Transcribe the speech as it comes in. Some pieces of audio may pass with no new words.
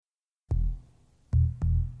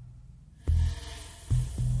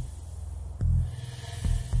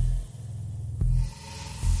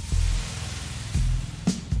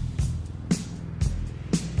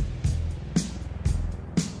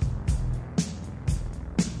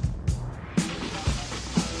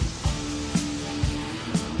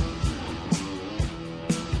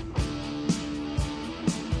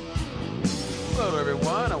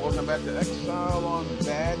back to Exile on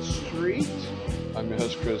Badstreet. I'm your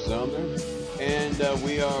host, Chris Zellner, and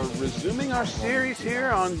we are resuming our series here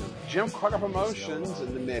on Jim Crockett Promotions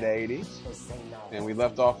in the mid-'80s. And we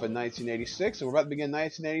left off in 1986, and we're about to begin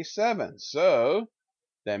 1987. So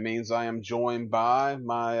that means I am joined by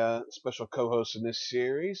my special co-host in this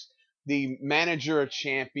series, the manager of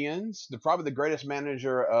champions, probably the greatest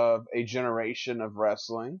manager of a generation of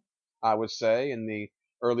wrestling, I would say, in the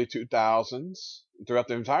early 2000s, throughout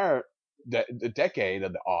the entire the decade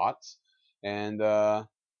of the aughts, and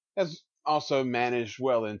has also managed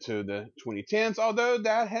well into the 2010s, although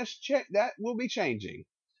that has that will be changing.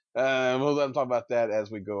 We'll let them talk about that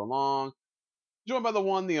as we go along. Joined by the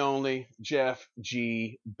one, the only, Jeff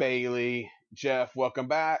G. Bailey. Jeff, welcome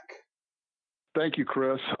back. Thank you,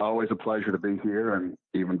 Chris. Always a pleasure to be here, and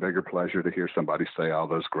even bigger pleasure to hear somebody say all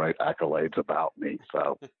those great accolades about me.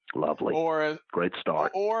 So lovely. Great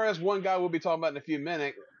start. Or as one guy we'll be talking about in a few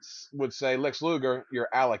minutes would say, Lex Luger, your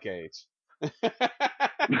allocates.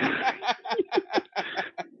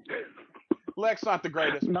 Lex not the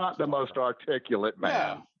greatest. Not the most articulate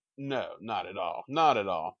man. No, not at all. Not at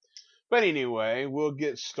all. But anyway, we'll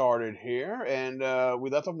get started here. And we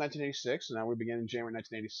left off in 1986, and now we're beginning January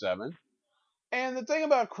 1987. And the thing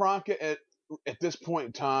about Crockett at this point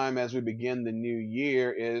in time, as we begin the new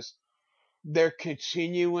year, is they're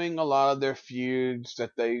continuing a lot of their feuds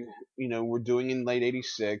that they, were doing in late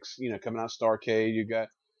 86, coming out of Starrcade. You got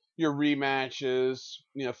your rematches,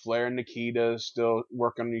 Flair and Nikita still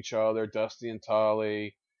working on each other, Dusty and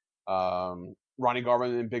Tully, Ronnie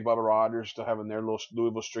Garvin and Big Bubba Rogers still having their little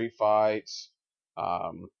Louisville street fights.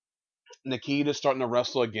 Nikita starting to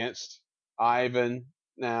wrestle against Ivan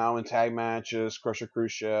now in tag matches, Crusher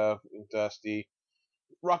Khrushchev and Dusty.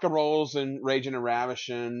 Rock and Rolls and Raging and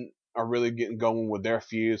Ravishing are really getting going with their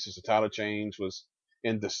feuds since the title change was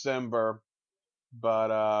in December. But,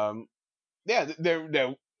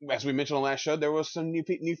 they're, as we mentioned on the last show, there was some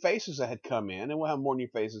new faces that had come in, and we'll have more new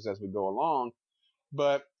faces as we go along.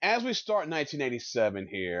 But as we start 1987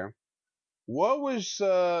 here, what was,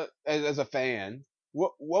 as a fan,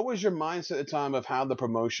 what was your mindset at the time of how the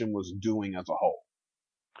promotion was doing as a whole?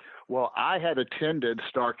 Well, I had attended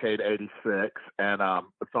Starrcade 86 and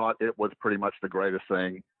thought it was pretty much the greatest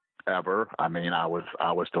thing ever. I mean, I was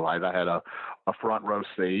delighted. I had a front row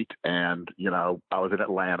seat, and I was in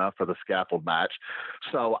Atlanta for the scaffold match,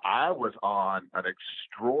 so I was on an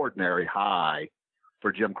extraordinary high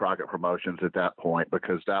for Jim Crockett Promotions at that point,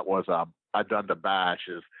 because that was I'd done the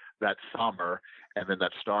bashes that summer, and then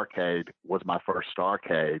that Starrcade was my first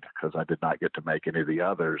Starrcade because I did not get to make any of the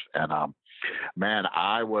others. And man,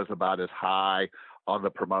 I was about as high on the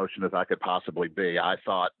promotion as I could possibly be. I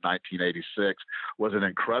thought 1986 was an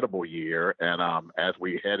incredible year, and as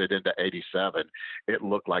we headed into 87, it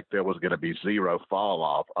looked like there was going to be zero fall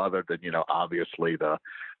off, other than obviously the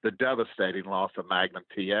devastating loss of Magnum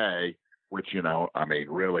TA, which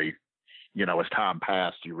really, as time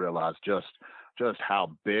passed, you realize just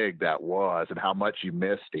how big that was and how much you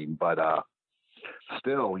missed him. But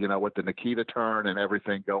still, with the Nikita turn and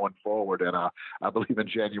everything going forward, and I believe in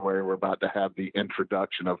January we're about to have the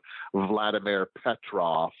introduction of Vladimir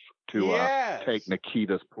Petrov to take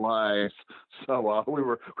Nikita's place. So we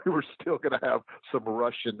were still going to have some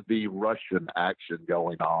Russian v. Russian action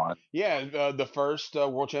going on. Yeah, the first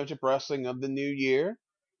World Championship Wrestling of the new year,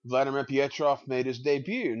 Vladimir Petrov made his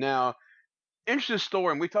debut. Now, interesting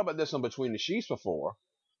story, and we talked about this on Between the Sheets before.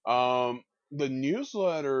 The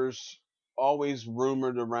newsletters always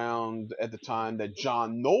rumored around at the time that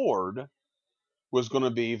John Nord was going to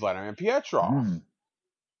be Vladimir Petrov.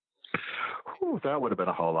 Ooh, that would have been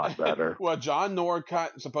a whole lot better. Well, John Nord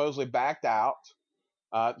supposedly backed out,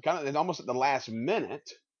 kind of almost at the last minute.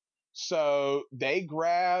 So they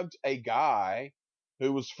grabbed a guy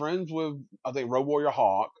who was friends with, I think, Road Warrior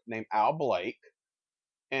Hawk, named Al Blake,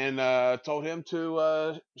 and told him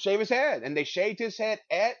to shave his head. And they shaved his head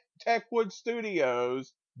at Techwood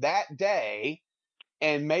Studios that day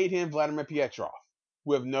and made him Vladimir Petrov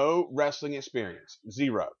with no wrestling experience.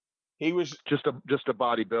 Zero. He was just a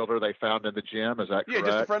bodybuilder they found in the gym. Is that correct? Yeah,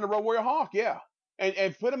 just a friend of Road Warrior Hawk. Yeah,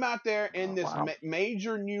 and put him out there in this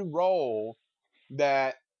major new role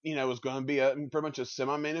that was going to be pretty much a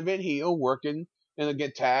semi-main event heel, working and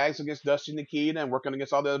get tags against Dusty Nikita and working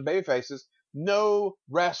against all the other baby faces. No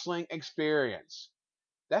wrestling experience.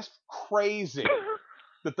 That's crazy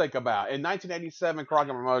to think about. In 1987,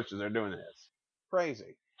 Crockett Promotions, they're doing this.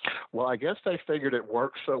 Crazy. Well, I guess they figured it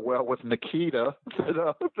worked so well with Nikita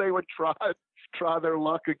that they would try their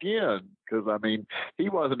luck again. Because, he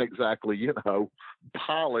wasn't exactly,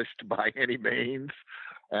 polished by any means.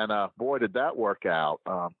 And boy, did that work out.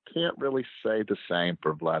 Can't really say the same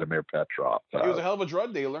for Vladimir Petrov. He was a hell of a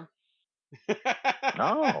drug dealer.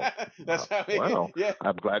 Oh, That's how he. well, Yeah,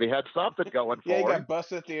 I'm glad he had something going yeah. He for him. got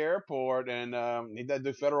busted at the airport, and he had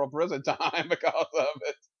to do federal prison time because of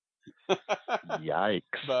it. Yikes.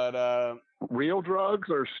 But real drugs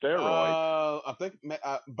or steroids? I think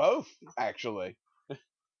both actually.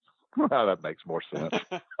 Well, that makes more sense.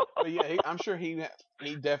 But yeah, I'm sure he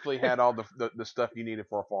definitely had all the stuff you needed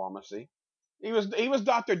for a pharmacy. He was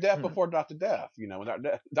Dr. Death before Dr. Death. You know, when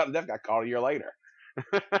Dr. Death got caught a year later.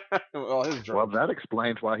 Well, his Well, drugs. that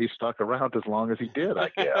explains why he stuck around as long as he did, I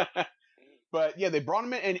guess. But yeah, they brought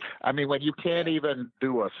him in, and I mean, when you can't even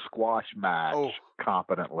do a squash match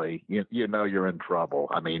competently, you know you're in trouble.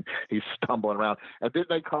 I mean, he's stumbling around. And didn't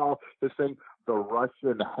they call this thing the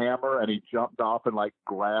Russian hammer? And he jumped off and like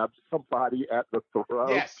grabbed somebody at the throat.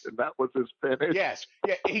 Yes. And that was his finish. Yes.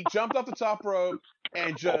 Yeah, he jumped off the top rope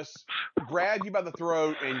and just grabbed you by the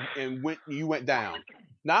throat and you went down.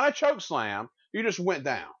 Not a choke slam. You just went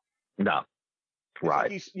down. No.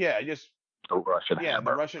 Right. Like just the Russian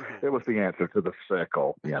hammer. The Russian hammer. It was the answer to the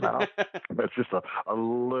sickle, you know. It's just a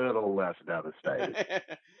little less devastating.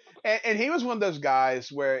 And he was one of those guys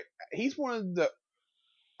where he's one of the,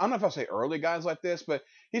 I don't know if I'll say early guys like this, but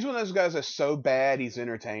he's one of those guys that's so bad he's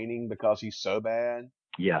entertaining because he's so bad.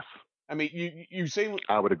 Yes. I mean, you see.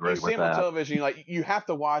 I would agree with that. You see him on television, you have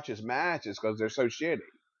to watch his matches because they're so shitty.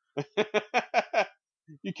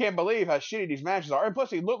 You can't believe how shitty these matches are. And plus,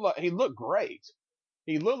 he looked great.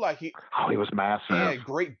 He looked like he was massive. He had a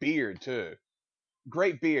great beard too.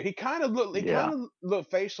 Great beard. He kind of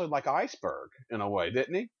looked facially like Iceberg in a way,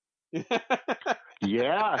 didn't he?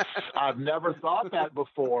 Yes, I've never thought that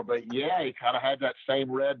before, but yeah, he kind of had that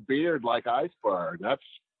same red beard like Iceberg. That's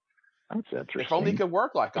interesting. If only he could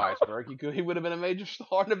work like Iceberg, he would have been a major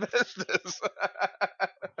star in the business.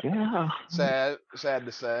 Yeah. Sad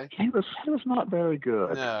to say. He was not very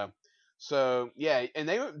good. No. So yeah, and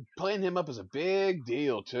they were playing him up as a big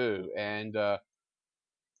deal too, and I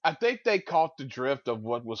think they caught the drift of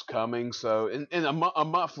what was coming. So, and a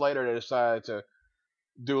month later, they decided to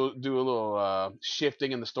do a little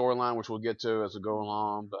shifting in the storyline, which we'll get to as we go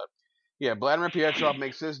along. But yeah, Vladimir Petrov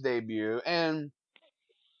makes his debut, and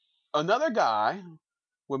another guy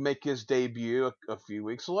would make his debut a few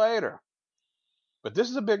weeks later. But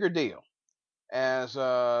this is a bigger deal, as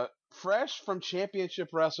fresh from Championship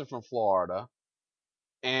Wrestling from Florida,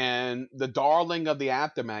 and the darling of the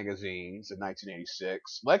After magazines in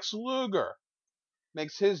 1986, Lex Luger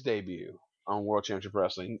makes his debut on World Championship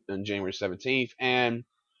Wrestling on January 17th, and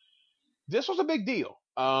this was a big deal.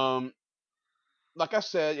 Like I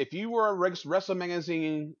said, if you were a Wrestling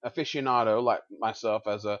magazine aficionado like myself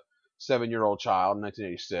as a 7-year-old child in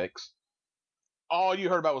 1986, all you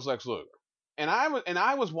heard about was Lex Luger, and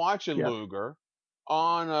I was watching Luger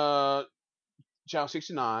on Channel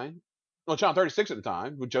 69. Well, Channel 36 at the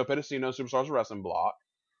time, with Joe Pedicino, Superstars of Wrestling block.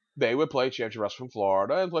 They would play Championship Wrestling from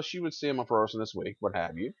Florida, and plus you would see him in person this week, what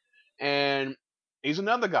have you. And he's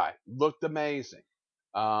another guy. Looked amazing.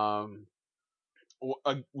 Very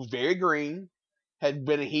green. Had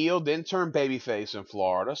been a heel, then turned babyface in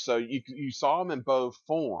Florida. So you saw him in both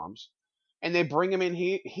forms. And they bring him in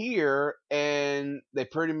here, and they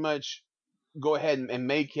pretty much go ahead and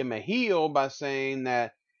make him a heel by saying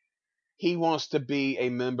that he wants to be a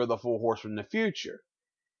member of the Four Horsemen in the future.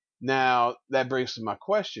 Now, that brings to my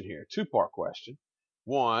question here, two-part question.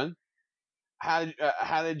 One, how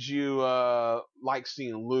did you like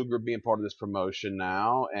seeing Luger being part of this promotion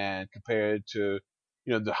now, and compared to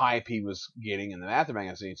the hype he was getting in the After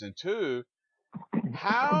magazines? And two,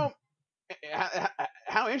 how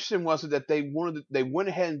interesting was it that they went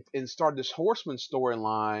ahead and started this Horseman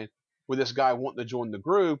storyline with this guy wanting to join the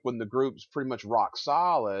group when the group's pretty much rock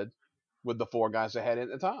solid with the four guys they had at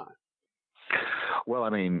the time? Well, I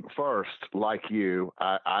mean, first, like you,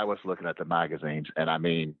 I was looking at the magazines, and I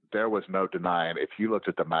mean, there was no denying, if you looked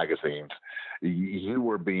at the magazines, you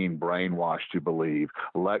were being brainwashed to believe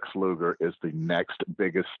Lex Luger is the next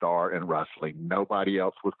biggest star in wrestling. Nobody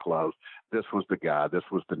else was close. This was the guy. This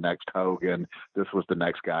was the next Hogan. This was the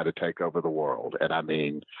next guy to take over the world. And I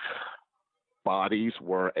mean, bodies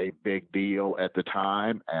were a big deal at the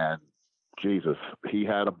time, and Jesus, he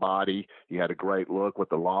had a body. He had a great look with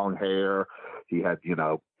the long hair. He had,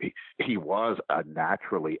 he was a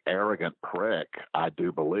naturally arrogant prick, I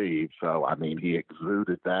do believe. So, I mean, he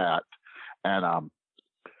exuded that. And,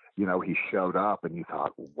 he showed up and you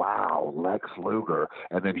thought, wow, Lex Luger.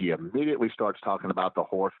 And then he immediately starts talking about the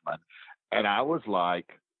Horsemen. And I was like,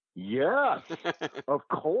 Yes, of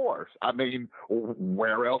course. I mean,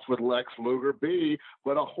 where else would Lex Luger be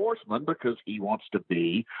but a horseman, because he wants to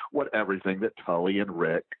be what everything that Tully and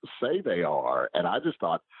Rick say they are. And I just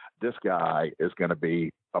thought this guy is going to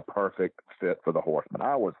be a perfect fit for the horseman.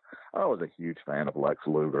 I was a huge fan of Lex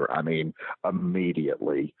Luger. I mean,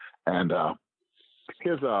 immediately. And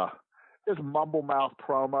his mumble mouth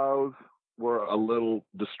promos were a little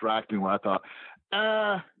distracting when I thought,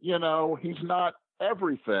 he's not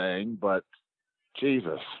everything, but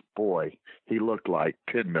Jesus, boy, he looked like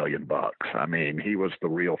 $10 million. I mean, he was the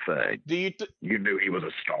real thing. You knew he was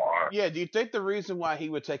a star. Yeah. Do you think the reason why he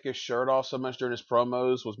would take his shirt off so much during his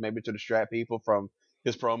promos was maybe to distract people from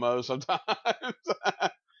his promos sometimes?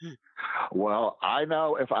 Well, I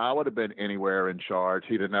know if I would have been anywhere in charge,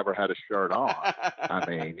 he'd have never had a shirt on. I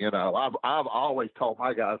mean, I've always told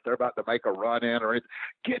my guys, they're about to make a run in or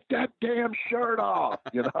get that damn shirt off.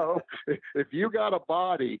 If you got a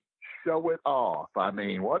body, show it off. I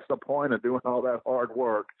mean, what's the point of doing all that hard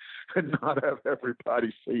work and not have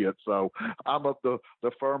everybody see it? So I'm of the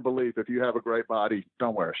firm belief, if you have a great body,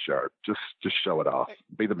 don't wear a shirt. Just show it off.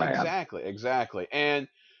 Be the man. Exactly. And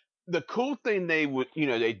the cool thing they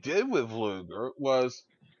did with Luger was,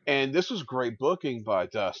 and this was great booking by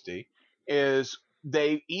Dusty, is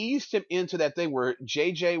they eased him into that thing where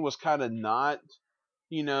JJ was kind of not,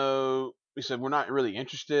 he said, we're not really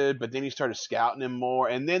interested, but then he started scouting him more,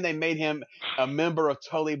 and then they made him a member of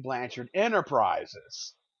Tully Blanchard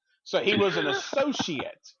Enterprises. So he was an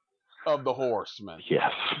associate of the Horsemen.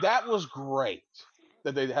 Yes. That was great.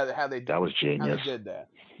 That was genius. How they did that.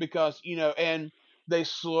 Because, and they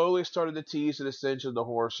slowly started to tease the ascension of the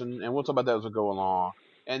horse, and we'll talk about that as we go along.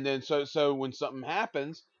 And then so when something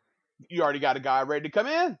happens, you already got a guy ready to come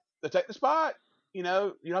in to take the spot. You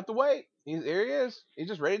don't have to wait. There he is. He's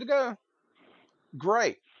just ready to go.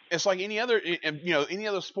 Great. It's like any other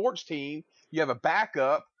sports team. You have a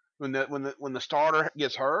backup when the starter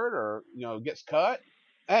gets hurt or gets cut.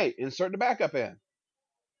 Hey, insert the backup in.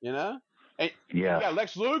 And you got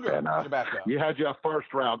Lex Luger as your backup. You had your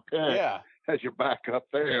first round pick. Yeah. As your backup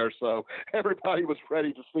there, so everybody was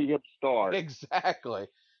ready to see him start. Exactly.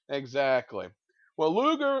 Well,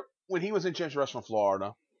 Luger, when he was in Championship Wrestling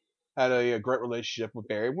Florida, had a great relationship with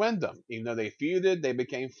Barry Windham. Even though they feuded, they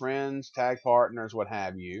became friends, tag partners, what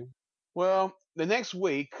have you. Well, the next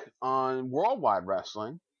week on Worldwide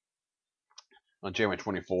Wrestling, on January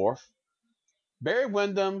 24th, Barry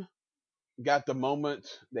Windham got the moment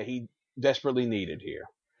that he desperately needed here.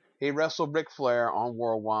 He wrestled Ric Flair on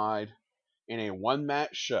Worldwide in a one-match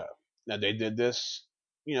show. Now, they did this,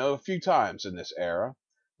 a few times in this era,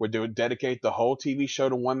 where they would dedicate the whole TV show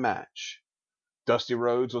to one match. Dusty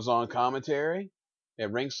Rhodes was on commentary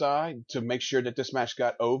at ringside to make sure that this match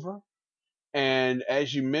got over. And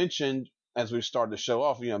as you mentioned, as we started the show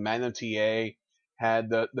off, Magnum TA had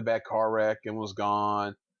the bad car wreck and was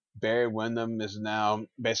gone. Barry Windham is now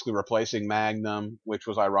basically replacing Magnum, which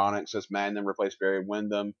was ironic since Magnum replaced Barry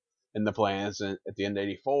Windham in the plans at the end of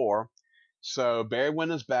 '84. So Barry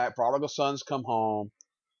Windham's back, Prodigal Son's come home,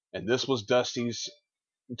 and this was Dusty's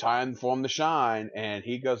time for him to shine, and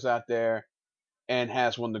he goes out there and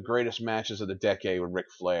has one of the greatest matches of the decade with Ric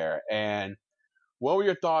Flair. And what were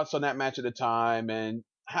your thoughts on that match at the time, and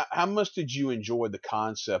how much did you enjoy the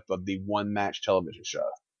concept of the one-match television show?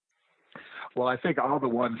 Well, I think all the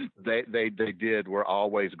ones they did were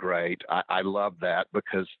always great. I love that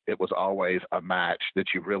because it was always a match that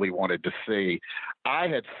you really wanted to see. I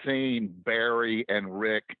had seen Barry and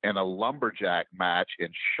Rick in a lumberjack match in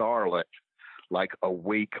Charlotte like a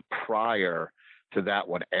week prior to that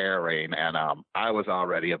one airing, and I was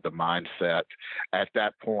already of the mindset at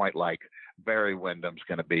that point, like, Barry Windham's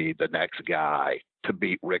going to be the next guy to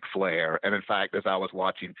beat Ric Flair. And in fact, as I was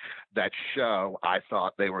watching that show, I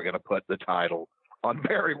thought they were going to put the title on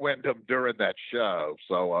Barry Windham during that show.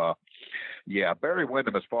 So, Barry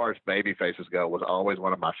Windham, as far as baby faces go, was always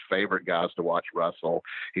one of my favorite guys to watch wrestle.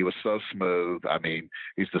 He was so smooth. I mean,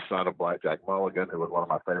 he's the son of Blackjack Mulligan, who was one of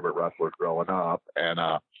my favorite wrestlers growing up. And,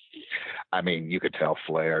 I mean, you could tell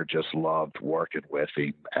Flair just loved working with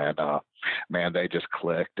him. And, man, they just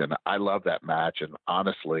clicked. And I love that match. And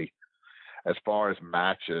honestly, as far as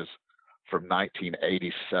matches from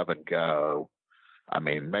 1987 go, I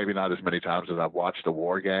mean, maybe not as many times as I've watched the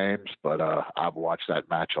War Games, but I've watched that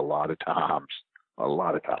match a lot of times.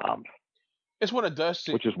 It's one of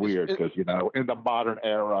Dusty. Which is weird because, in the modern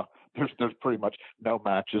era, there's pretty much no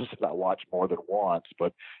matches that I watch more than once.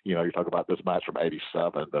 But, you talk about this match from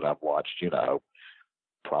 87 that I've watched,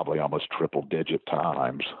 probably almost triple digit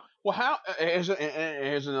times. Well, here's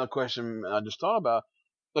another question I just thought about.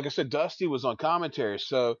 Like I said, Dusty was on commentary.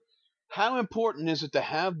 So how important is it to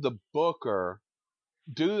have the booker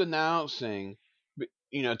do the announcing,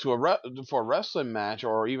 for a wrestling match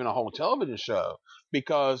or even a whole television show?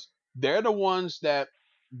 Because they're the ones that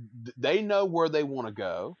they know where they want to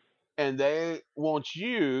go, and they want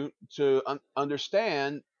you to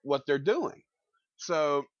understand what they're doing.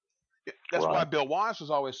 So that's why Right. Bill Watts was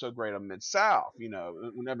always so great on Mid South.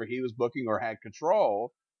 Whenever he was booking or had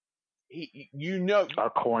control,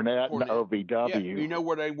 Or Cornette and yeah, OVW.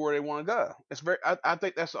 where they want to go. It's very. I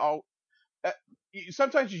think that's all. uh,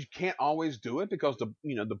 Sometimes you can't always do it because the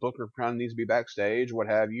booker kind of needs to be backstage, what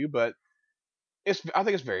have you. But I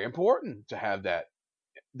think it's very important to have that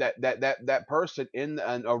person in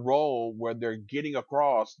a role where they're getting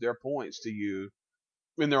across their points to you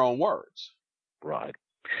in their own words. Right.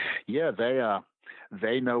 Yeah,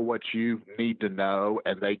 they know what you need to know,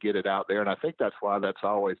 and they get it out there. And I think that's why that's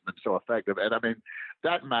always been so effective. And I mean,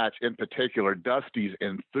 that match in particular, Dusty's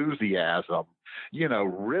enthusiasm,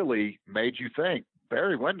 really made you think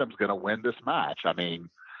Barry Windham's going to win this match. I mean,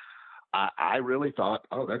 I really thought,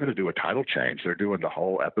 oh, they're going to do a title change. They're doing the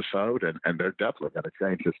whole episode, and they're definitely going to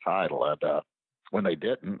change his title. And when they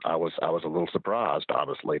didn't, I was a little surprised,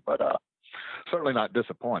 honestly, but certainly not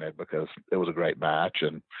disappointed because it was a great match.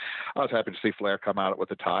 And I was happy to see Flair come out with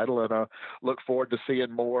the title, and look forward to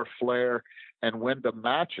seeing more Flair and Wyndham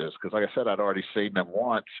matches because, like I said, I'd already seen them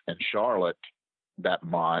once in Charlotte that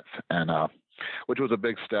month, and which was a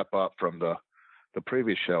big step up from the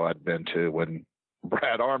previous show I'd been to when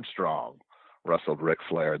Brad Armstrong wrestled Ric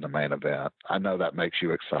Flair in the main event. I know that makes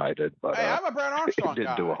you excited, but hey, I'm a Brad Armstrong it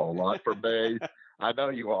didn't guy. do a whole lot for me. I know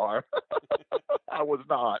you are. I was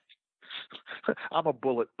not. I'm a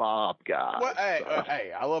Bullet Bob guy. Well,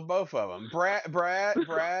 hey, I love both of them.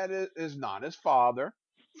 Brad is not his father,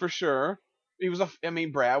 for sure.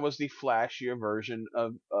 Brad was the flashier version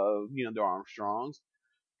of the Armstrongs,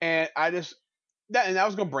 and I was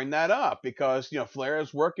going to bring that up because Flair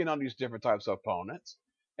is working on these different types of opponents,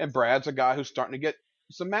 and Brad's a guy who's starting to get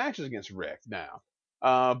some matches against Rick now.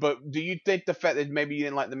 But do you think the fact that maybe you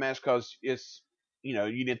didn't like the match because you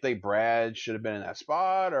didn't think Brad should have been in that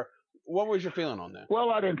spot, or what was your feeling on that? Well,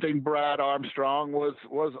 I didn't think Brad Armstrong was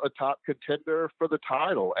a top contender for the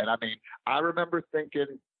title. And I mean, I remember thinking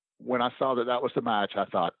when I saw that was the match, I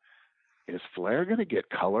thought, is Flair going to get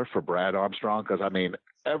color for Brad Armstrong? Because, I mean,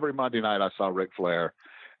 every Monday night I saw Ric Flair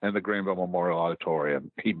in the Greenville Memorial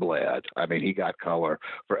Auditorium. He bled. I mean, he got color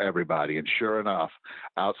for everybody. And sure enough,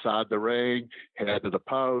 outside the ring, head to the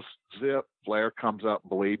post, zip, Flair comes up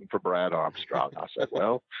bleeding for Brad Armstrong. I said,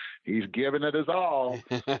 well, he's giving it his all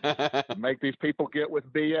to make these people get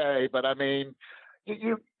with BA. But, I mean,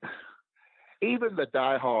 even the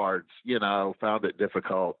diehards, found it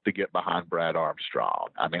difficult to get behind Brad Armstrong.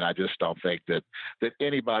 I mean, I just don't think that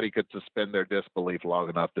anybody could suspend their disbelief long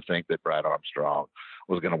enough to think that Brad Armstrong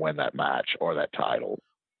was going to win that match or that title.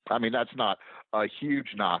 I mean, that's not a huge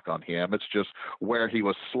knock on him. It's just where he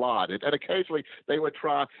was slotted. And occasionally they would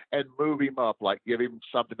try and move him up, like give him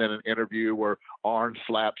something in an interview where Arn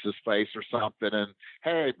slaps his face or something. And,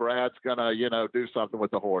 hey, Brad's going to, do something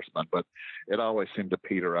with the Horseman. But it always seemed to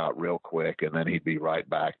peter out real quick. And then he'd be right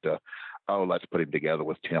back to, oh, let's put him together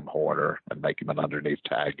with Tim Horner and make him an underneath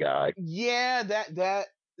tag guy. Yeah, that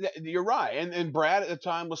you're right. And Brad at the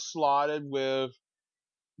time was slotted with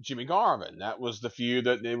Jimmy Garvin. That was the feud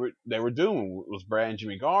that they were doing, was Brad and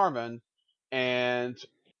Jimmy Garvin. And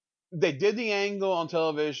they did the angle on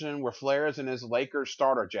television where Flair is in his Lakers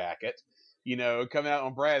starter jacket, coming out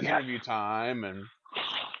on Brad's interview time, and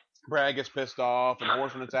Brad gets pissed off and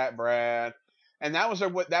Horseman attack Brad. And that was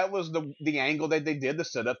the angle that they did to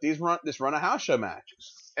set up this run of house show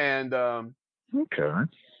matches. And okay.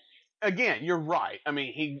 Again, you're right. I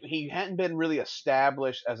mean, he hadn't been really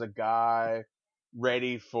established as a guy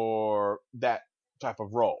ready for that type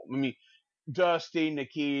of role. I mean, Dusty,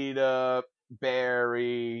 Nikita,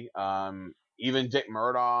 Barry, even Dick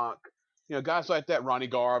Murdoch, guys like that, Ronnie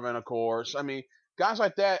Garvin, of course. I mean, guys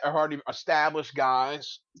like that are already established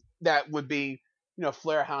guys that would be,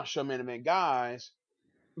 Flair house show main event guys.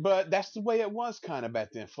 But that's the way it was kind of back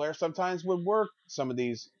then. Flair sometimes would work some of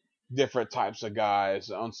these different types of guys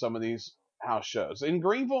on some of these house shows. In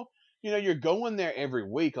Greenville, you're going there every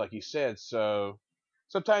week, like you said, so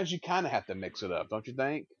sometimes you kind of have to mix it up, don't you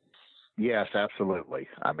think? Yes, absolutely.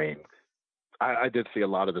 I mean, I did see a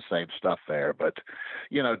lot of the same stuff there, but,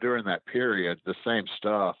 during that period, the same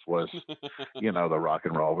stuff was, the Rock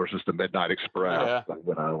and Roll versus the Midnight Express. Yeah.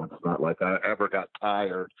 It's not like I ever got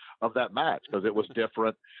tired of that match because it was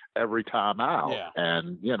different every time out. Yeah.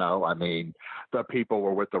 And, I mean, the people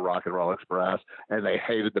were with the Rock and Roll Express and they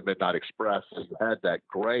hated the Midnight Express. So you had that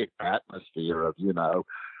great atmosphere of,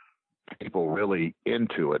 people really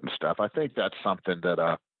into it and stuff. I think that's something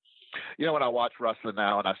that when I watch wrestling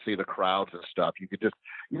now and I see the crowds and stuff, you can just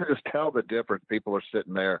tell the difference. People are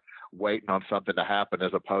sitting there waiting on something to happen,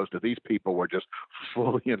 as opposed to these people were just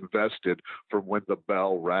fully invested from when the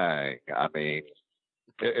bell rang. I mean,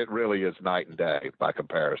 it really is night and day by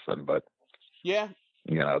comparison. But yeah,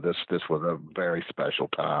 this was a very special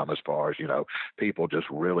time as far as, people just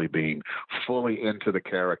really being fully into the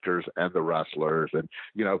characters and the wrestlers. And,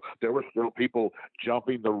 there were still people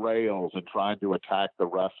jumping the rails and trying to attack the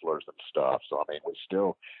wrestlers and stuff. So, I mean, we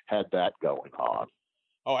still had that going on.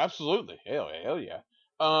 Oh, absolutely. Hell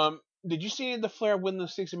yeah. Did you see any of the Flair win the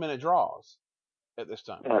 60-minute draws at this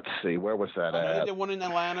time? Let's see. Where was that at? They did one in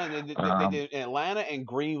Atlanta. And they did in Atlanta and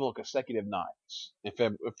Greenville consecutive nights in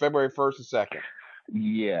February 1st and 2nd.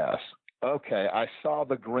 Yes. Okay. I saw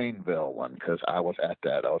the Greenville one because I was at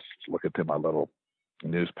that. I was looking through my little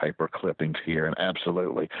newspaper clippings here, and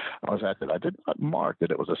absolutely, I was at that. I did not mark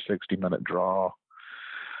that it was a 60-minute draw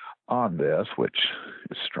on this, which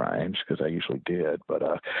is strange because I usually did. But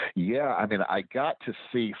yeah, I mean, I got to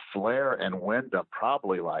see Flair and Wyndham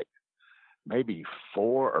probably like maybe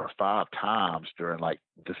 4 or 5 times during like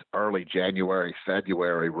this early January,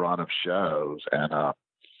 February run of shows, and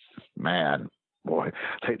man. Boy,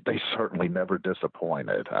 they certainly never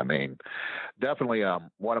disappointed. I mean, definitely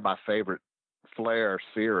one of my favorite Flair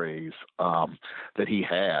series that he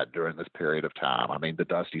had during this period of time. I mean, the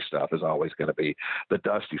Dusty stuff is always going to be the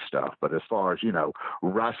Dusty stuff. But as far as,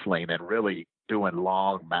 wrestling and really doing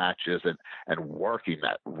long matches and working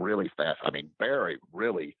that really fast, I mean, Barry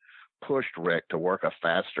really pushed Rick to work a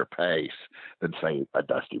faster pace than, say, a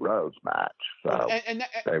Dusty Rhodes match. So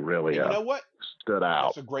they really stood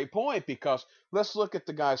out. That's a great point, because let's look at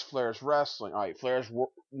the guys Flair's wrestling. All right, Flair's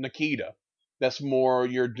Nikita. That's more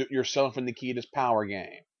you're selling for Nikita's power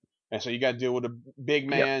game. And so you got to deal with a big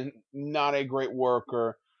man, not a great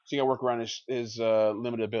worker. So you got to work around his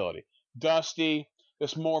limited ability. Dusty,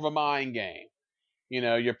 it's more of a mind game.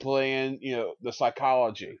 You're playing, the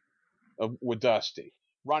psychology with Dusty.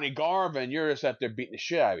 Ronnie Garvin, you're just out there beating the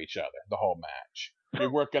shit out of each other the whole match.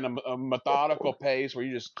 You're working a methodical pace where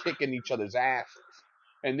you're just kicking each other's asses.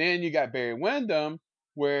 And then you got Barry Windham,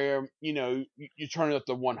 where, you turn it up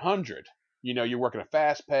to 100. You're working a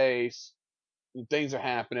fast pace. Things are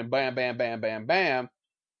happening. Bam, bam, bam, bam, bam.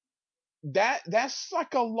 That's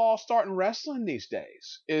like a lost art in wrestling these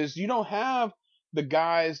days, is you don't have the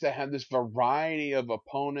guys that have this variety of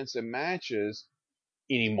opponents and matches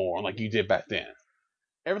anymore like you did back then.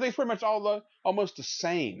 Everything's pretty much almost the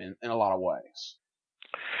same in a lot of ways.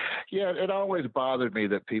 Yeah, it always bothered me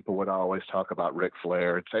that people would always talk about Ric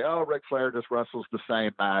Flair and say, "Oh, Ric Flair just wrestles the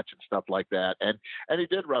same match" and stuff like that. And he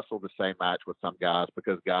did wrestle the same match with some guys,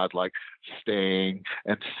 because guys like Sting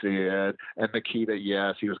and Sid and Nikita,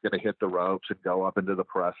 yes, he was going to hit the ropes and go up into the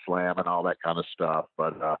press slam and all that kind of stuff.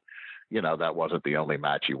 But that wasn't the only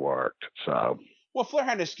match he worked. So. Well, Flair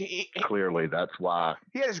had clearly that's why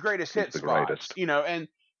he had his greatest hit spots,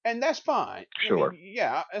 and that's fine. Sure. I mean,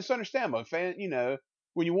 yeah, it's understandable. Fan,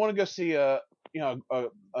 when you want to go see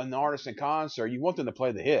an artist in concert, you want them to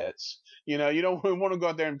play the hits. You don't want to go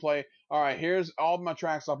out there and play, all right, here's all my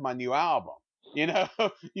tracks off my new album. You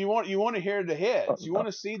want to hear the hits. You want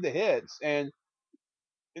to see the hits, and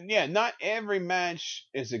yeah, not every match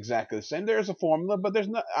is exactly the same. There's a formula, but I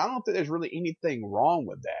don't think there's really anything wrong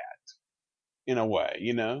with that. In a way,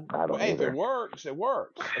 Hey, if it works, it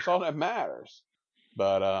works. That's all that matters.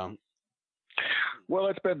 But well,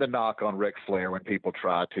 it's been the knock on Ric Flair when people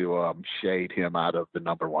try to shade him out of the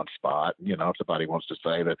number one spot. If somebody wants to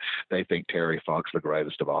say that they think Terry Funk's the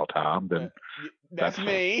greatest of all time, then that's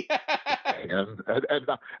me. and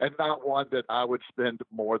not one that I would spend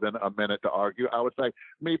more than a minute to argue. I would say,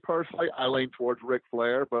 me personally, I lean towards Ric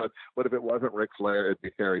Flair, but if it wasn't Ric Flair, it'd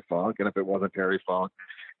be Terry Funk, and if it wasn't Terry Funk,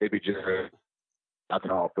 it'd be Jerry. I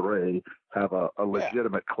think all three have a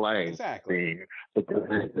legitimate claim. Exactly. Being the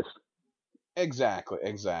greatest. Exactly.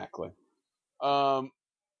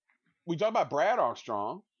 We talk about Brad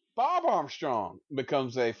Armstrong. Bob Armstrong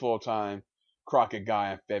becomes a full-time Crockett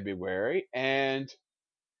guy in February, and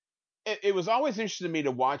it was always interesting to me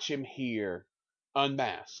to watch him here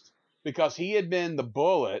unmasked, because he had been the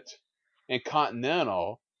Bullet in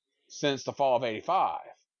Continental since the fall of '85,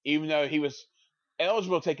 even though he was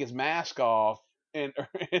eligible to take his mask off in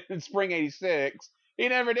spring '86. He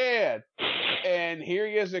never did. And here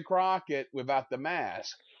he is at Crockett without the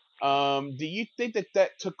mask. Do you think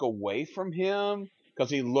that took away from him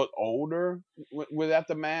because he looked older without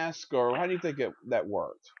the mask, or how do you think that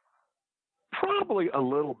worked? Probably a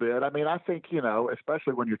little bit. I mean, I think,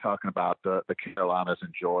 especially when you're talking about the Carolinas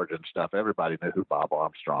and Georgia and stuff, everybody knew who Bob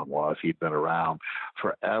Armstrong was. He'd been around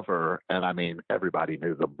forever. And I mean, everybody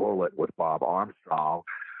knew the Bullet was Bob Armstrong.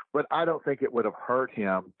 But I don't think it would have hurt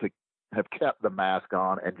him to have kept the mask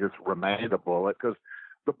on and just remained a Bullet, because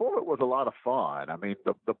the Bullet was a lot of fun. I mean,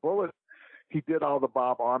 the Bullet, he did all the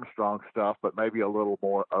Bob Armstrong stuff, but maybe a little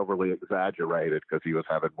more overly exaggerated because he was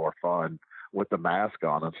having more fun with the mask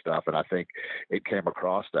on and stuff. And I think it came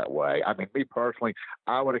across that way. I mean, me personally,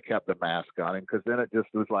 I would have kept the mask on him, because then it just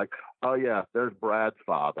was like, oh yeah, there's Brad's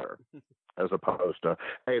father, as opposed to,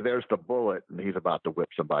 hey, there's the Bullet and he's about to whip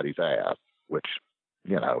somebody's ass, which,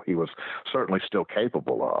 he was certainly still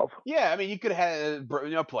capable of. Yeah, I mean, you could have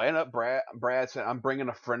had, playing up Brad said, I'm bringing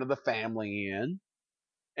a friend of the family in.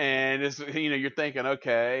 And it's, you're thinking,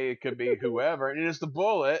 okay, it could be whoever. And it's the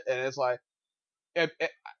Bullet. And it's like, I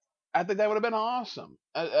think that would have been awesome.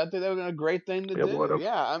 I think that would have been a great thing to do. Would've.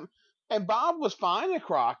 Yeah. And Bob was fine at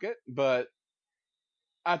Crockett, but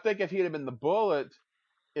I think if he'd have been the Bullet,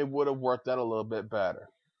 it would have worked out a little bit better,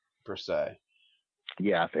 per se.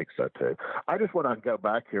 Yeah, I think so too. I just want to go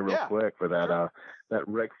back here real quick for that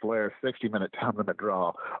Ric Flair 60-minute time limit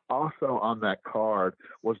draw. Also on that card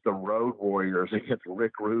was the Road Warriors against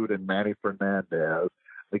Rick Rude and Manny Fernandez,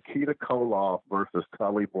 Nikita Koloff versus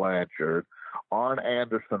Tully Blanchard, Arn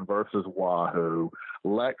Anderson versus Wahoo,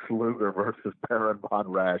 Lex Luger versus Baron Von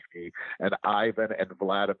Raschke, and Ivan and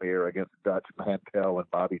Vladimir against Dutch Mantel and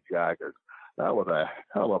Bobby Jaggers. That was a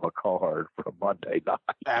hell of a card for a Monday night.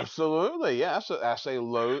 Absolutely, yeah. That's a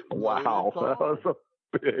loaded card. That was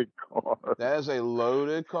a big card. That is a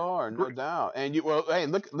loaded card, no doubt. And hey,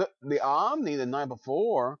 look, the Omni the night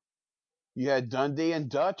before, you had Dundee and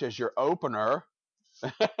Dutch as your opener.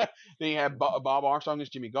 Then you had Bob Armstrong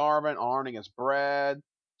against Jimmy Garvin, Arn against Brad,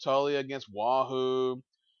 Tully against Wahoo,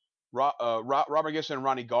 Robert Gibson and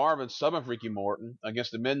Ronnie Garvin subbing Ricky Morton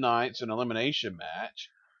against the Midnights, an elimination match.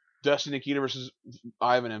 Dusty Nikita versus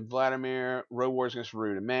Ivan and Vladimir, Road Warriors against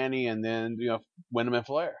Rude and Manny, and then Wyndham and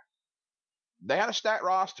Flair. They had a stacked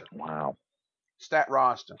roster. Wow. Stacked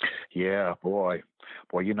roster. Yeah, boy,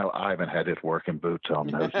 Ivan had his working boots on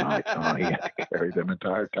those nights. He had to carry them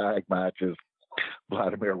entire tag matches.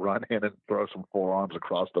 Vladimir run in and throw some forearms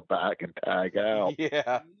across the back and tag out.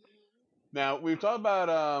 Yeah. Now, we've talked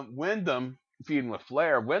about Wyndham feuding with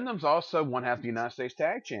Flair. Wyndham's also one half the United States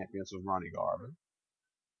Tag Champions with Ronnie Garvin.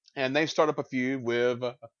 And they start up a feud with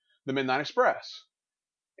the Midnight Express.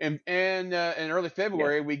 And in early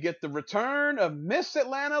February, we get the return of Miss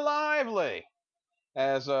Atlanta Lively,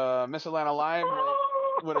 as Miss Atlanta Lively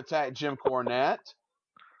would attack Jim Cornette,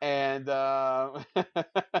 and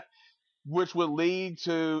which would lead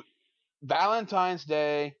to Valentine's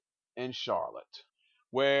Day in Charlotte,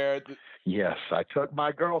 where yes, I took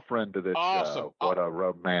my girlfriend to this show. What a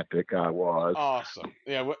romantic I was. Awesome.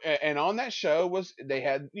 Yeah, and on that show they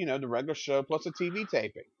had the regular show plus a TV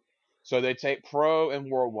taping, so they taped Pro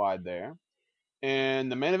and Worldwide there,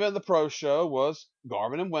 and the main event of the Pro show was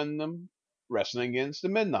Garvin and Wyndham wrestling against the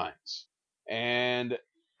Midnights, and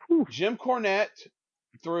Jim Cornette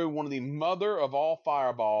threw one of the mother of all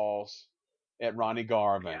fireballs at Ronnie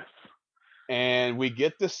Garvin. Yes. And we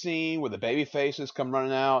get the scene where the baby faces come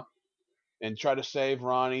running out and try to save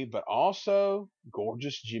Ronnie, but also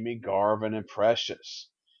gorgeous Jimmy Garvin and Precious.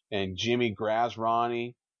 And Jimmy grabs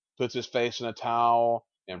Ronnie, puts his face in a towel,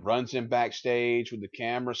 and runs him backstage with the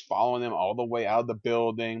cameras following him all the way out of the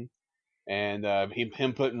building. And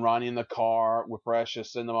him putting Ronnie in the car with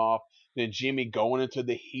Precious, sending him off. Then Jimmy going into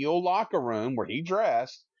the heel locker room where he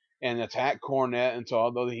dressed and attacked Cornette until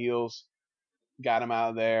all the heels got him out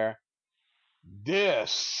of there.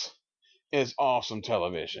 This is awesome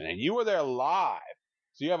television. And you were there live.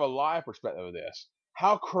 So you have a live perspective of this.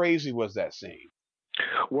 How crazy was that scene?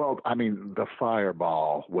 Well, I mean, the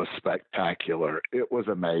fireball was spectacular. It was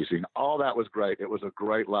amazing. All that was great. It was a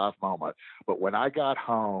great live moment. But when I got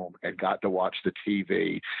home and got to watch the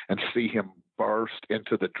TV and see him burst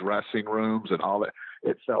into the dressing rooms and all that,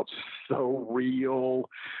 it felt so real.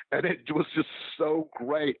 And it was just so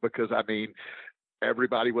great because, I mean,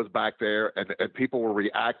 everybody was back there and people were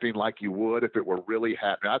reacting like you would if it were really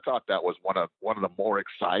happening. I thought that was one of the more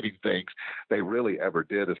exciting things they really ever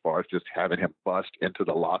did as far as just having him bust into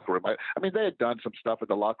the locker room. I mean, they had done some stuff in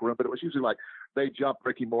the locker room, but it was usually like they jump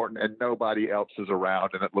Ricky Morton and nobody else is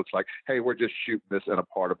around. And it looks like, hey, we're just shooting this in a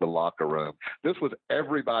part of the locker room. This was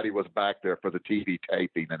everybody was back there for the TV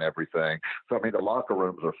taping and everything. So, I mean, the locker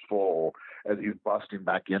rooms are full as he's busting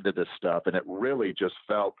back into this stuff. And it really just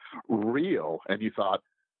felt real. And you thought,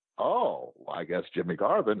 oh, I guess Jimmy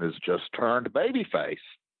Garvin has just turned babyface,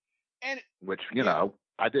 and which, you know,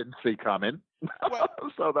 I didn't see coming. Well,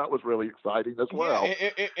 So that was really exciting as well.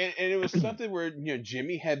 yeah, and it was something where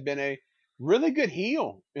Jimmy had been a really good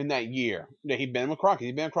heel in that year. He'd been with Crockett.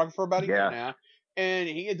 He'd been with Crockett for about a year Yes. now, and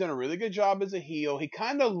he had done a really good job as a heel. He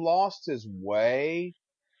kind of lost his way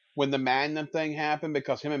when the Magnum thing happened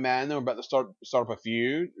because him and Magnum were about to start up a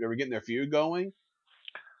feud. They were getting their feud going.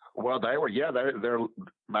 Well, they were, their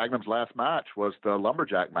Magnum's last match was the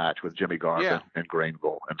lumberjack match with Jimmy Garvin in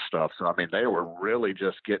Greenville and stuff. So, I mean, they were really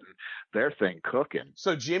just getting their thing cooking.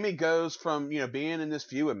 So Jimmy goes from, being in this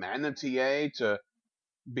feud with Magnum TA to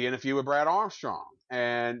being in a feud with Brad Armstrong.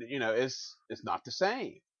 And, it's not the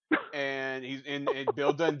same. And he's in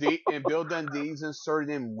Bill Dundee's inserted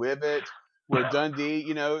in with it. Where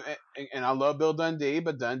Dundee, and I love Bill Dundee,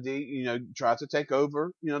 but Dundee, tries to take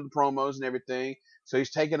over, the promos and everything. So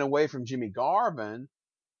he's taken away from Jimmy Garvin.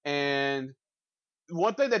 And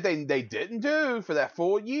one thing that they didn't do for that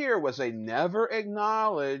full year was they never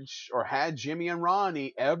acknowledged or had Jimmy and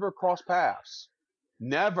Ronnie ever cross paths.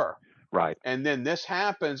 Never. Right. And then this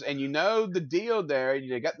happens, and the deal there.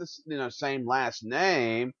 They got this, same last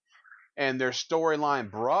name, and they're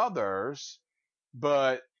storyline brothers,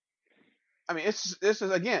 but. I mean, this is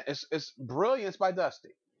again, it's brilliance by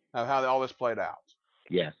Dusty of how all this played out.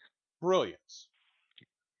 Yes, brilliance.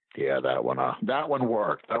 Yeah, that one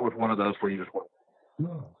worked. That was one of those where you just went,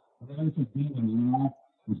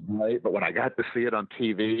 was great. But when I got to see it on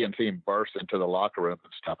TV and see him burst into the locker room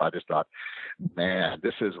and stuff, I just thought, man,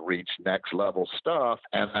 this has reached next level stuff.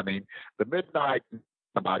 And I mean, the Midnight,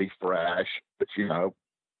 somebody fresh, but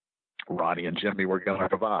Ronnie and Jimmy were going to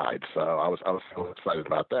provide. So I was so excited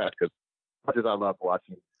about that because. Much as I loved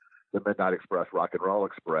watching the Midnight Express, Rock and Roll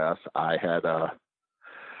Express, I had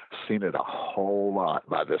seen it a whole lot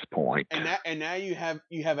by this point. And now you have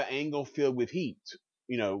an angle filled with heat.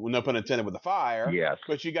 No pun intended with the fire. Yes.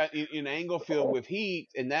 But you got an angle filled with heat,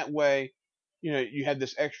 and that way, you had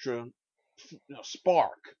this extra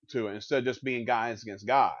spark to it instead of just being guys against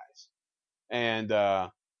guys. And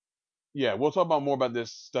we'll talk about more about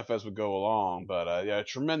this stuff as we go along. But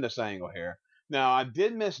tremendous angle here. Now, I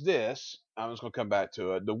did miss this. I was going to come back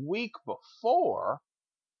to it. The week before,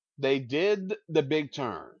 they did the big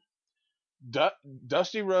turn.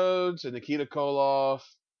 Dusty Rhodes and Nikita Koloff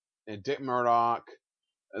and Dick Murdoch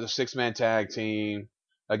as a six-man tag team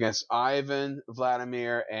against Ivan,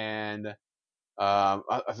 Vladimir, and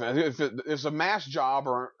there's a masked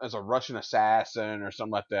jobber as a Russian assassin or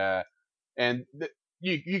something like that. And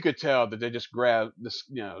you could tell that they just grabbed this,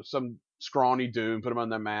 some scrawny dude and put him on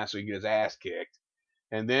their mask so he can get his ass kicked.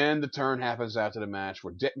 And then the turn happens after the match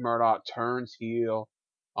where Dick Murdoch turns heel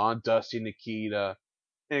on Dusty Nikita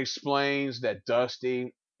and explains that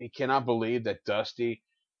he cannot believe that Dusty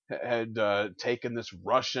had taken this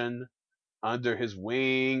Russian under his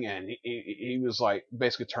wing, and he was like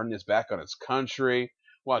basically turning his back on his country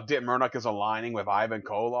while Dick Murdoch is aligning with Ivan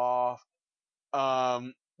Koloff.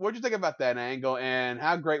 What did you think about that angle, and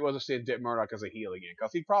how great was it seeing Dick Murdoch as a heel again?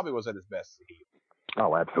 Because he probably was at his best as a heel.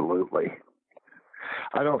 Oh, absolutely.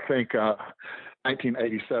 I don't think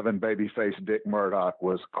 1987 babyface Dick Murdoch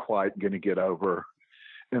was quite going to get over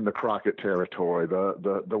in the Crockett territory.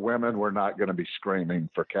 The women were not going to be screaming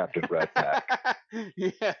for Captain Redneck.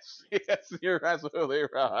 Yes, you're absolutely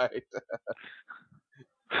right.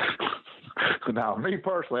 Now, me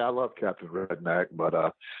personally, I love Captain Redneck, but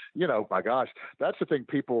my gosh, that's the thing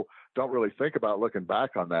people don't really think about looking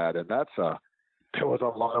back on that, and that's there was a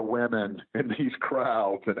lot of women in these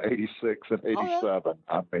crowds in '86 and '87. Oh, yeah.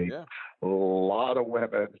 I mean, a lot of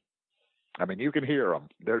women. I mean, you can hear them;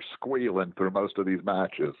 they're squealing through most of these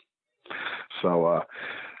matches. So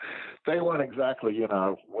they weren't exactly,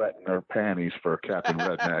 wetting their panties for Captain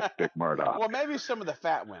Redneck Dick Murdoch. Well, maybe some of the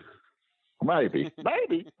fat women. Maybe.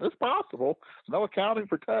 It's possible. No accounting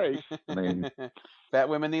for taste. I mean, fat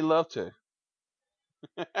women need love too.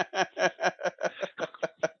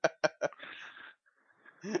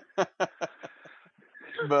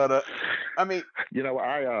 But I mean,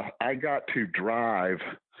 I got to drive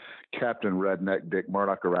Captain Redneck Dick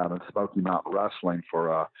Murdoch around in Smoky Mountain Wrestling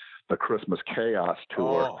for the Christmas Chaos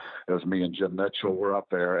tour. As me and Jim Mitchell were up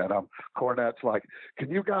there, and Cornette's like,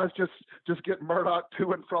 "Can you guys just get Murdoch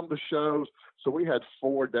to and from the shows?" So we had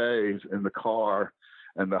 4 days in the car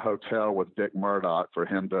and the hotel with Dick Murdoch for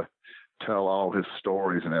him to tell all his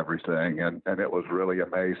stories and everything, and it was really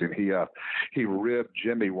amazing. He ribbed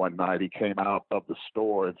Jimmy one night. He came out of the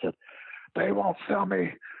store and said, "They won't sell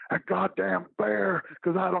me a goddamn bear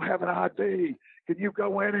because I don't have an ID. Can you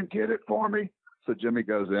go in and get it for me?" So Jimmy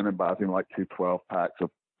goes in and buys him like 2 12-packs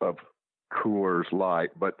of Coors Light,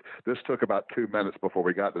 but this took about 2 minutes before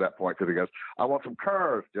we got to that point because he goes, I want some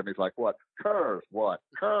Curves. Jimmy's like, what? Curves, what?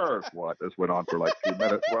 Curves, what? This went on for like 2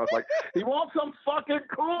 minutes where I was like, he wants some fucking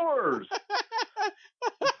Coors.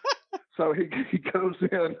 So he goes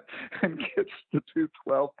in and gets the two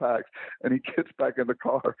 12-packs, and he gets back in the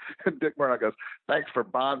car. And Dick Murdoch goes, thanks for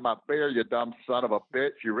buying my beer, you dumb son of a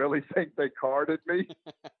bitch. You really think they carded me?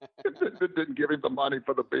 Didn't give him the money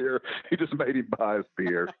for the beer. He just made him buy his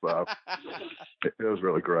beer. So it was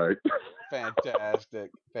really great.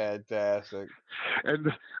 Fantastic.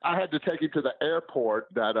 And I had to take him to the airport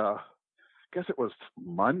that I guess it was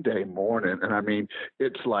Monday morning, and I mean,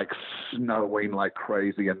 it's like snowing like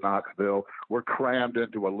crazy in Knoxville. We're crammed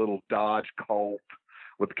into a little Dodge Colt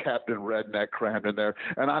with Captain Redneck crammed in there,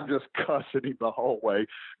 and I'm just cussing him the whole way.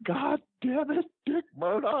 God damn it, Dick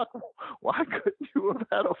Murdoch, why couldn't you have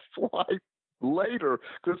had a flight later?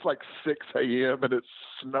 Because it's like 6 a.m. and it's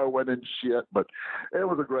snowing and shit, but it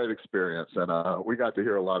was a great experience, and we got to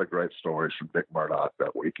hear a lot of great stories from Dick Murdoch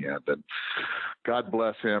that weekend, and God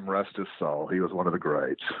bless him, rest his soul. He was one of the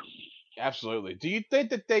greats. Absolutely. Do you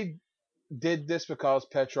think that they did this because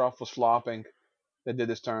Petrov was flopping? They did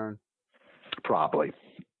this turn? Probably.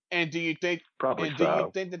 And do you think Probably and so. do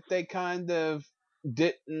you think that they kind of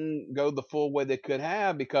didn't go the full way they could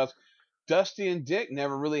have, because Dusty and Dick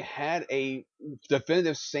never really had a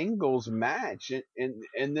definitive singles match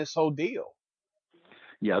in this whole deal?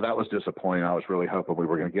 Yeah, that was disappointing. I was really hoping we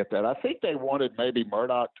were going to get that. I think they wanted maybe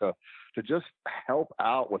Murdoch to just help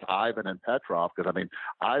out with Ivan and Petrov, because, I mean,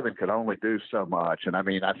 Ivan could only do so much. And, I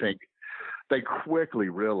mean, I think they quickly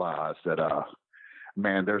realized that,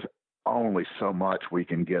 man, there's only so much we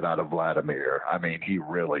can get out of Vladimir. I mean, he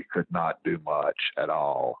really could not do much at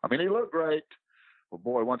all. I mean, he looked great. Well,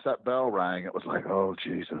 boy, once that bell rang, it was like, oh,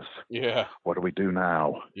 Jesus. Yeah. What do we do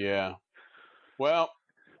now? Yeah. Well,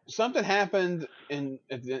 something happened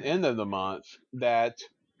at the end of the month that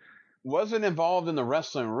wasn't involved in the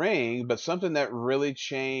wrestling ring, but something that really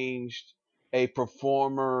changed a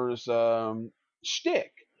performer's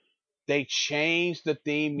shtick. They changed the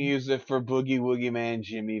theme music for Boogie Woogie Man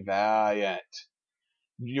Jimmy Valiant.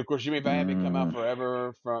 Of course, Jimmy Valiant had been come out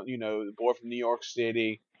forever from, the boy from New York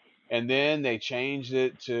City. And then they changed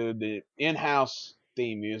it to the in-house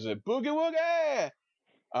theme music, Boogie Woogie.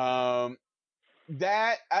 I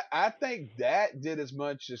think that did as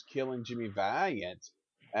much as killing Jimmy Valiant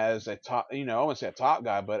as a top, I wouldn't say a top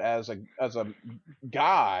guy, but as a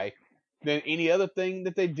guy, than any other thing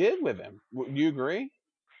that they did with him. Do you agree?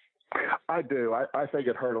 I do. I think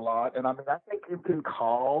it hurt a lot. And I mean, I think you can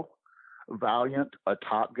call Valiant a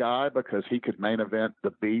top guy because he could main event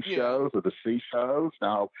the B shows or the C shows.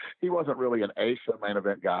 Now, he wasn't really an A show main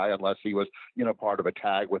event guy unless he was, part of a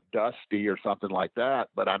tag with Dusty or something like that.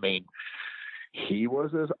 But I mean, he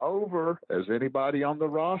was as over as anybody on the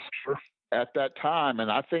roster at that time. And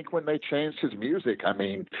I think when they changed his music, I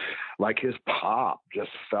mean, like his pop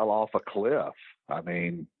just fell off a cliff. I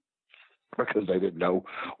mean, because they didn't know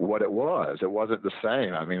what it was. It wasn't the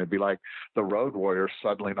same. I mean, it'd be like the Road Warriors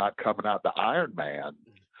suddenly not coming out to Iron Man.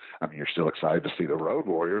 I mean, you're still excited to see the Road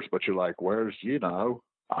Warriors, but you're like, where's,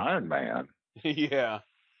 Iron Man? Yeah,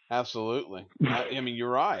 absolutely. I mean,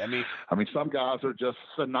 you're right. I mean, some guys are just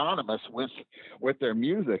synonymous with their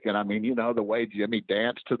music. And I mean, the way Jimmy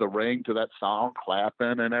danced to the ring to that song,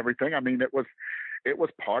 clapping and everything. I mean, it was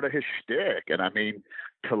part of his shtick. And I mean,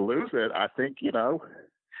 to lose it, I think,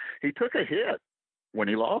 he took a hit when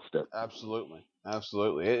he lost it. Absolutely.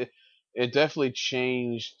 It definitely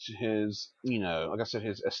changed his, like I said,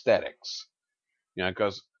 his aesthetics.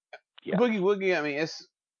 Because Boogie Woogie, I mean,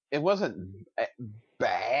 it wasn't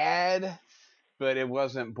bad, but it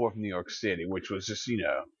wasn't Boy from New York City, which was just,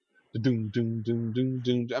 doom, doom, doom, doom,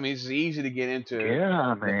 doom. I mean, it's easy to get into.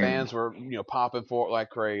 Yeah, man. The fans were, popping for it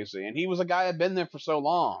like crazy. And he was a guy that had been there for so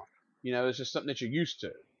long. It's just something that you're used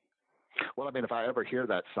to. Well, I mean, if I ever hear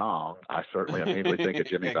that song, I certainly immediately think of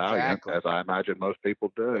Jimmy Valiant, as I imagine most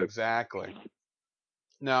people do. Exactly.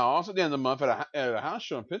 Now, also at the end of the month at a house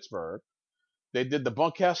show in Pittsburgh, they did the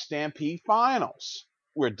Bunkhouse Stampede Finals,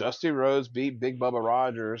 where Dusty Rhodes beat Big Bubba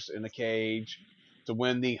Rogers in a cage to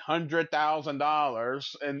win the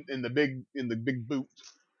 $100,000 in the big boot.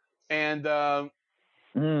 And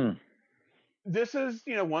this is,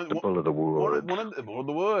 one the Bull of the Woods. One of the Bull of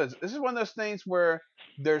the Woods. This is one of those things where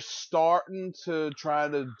they're starting to try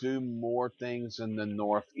to do more things in the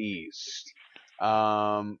Northeast.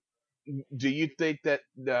 Do you think that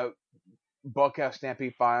the Buckhouse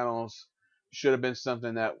Stampede Finals should have been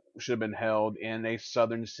something that should have been held in a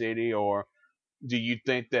southern city, or do you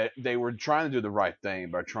think that they were trying to do the right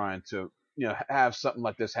thing by trying to, have something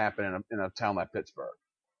like this happen in a town like Pittsburgh?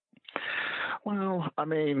 Well, I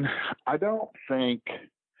mean, I don't think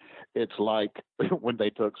it's like when they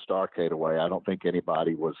took Starcade away, I don't think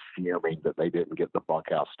anybody was fuming that they didn't get the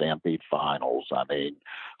Bunkhouse Stampede finals. I mean,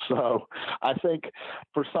 so I think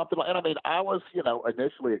for something like, and I mean, I was,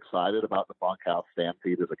 initially excited about the Bunkhouse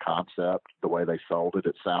Stampede as a concept, the way they sold it.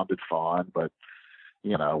 It sounded fun, but,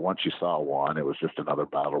 once you saw one, it was just another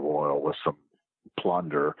battle royal with some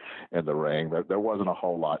plunder in the ring. There wasn't a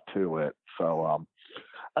whole lot to it. So,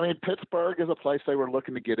 I mean, Pittsburgh is a place they were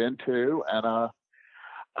looking to get into, and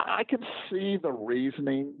I can see the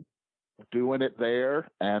reasoning doing it there,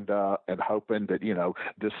 and hoping that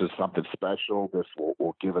this is something special. This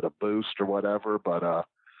will give it a boost or whatever. But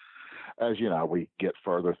as we get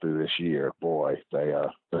further through this year, boy, they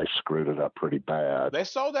screwed it up pretty bad. They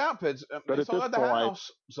sold out Pittsburgh. They sold out the house.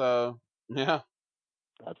 So yeah,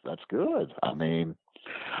 that's good. I mean,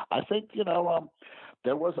 I think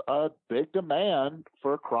there was a big demand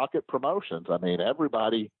for Crockett Promotions. I mean,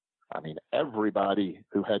 everybody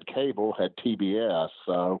who had cable had TBS.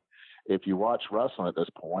 So if you watch wrestling at this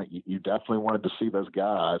point, you definitely wanted to see those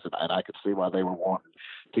guys, and I could see why they were wanting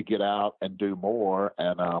to get out and do more.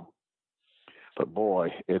 And but boy,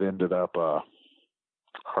 it ended up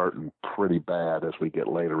hurting pretty bad as we get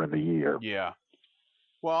later in the year. Yeah.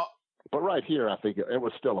 Well, but right here, I think it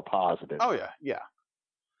was still a positive. Oh yeah.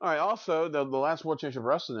 All right. Also, the last World Championship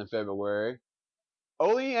Wrestling in February,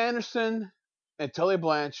 Ole Anderson and Tully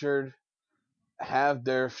Blanchard have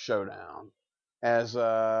their showdown. As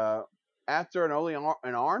after an Ole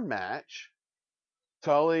and Arn match,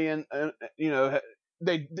 Tully and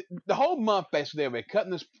the whole month basically they've been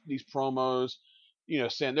cutting these promos,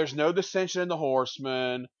 saying there's no dissension in the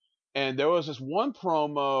Horsemen. And there was this one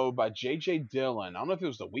promo by J.J. Dillon. I don't know if it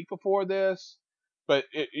was the week before this, but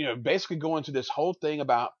it, basically going to this whole thing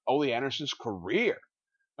about Ole Anderson's career.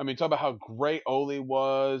 I mean, talk about how great Ole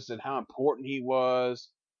was and how important he was.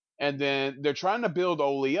 And then they're trying to build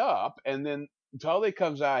Ole up. And then Tully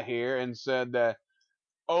comes out here and said that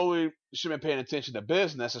Ole should have been paying attention to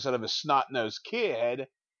business instead of a snot-nosed kid.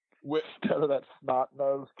 Instead of that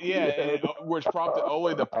snot-nosed kid. Yeah, which prompted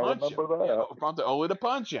Ole to punch him. Yeah, prompted Ole to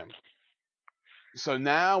punch him. So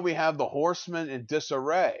now we have the Horsemen in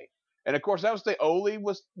disarray. And, of course, that was the Ole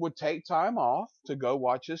would take time off to go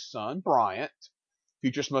watch his son, Bryant,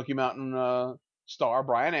 future Smoky Mountain star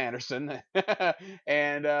Brian Anderson,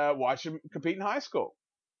 and watch him compete in high school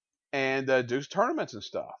and do tournaments and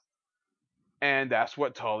stuff. And that's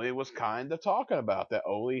what Tully was kind of talking about, that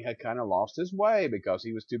Ole had kind of lost his way because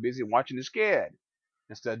he was too busy watching his kid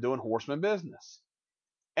instead of doing Horseman business.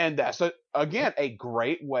 And that's, again, a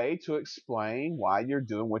great way to explain why you're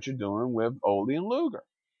doing what you're doing with Ole and Luger.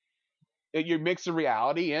 You mix the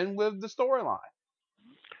reality in with the storyline.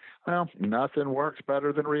 Well, nothing works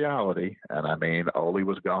better than reality. And I mean, Ole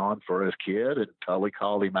was gone for his kid, and Tully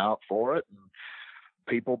called him out for it, and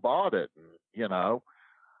people bought it. And,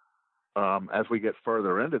 as we get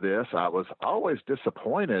further into this, I was always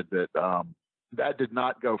disappointed that that did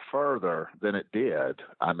not go further than it did.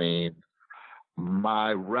 I mean,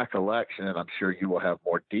 my recollection, and I'm sure you will have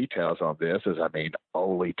more details on this, is,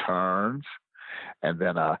 Ole turns, and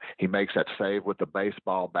then he makes that save with the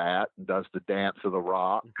baseball bat and does the dance of the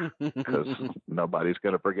Rock, because nobody's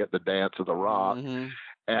going to forget the dance of the Rock. Mm-hmm.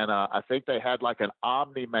 And I think they had like an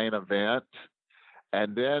Omni main event.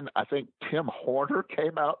 And then I think Tim Horner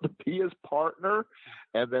came out to be his partner,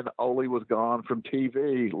 and then Ole was gone from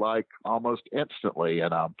TV like almost instantly.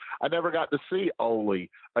 And I never got to see Ole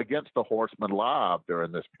against the Horsemen live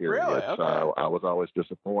during this period. Really? Okay. So I was always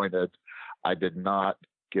disappointed. I did not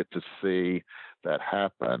get to see that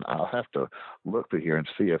happen. I'll have to look through here and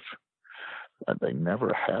see if they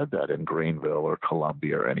never had that in Greenville or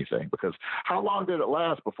Columbia or anything, because how long did it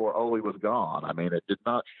last before Ole was gone? I mean, it did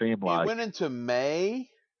not seem like... It went into May.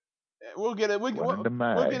 We'll get it. We'll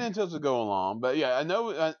get into it as we go along. But yeah, I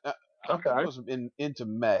know I think it was into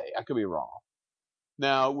May. I could be wrong.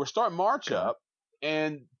 Now, we're starting March up,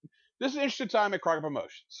 and this is an interesting time at Crockett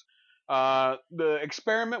Promotions. The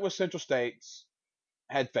experiment with Central States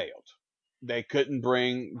had failed. They couldn't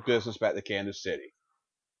bring business back to Kansas City.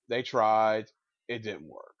 They tried. It didn't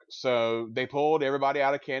work. So they pulled everybody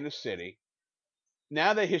out of Kansas City.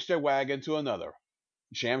 Now they hitched their wagon to another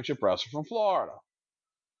championship wrestler from Florida.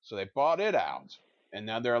 So they bought it out. And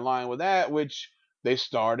now they're aligned with that, which they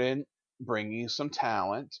started bringing some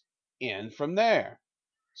talent in from there.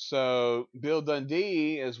 So Bill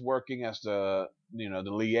Dundee is working as the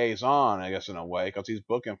liaison, I guess, in a way, because he's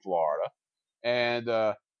booking Florida. And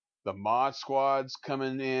the Mod Squad's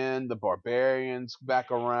coming in, the Barbarians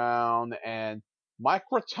back around, and Mike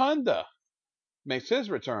Rotunda makes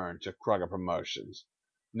his return to Crockett Promotions.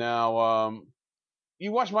 Now,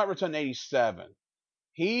 you watch Mike Rotunda '87.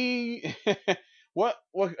 He what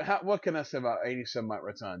can I say about '87 Mike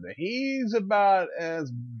Rotunda? He's about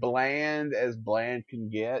as bland can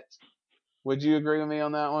get. Would you agree with me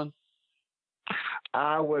on that one?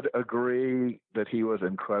 I would agree that he was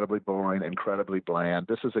incredibly boring, incredibly bland.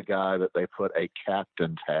 This is a guy that they put a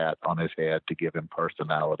captain's hat on his head to give him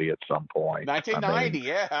personality at some point. 1990,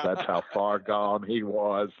 yeah. That's how far gone he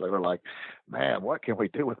was. They were like, man, what can we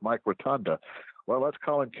do with Mike Rotunda? Well, let's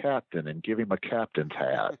call him captain and give him a captain's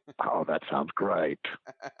hat. Oh, that sounds great.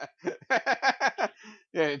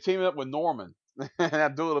 Yeah, teaming up with Norman and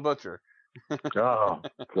Abdullah the Butcher. Oh,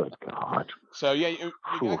 good God. So, yeah, you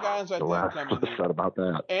got guys like that coming in. Upset about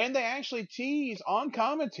that. And they actually teased on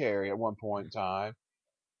commentary at one point in time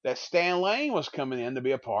that Stan Lane was coming in to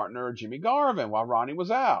be a partner of Jimmy Garvin while Ronnie was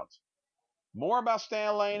out. More about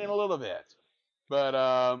Stan Lane in a little bit. But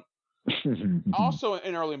also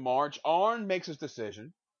in early March, Arn makes his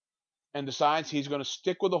decision and decides he's going to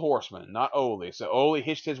stick with the Horsemen, not Ole. So Ole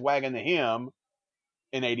hitched his wagon to him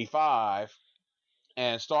in '85.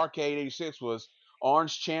 And Starrcade '86 was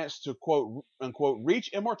Arn's chance to, quote unquote,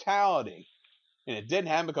 reach immortality. And it didn't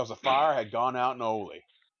happen because the fire had gone out in Ole.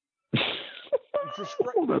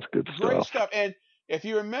 That's good stuff. Great stuff. And if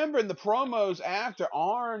you remember in the promos after,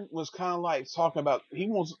 Arn was kind of like talking about he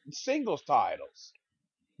wants singles titles,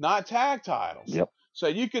 not tag titles. Yep. So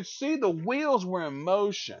you could see the wheels were in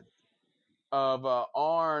motion of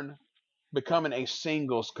Arn becoming a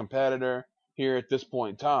singles competitor here at this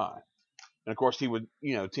point in time. And of course, he would,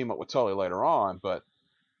 team up with Tully later on, but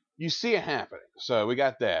you see it happening. So we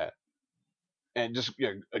got that. And just,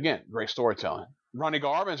 again, great storytelling. Ronnie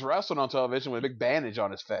Garvin's wrestling on television with a big bandage on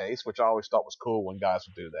his face, which I always thought was cool when guys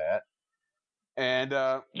would do that. And,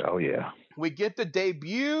 oh, yeah. We get the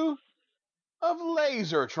debut of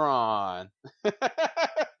Lasertron.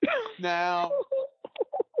 Now,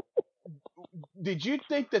 did you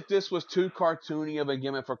think that this was too cartoony of a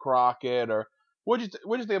gimmick for Crockett, or what'd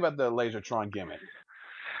you think about the Lasertron gimmick?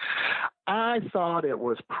 I thought it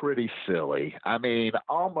was pretty silly. I mean,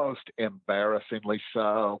 almost embarrassingly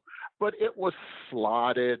so, but it was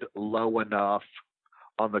slotted low enough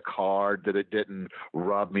on the card that it didn't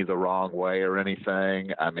rub me the wrong way or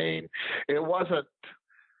anything. I mean, it wasn't.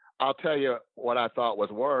 I'll tell you what I thought was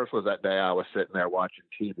worse was that day I was sitting there watching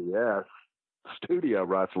TBS studio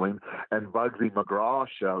wrestling, and Bugsy McGraw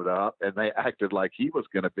showed up, and they acted like he was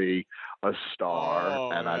going to be a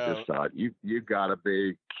star. And I just thought, you got to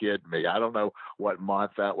be kidding me. I don't know what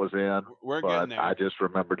month that was in, but I just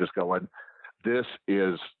remember just going, this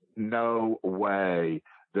is no way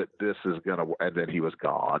that this is going to, and then he was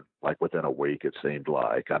gone, like within a week, it seemed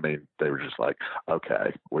like. I mean, they were just like,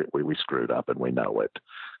 okay, we screwed up and we know it.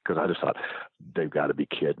 Because I just thought, they've got to be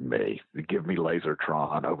kidding me. Give me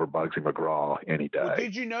Lasertron over Bugsy McGraw any day. Well,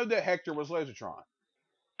 did you know that Hector was Lasertron?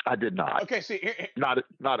 I did not. Okay, see,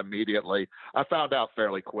 not immediately. I found out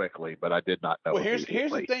fairly quickly, but I did not know. Well, here's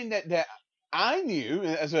the thing that I knew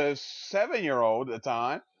as a 7-year-old at the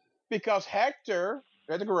time, because Hector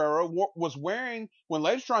Guerrero was wearing, when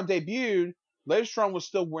Lasertron debuted, Lasertron was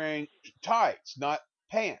still wearing tights, not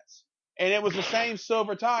pants. And it was the same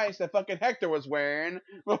silver tights that fucking Hector was wearing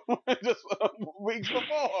just weeks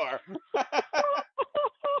before.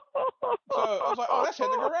 So I was like, oh, that's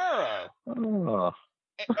Hector Guerrero.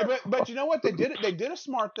 But you know what? They did a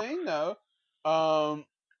smart thing, though.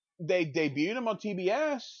 They debuted him on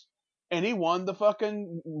TBS, and he won the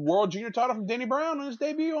fucking World Junior title from Denny Brown on his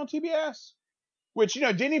debut on TBS. Which,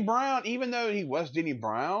 Denny Brown, even though he was Denny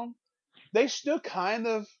Brown, they still kind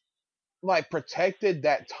of like protected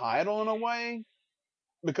that title in a way,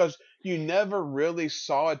 because you never really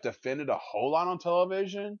saw it defended a whole lot on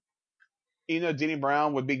television. Denny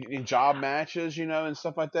Brown would be in job matches, and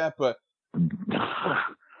stuff like that, but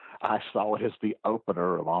I saw it as the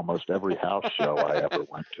opener of almost every house show I ever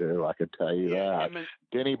went to. I can tell you that.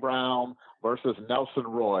 Denny Brown versus Nelson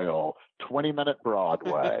Royal, 20-minute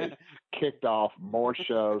Broadway, kicked off more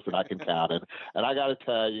shows than I can count it. And I got to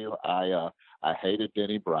tell you, I hated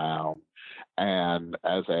Denny Brown, and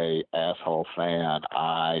as a asshole fan,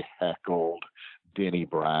 I heckled Denny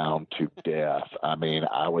Brown to death. I mean,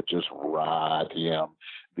 I would just ride him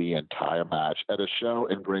the entire match at a show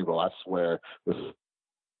in Greenville. I swear,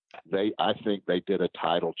 I think they did a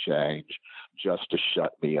title change just to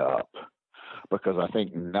shut me up. because I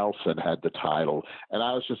think Nelson had the title. And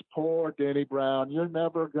I was just, poor Denny Brown, you're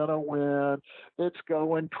never going to win. It's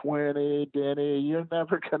going 20, Denny. You're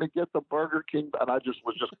never going to get the Burger King. And I just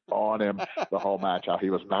was just on him the whole match, how he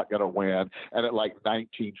was not going to win. And at like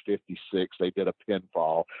 1956, they did a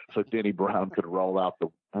pinfall so Denny Brown could roll out the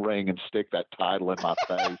ring and stick that title in my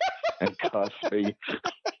face and cuss me.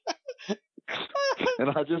 And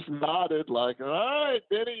I just nodded like, all right,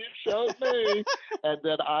 Denny, you showed me. And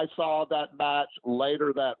then I saw that match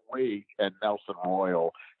later that week, and Nelson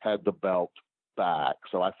Royal had the belt back.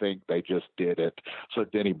 So I think they just did it so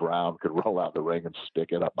Denny Brown could roll out the ring and stick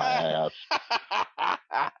it up my ass.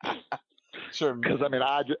 Sure. Because, I mean,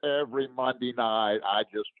 every Monday night,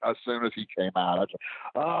 as soon as he came out, I just,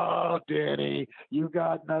 oh, Denny, you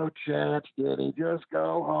got no chance, Denny. Just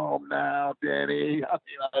go home now, Denny. I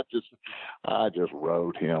mean, I just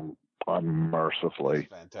rode him unmercifully.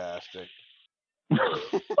 Fantastic.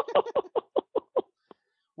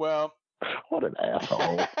 Well, what an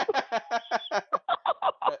asshole.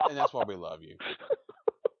 And that's why we love you.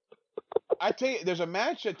 I tell you, there's a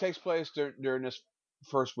match that takes place during this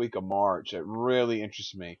first week of March that really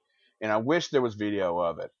interests me, and I wish there was video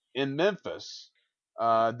of it. In Memphis,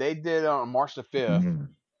 they did on March the 5th,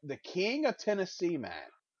 the King of Tennessee match.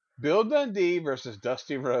 Bill Dundee versus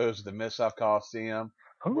Dusty Rhodes at the Mid-South Coliseum,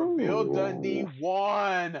 where Bill Dundee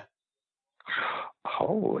won.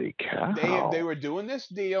 Holy cow. They were doing this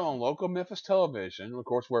deal on local Memphis television, of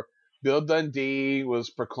course, where Bill Dundee was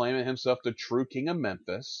proclaiming himself the true King of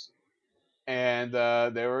Memphis. And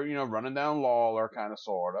they were, running down Lawler, kind of,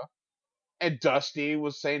 sort of. And Dusty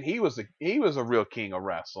was saying he was a real king of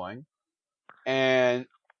wrestling. And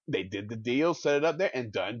they did the deal, set it up there,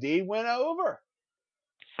 and Dundee went over.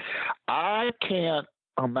 I can't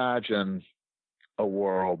imagine a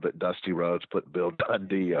world that Dusty Rhodes put Bill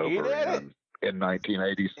Dundee over in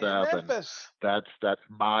 1987. That's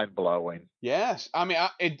mind blowing. Yes, I mean,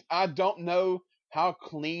 I don't know how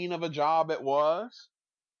clean of a job it was.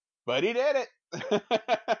 But he did it.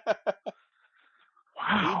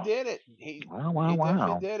 Wow. He did it. He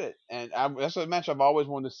wow. did it. And that's a match I've always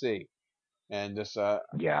wanted to see. And just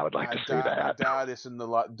yeah, I would like to see that. I doubt it's in the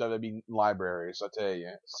WWE libraries. I tell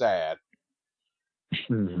you, sad.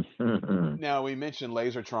 Now we mentioned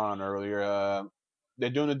Lasertron earlier.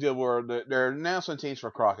 They're doing a deal where they're announcing teams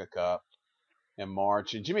for Crockett Cup in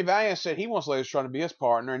March, and Jimmy Valiant said he wants Lasertron to be his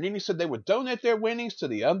partner, and then he said they would donate their winnings to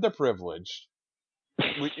the underprivileged.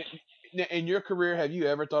 In your career, have you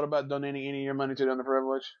ever thought about donating any of your money to the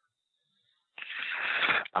underprivileged?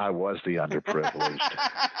 I was the underprivileged.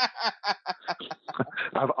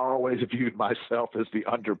 I've always viewed myself as the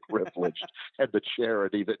underprivileged and the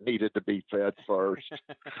charity that needed to be fed first.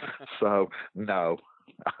 So, no,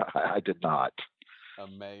 I did not.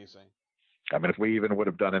 Amazing. I mean, if we even would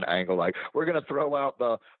have done an angle like, we're going to throw out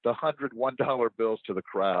the $101 bills to the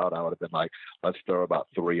crowd, I would have been like, let's throw about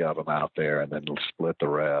 3 of them out there and then split the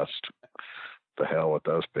rest. The hell with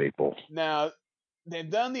those people. Now, they've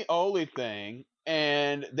done the Ole thing,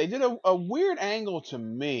 and they did a weird angle to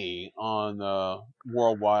me on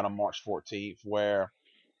Worldwide on March 14th, where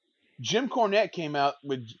Jim Cornette came out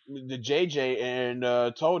with the JJ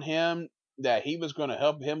and told him that he was going to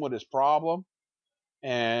help him with his problem.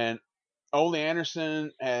 And Ole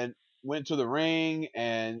Anderson went to the ring,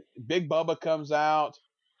 and Big Bubba comes out,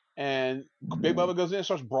 and Big Bubba goes in and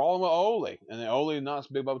starts brawling with Ole. And then Ole knocks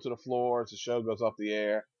Big Bubba to the floor as the show goes off the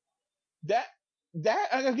air. That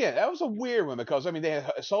was a weird one because, I mean, they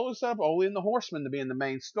had solely set up Ole and the Horsemen to be in the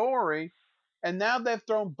main story, and now they've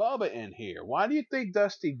thrown Bubba in here. Why do you think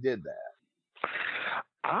Dusty did that?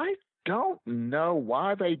 I don't know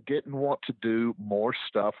why they didn't want to do more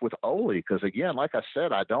stuff with Ole, because again, like I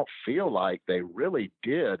said, I don't feel like they really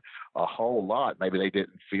did a whole lot. Maybe they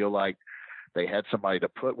didn't feel like they had somebody to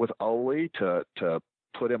put with Ole to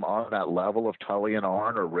put him on that level of Tully and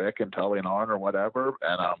Arn or Rick and Tully and Arn or whatever.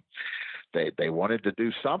 And they wanted to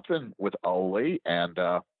do something with Ole, and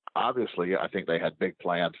obviously I think they had big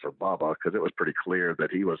plans for Bubba, because it was pretty clear that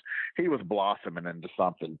he was blossoming into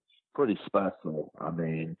something pretty special. I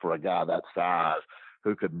mean, for a guy that size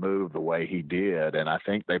who could move the way he did. And I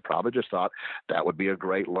think they probably just thought that would be a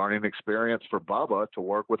great learning experience for Bubba to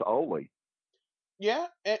work with Ole. Yeah.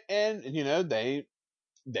 And they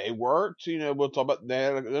worked, we'll talk about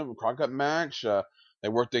that Crockett match. They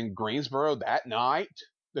worked in Greensboro that night,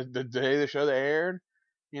 the day the show aired,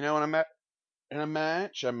 in a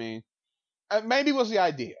match. I mean, maybe it was the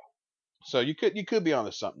idea. So you could be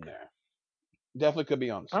onto something there. Definitely could be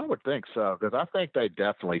on. I would think so, because I think they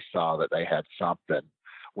definitely saw that they had something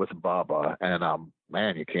with Bubba, and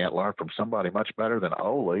man, you can't learn from somebody much better than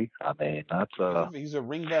Ole. I mean, he's a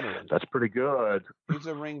ring veteran. That's pretty good. He's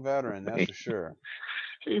a ring veteran, that's for sure.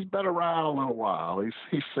 He's been around a little while.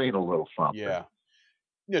 He's seen a little something. Yeah.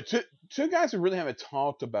 Two guys who really haven't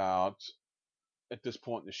talked about at this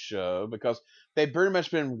point in the show, because they've pretty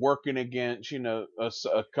much been working against, a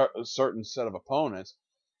certain set of opponents.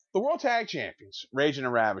 The World Tag Champions, Raging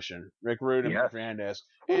and Ravishing, Rick Rude and Mark Hernandez.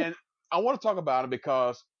 And I want to talk about it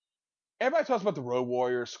because everybody talks about the Road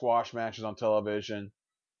Warriors squash matches on television.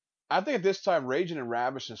 I think at this time, Raging and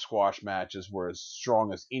Ravishing squash matches were as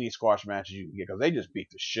strong as any squash matches you can get, because they just beat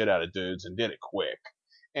the shit out of dudes and did it quick.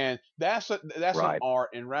 And that's an art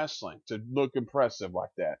in wrestling, to look impressive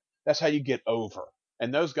like that. That's how you get over.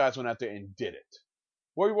 And those guys went out there and did it.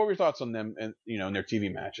 What were your thoughts on them in their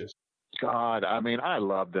TV matches? God, I mean, I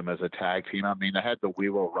loved them as a tag team. I mean, they had the We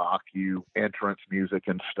Will Rock You entrance music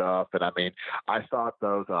and stuff. And I mean, I thought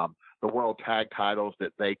those, the world tag titles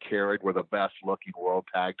that they carried were the best looking world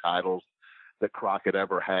tag titles that Crockett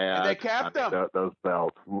ever had. And they kept them. Those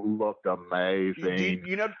belts looked amazing.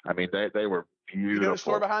 I mean, they were beautiful. You know the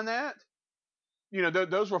story behind that?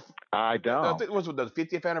 Those were. I don't. I think it was the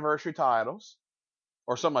 50th anniversary titles,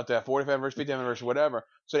 or something like that. 40th anniversary, 50th anniversary, whatever.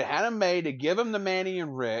 So they had them made to give them to Manny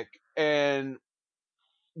and Rick. And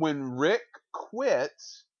when Rick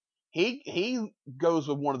quits, he goes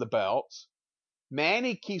with one of the belts.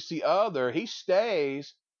 Manny keeps the other. He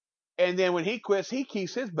stays, and then when he quits, he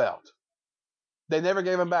keeps his belt. They never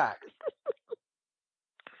gave him back.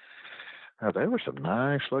 They were some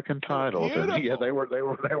nice looking titles. And yeah, they weren't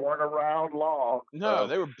around long. No,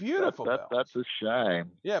 they were beautiful. That's a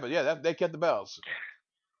shame. Yeah, but they kept the belts.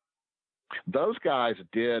 Those guys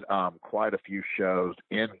did quite a few shows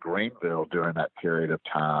in Greenville during that period of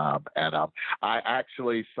time, and I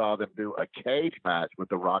actually saw them do a cage match with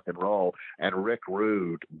the Rock and Roll, and Rick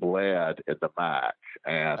Rude bled in the match.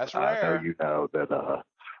 And that's rare. I know you know that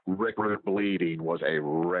Rick Rude bleeding was a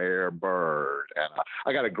rare bird. And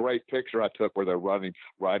I got a great picture I took where they're running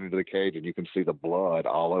right into the cage, and you can see the blood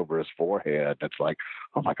all over his forehead. It's like,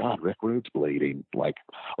 oh my God, Rick Rude's bleeding. Like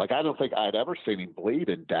I don't think I'd ever seen him bleed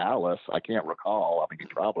in Dallas. I can't recall. I mean, he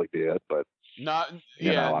probably did, but that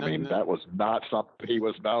was not something he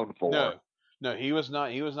was known for. No, he was not.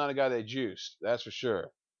 He was not a guy that juiced. That's for sure.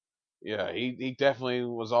 Yeah, he definitely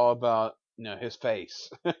was all about his face.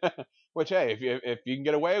 Which, hey, if you can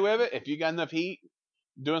get away with it, if you got enough heat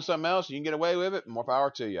doing something else, you can get away with it. More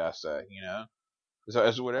power to you, I say. So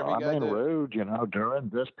it's whatever you got to do. Rude, during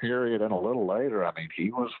this period and a little later, I mean,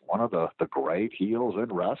 he was one of the great heels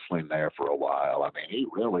in wrestling there for a while. I mean, he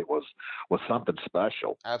really was something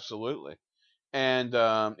special. Absolutely. And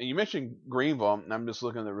you mentioned Greenville, and I'm just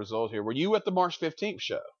looking at the result here. Were you at the March 15th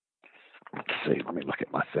show? Let's see. Let me look at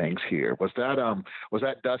my things here. Was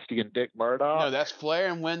that Dusty and Dick Murdoch? No, that's Flair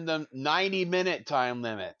and Wyndham. 90-minute time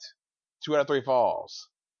limit. 2 out of 3 falls.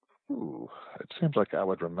 Ooh, it seems like I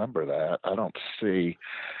would remember that. I don't see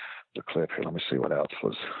the clip here. Let me see what else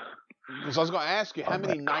was. Because I was going to ask you, how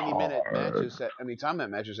many 90-minute matches, time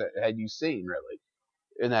limit matches had you seen really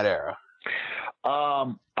in that era?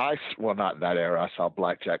 Not in that era. I saw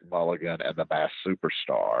Blackjack Mulligan and the Masked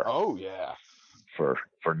Superstar. Oh yeah. For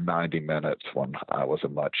 90 minutes when I was a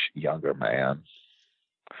much younger man.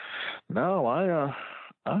 No, I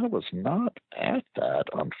was not at that,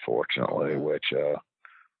 unfortunately, which,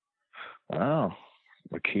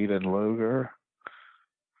 Makita and Luger,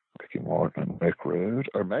 Ricky Morton, Rick Rude,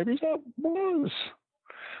 or maybe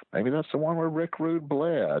that's the one where Rick Rude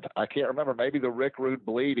bled. I can't remember. Maybe the Rick Rude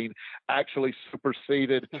bleeding actually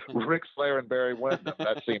superseded Ric Flair and Barry Windham.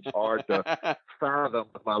 That seems hard to fathom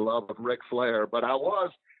with my love of Ric Flair, but I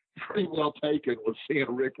was pretty well taken with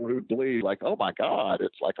seeing Rick Rude bleed. Like, oh my God,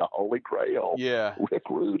 it's like a holy grail. Yeah. Rick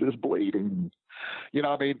Rude is bleeding.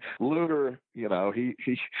 I mean, Luger, he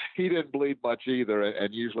didn't bleed much either,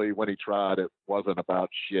 and usually when he tried, it wasn't about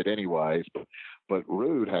shit anyways. But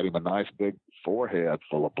Rude had him a nice big forehead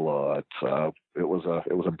full of blood, so it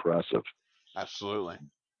was impressive. Absolutely.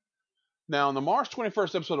 Now, in the March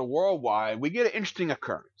 21st episode of Worldwide, we get an interesting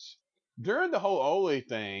occurrence during the whole Ole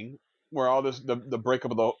thing, where all this the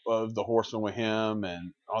breakup of the Horsemen with him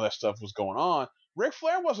and all that stuff was going on. Ric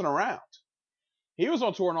Flair wasn't around. He was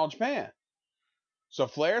on tour in all Japan. So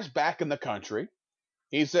Flair's back in the country.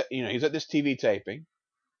 He's at this TV taping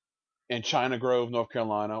in China Grove, North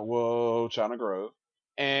Carolina. Whoa, China Grove.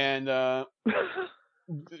 And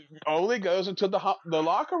Ole goes into the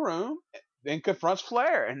locker room and confronts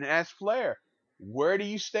Flair and asks Flair, where do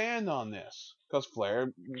you stand on this? Because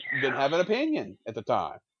Flair didn't have an opinion at the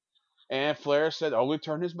time. And Flair said Ole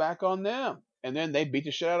turned his back on them. And then they beat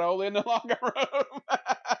the shit out of Ole in the locker room.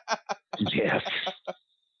 Yes.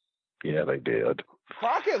 Yeah, they did.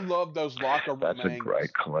 Crockett loved those locker room That's a angles.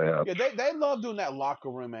 great clip. Yeah, they loved doing that locker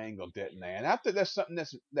room angle, didn't they? And I think that's something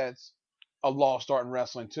that's a lost art in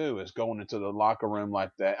wrestling too, is going into the locker room like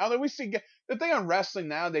that. Although we see the thing on wrestling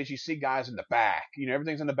nowadays, you see guys in the back.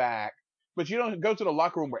 Everything's in the back, but you don't go to the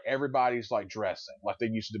locker room where everybody's like dressing like they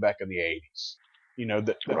used to back in the '80s.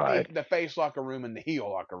 Right. The face locker room and the heel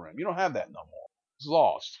locker room. You don't have that no more. It's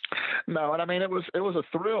lost. No, and I mean it was a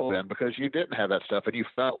thrill then, because you didn't have that stuff, and you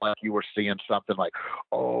felt like you were seeing something like,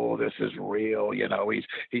 oh, this is real.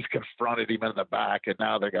 He's confronted him in the back, and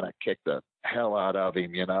now they're gonna kick the hell out of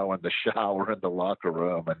him, in the shower in the locker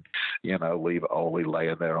room, and leave Ole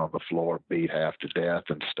laying there on the floor beat half to death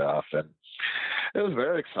and stuff. And it was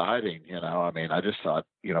very exciting. I mean, I just thought,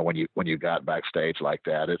 when you got backstage like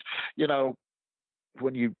that, it's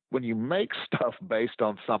when you make stuff based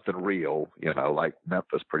on something real, like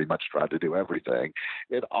Memphis pretty much tried to do everything,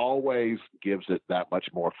 it always gives it that much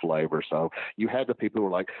more flavor. So you had the people who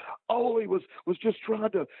were like, oh, he was just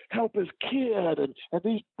trying to help his kid, and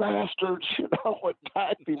these bastards,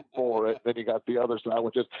 attacked him for it. Then you got the other side,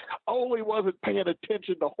 which is, oh, he wasn't paying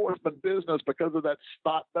attention to horseman business because of that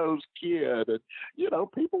spot-nosed kid. And,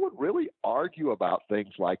 people would really argue about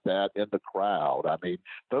things like that in the crowd. I mean,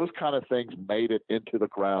 those kind of things made it into the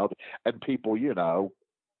crowd, and people,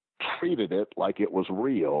 treated it like it was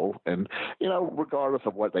real. And, regardless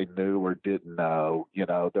of what they knew or didn't know,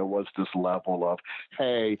 there was this level of,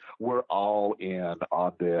 hey, we're all in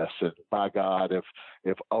on this. And by God,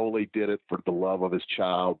 if Ole did it for the love of his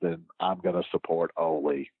child, then I'm going to support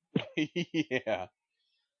Ole. Yeah.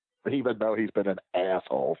 Even though he's been an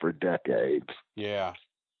asshole for decades. Yeah.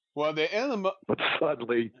 Well, the end of the but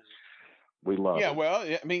suddenly we love it. Yeah, well,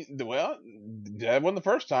 I mean, that wasn't the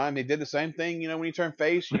first time. He did the same thing, when he turned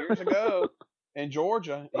face years ago in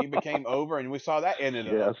Georgia. He became over, and we saw that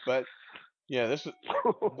ended up. But yeah, this is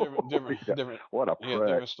different. What a prick.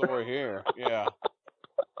 Different story here. Yeah.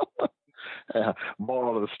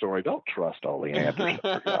 Moral of the story: don't trust Ole Anderson,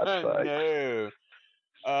 for God's sake.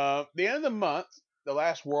 No. The end of the month, the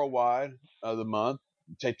last worldwide of the month,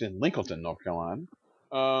 taped in Lincoln, North Carolina.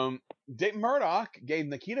 Dick Murdoch gave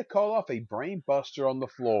Nikita Koloff a brain buster on the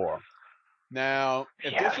floor. Now,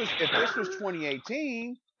 if this was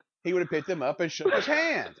 2018, he would have picked him up and shook his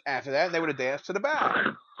hand. After that, they would have danced to the back.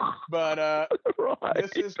 But right.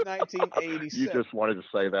 This is 1987. You just wanted to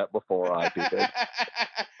say that before I did.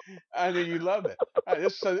 I knew you loved it.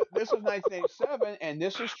 This is 1987, and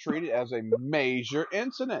this is treated as a major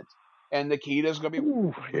incident. And Nikita's going to be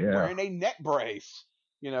wearing a neck brace,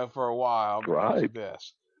 for a while because of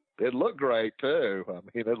this. It looked great too. I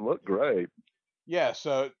mean, it looked great. Yeah,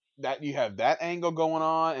 so that you have that angle going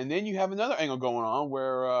on, and then you have another angle going on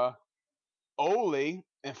where Ole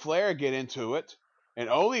and Flair get into it, and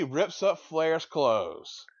Ole rips up Flair's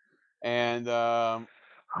clothes, and Ole,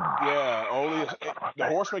 the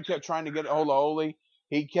Horseman kept trying to get hold of Ole.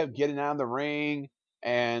 He kept getting out of the ring,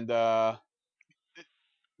 and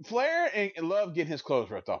Flair loved getting his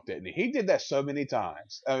clothes ripped off, didn't he? He did that so many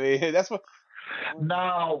times. I mean, that's what.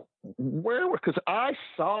 Now, because I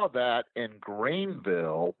saw that in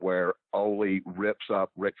Greenville where Ole rips up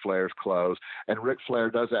Ric Flair's clothes, and Ric Flair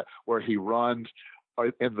does that where he runs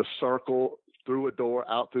in the circle through a door,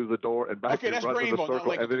 out through the door, and back. Okay, that's Greenville, not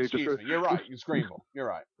Lincoln. And then excuse me. You're right. It's Greenville. You're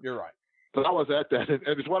right. So I was at that, and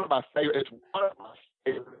it's one of my favorite. It's one of my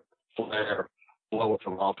favorite Flair blow-ups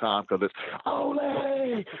of all time, because it's Ole,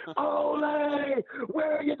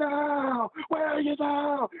 where are you now?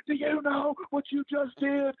 Do you know what you just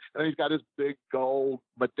did? And he's got his big gold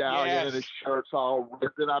medallion, and his shirt's all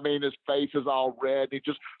ripped, and I mean his face is all red, and he's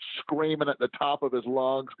just screaming at the top of his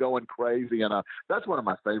lungs, going crazy. And that's one of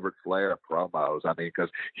my favorite Flair promos. I mean,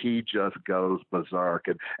 because he just goes berserk,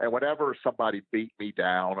 and whenever somebody beat me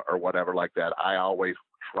down or whatever like that, I always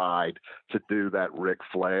tried to do that Ric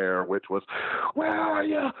Flair, which was, where are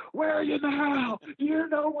you now? Do you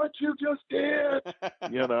know what you just did? I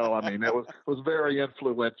mean, it was very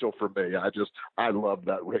influential for me. I love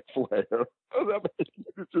that Ric Flair.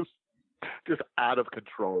 Just out of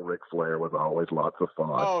control Ric Flair was always lots of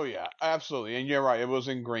fun. Oh yeah, absolutely. And you're right, it was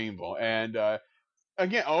in Greenville. And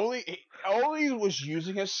again, Ole was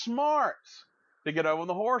using his smarts to get over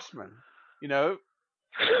the Horseman.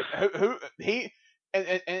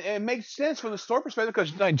 And it makes sense from the story perspective,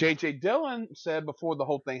 because like J.J. Dillon said before the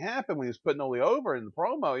whole thing happened, when he was putting Ole over in the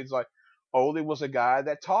promo, he's like, Ole was a guy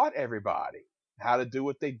that taught everybody how to do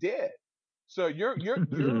what they did. So you're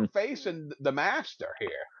facing the master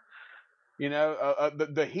here,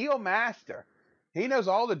 the heel master. He knows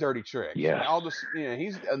all the dirty tricks. Yeah. All the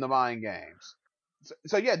he's in the mind games.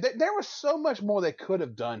 So yeah, there was so much more they could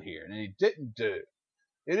have done here, and they didn't do.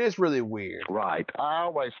 It is really weird. Right. I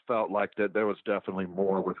always felt like that there was definitely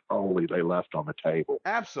more with Foley they left on the table.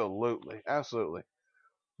 Absolutely, absolutely.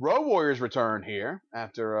 Road Warriors returned here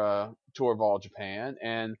after a tour of all Japan,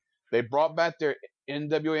 and they brought back their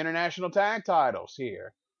NWA International Tag Titles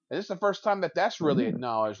here. And this is the first time that's really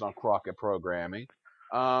acknowledged on Crockett programming.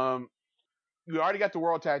 You already got the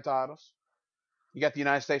World Tag Titles. You got the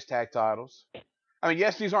United States Tag Titles. I mean,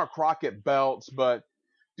 yes, these aren't Crockett belts, but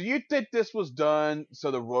do you think this was done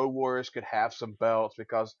so the Road Warriors could have some belts?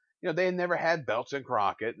 Because, they had never had belts in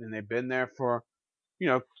Crockett, and they've been there for,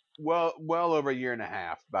 well over a year and a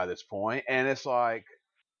half by this point. And it's like,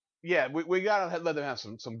 yeah, we got to let them have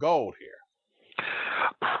some gold here.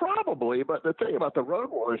 Probably, but the thing about the Road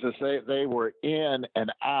Warriors is they were in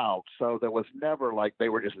and out, so there was never like they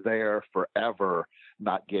were just there forever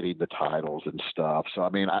not getting the titles and stuff. So I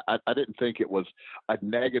mean, I didn't think it was a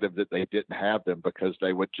negative that they didn't have them, because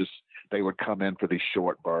they would come in for these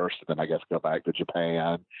short bursts and then I guess go back to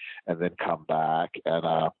Japan and then come back.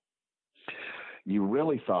 And you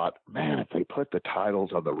really thought, man, if they put the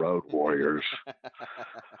titles on the Road Warriors,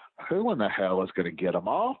 who in the hell is going to get them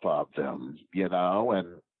off of them? And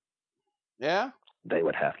yeah, they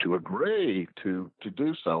would have to agree to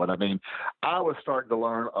do so. And I mean, I was starting to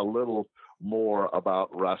learn a little more about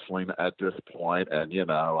wrestling at this point, and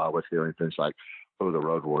I was hearing things like, "Oh, the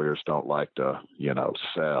Road Warriors don't like to,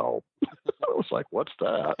 sell." I was like, "What's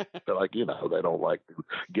that?" They're like, they don't like to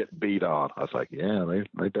get beat on. I was like, "Yeah,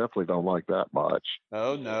 they definitely don't like that much."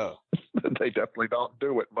 Oh no, they definitely don't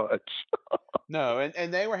do it much. No,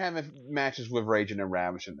 and they were having matches with Raging and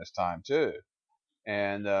Ravishing this time too,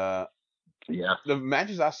 and yeah, the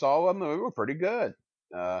matches I saw of them were pretty good.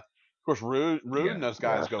 Of course, Rude and those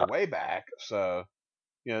guys go way back, so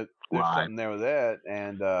there's something there with that,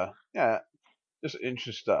 and just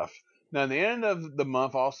interesting stuff. Now, at the end of the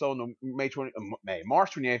month, also in the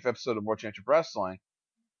March 28th episode of World Championship Wrestling,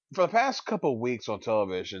 for the past couple of weeks on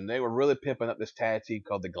television, they were really pimping up this tag team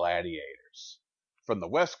called the Gladiators from the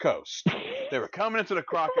West Coast. They were coming into the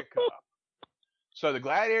Crockett Cup. So the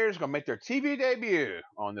Gladiators are going to make their TV debut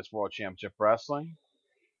on this World Championship Wrestling.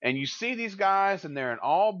 And you see these guys, and they're in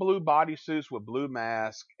all blue bodysuits with blue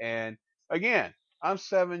masks. And again, I'm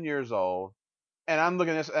 7 years old, and I'm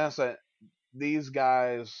looking at this, and I said, these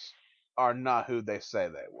guys are not who they say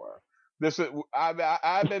they were. I've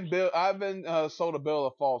been sold a bill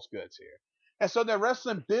of false goods here. And so they're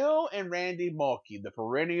wrestling Bill and Randy Mulkey, the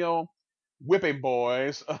perennial whipping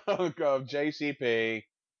boys of JCP.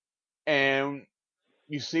 And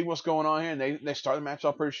you see what's going on here, and they start the match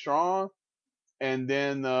off pretty strong. And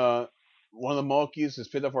then one of the Mulkeys is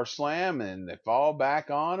picked up for a slam, and they fall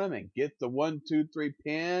back on him and get the 1-2-3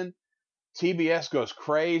 pin. TBS goes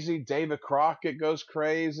crazy. David Crockett goes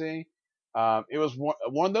crazy. It was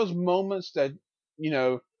one of those moments that,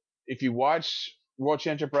 if you watch World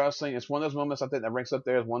Championship Wrestling, it's one of those moments I think that ranks up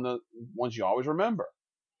there as one of the ones you always remember.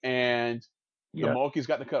 And the Mulkeys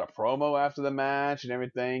got to cut a promo after the match and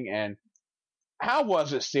everything. And how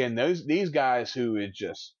was it seeing these guys who is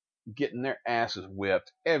just getting their asses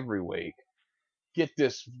whipped every week get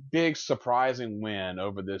this big surprising win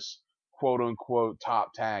over this quote unquote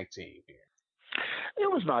top tag team here? It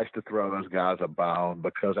was nice to throw those guys a bone,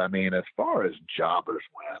 because I mean, as far as jobbers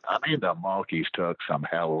went, I mean, the Monkeys took some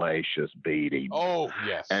hellacious beating. Oh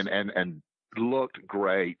yes, and looked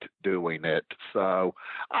great doing it. So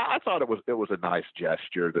I thought it was a nice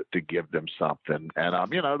gesture to give them something.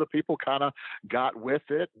 And the people kind of got with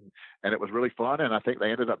it, and it was really fun. And I think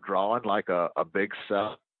they ended up drawing like a big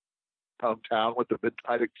South hometown with the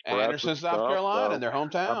Midnight Express. Anderson, South Carolina, in their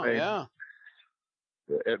hometown. I mean, yeah.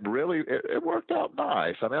 It worked out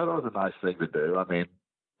nice. I mean, that was a nice thing to do. I mean,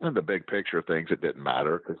 in the big picture of things, it didn't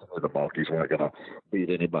matter, because the Monkeys weren't going to beat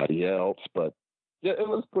anybody else. But yeah, it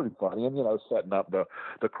was pretty funny. And, setting up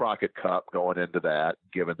the Crockett Cup, going into that,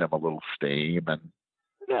 giving them a little steam. And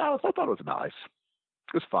yeah, I thought it was nice.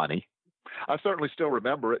 It was funny. I certainly still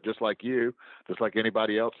remember it, just like you, just like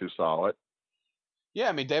anybody else who saw it. Yeah,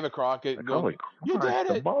 I mean, David Crockett. Holy you Christ,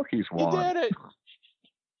 did it. The Monkeys won. You did it.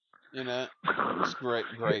 It's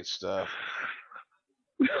great stuff.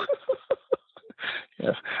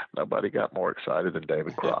 Yeah, nobody got more excited than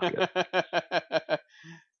David Crockett.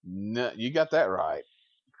 No, you got that right.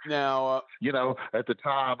 Now, at the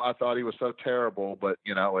time I thought he was so terrible, but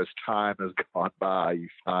as time has gone by, you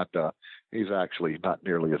find he's actually not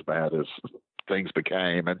nearly as bad as things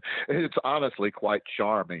became, and it's honestly quite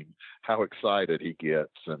charming how excited he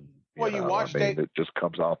gets. And you watch it just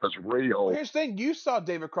comes off as real. Well, here's the thing: you saw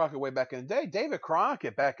David Crockett way back in the day. David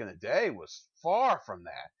Crockett back in the day was far from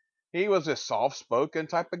that. he was a soft-spoken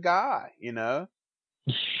type of guy,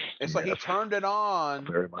 It's like he Yes, turned it on.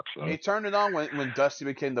 very much so. He turned it on when Dusty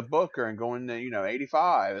became the booker and going to,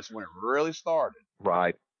 85 is when it really started.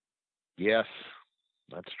 Right. Yes,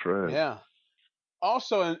 that's true. Yeah.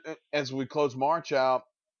 Also, as we close March out,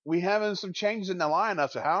 we having some changes in the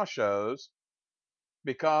lineups of house shows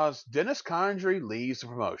because Dennis Condrey leaves the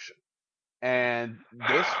promotion. And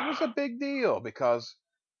this was a big deal because,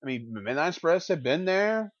 Midnight Express had been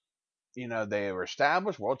there. They were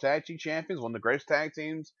established World Tag Team Champions, one of the greatest tag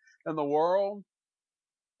teams in the world.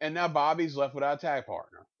 And now Bobby's left without a tag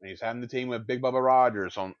partner. And he's having the team with Big Bubba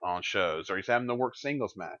Rogers on shows, or he's having to work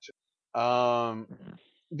singles matches.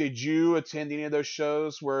 Did you attend any of those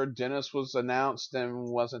shows where Dennis was announced and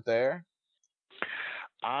wasn't there?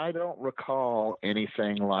 I don't recall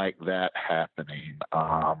anything like that happening.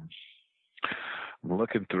 I'm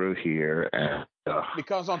looking through here, and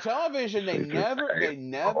because on television they never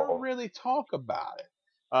really talk about it.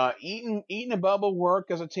 Eaton and Bubba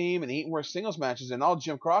work as a team, and Eaton works singles matches, and all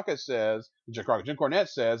Jim Cornette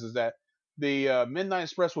says is that the Midnight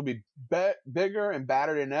Express will be bigger and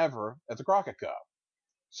badder than ever at the Crockett Cup.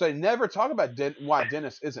 So they never talk about why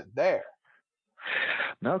Dennis isn't there.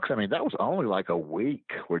 No, because that was only like a week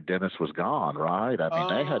where Dennis was gone, right?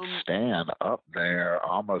 They had Stan up there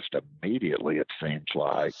almost immediately, it seems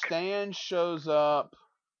like. Stan shows up.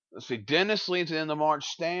 Let's see, Dennis leaves at the end of March.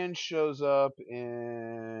 Stan shows up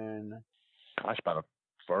in... Gosh, about the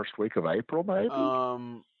first week of April, maybe?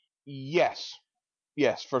 Yes,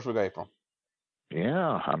 first week of April.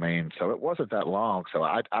 Yeah, so it wasn't that long. So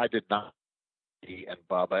I did not see and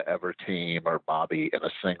Bubba ever team or Bobby in a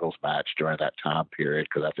singles match during that time period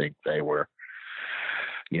because I think they were,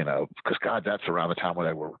 because God, that's around the time when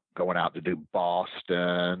they were going out to do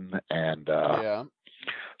Boston and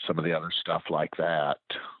some of the other stuff like that.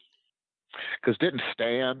 Because didn't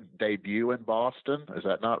Stan debut in Boston? Is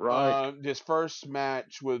that not right? His first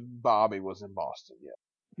match with Bobby was in Boston. Yeah.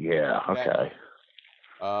 Yeah. Okay.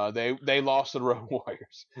 They lost to the Road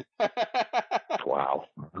Warriors. Wow,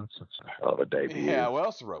 that's a hell of a debut. Yeah, well,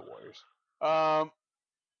 it's the Road Warriors.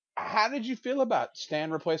 How did you feel about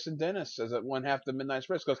Stan replacing Dennis as one half the Midnight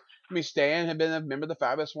Express? Because Stan had been a member of the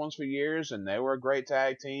Fabulous Ones for years, and they were a great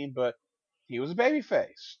tag team, but he was a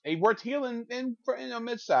babyface. He worked heel in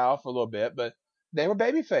Mid-South for a little bit, but they were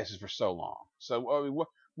babyfaces for so long. So,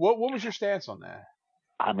 what was your stance on that?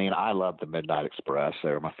 I loved the Midnight Express.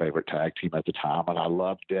 They were my favorite tag team at the time, and I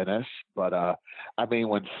loved Dennis. But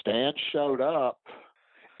when Stan showed up,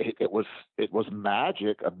 it was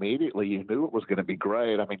magic immediately. You knew it was going to be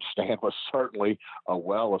great. Stan was certainly a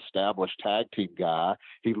well-established tag team guy.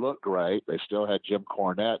 He looked great. They still had Jim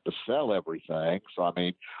Cornette to sell everything. So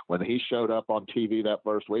when he showed up on TV that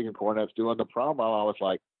first week and Cornette's doing the promo, I was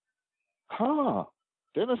like,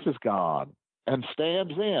 Dennis is gone and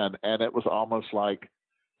Stan's in, and it was almost like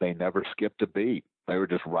they never skipped a beat. They were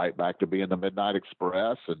just right back to being the Midnight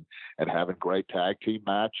Express and having great tag team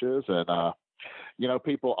matches. And,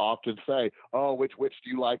 people often say, oh, which do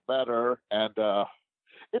you like better? And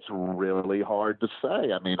it's really hard to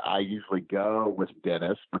say. I usually go with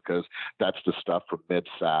Dennis because that's the stuff from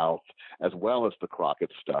Mid-South as well as the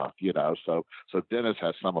Crockett stuff, So Dennis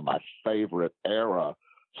has some of my favorite era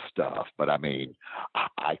stuff, but I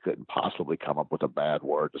couldn't possibly come up with a bad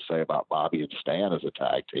word to say about Bobby and Stan as a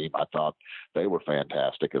tag team. I thought they were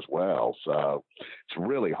fantastic as well. So it's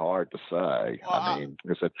really hard to say. Like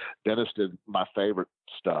I said, Dennis did my favorite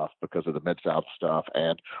stuff because of the Mid-South stuff,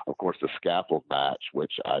 and of course the scaffold match,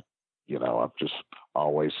 which I've just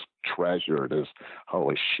always treasured as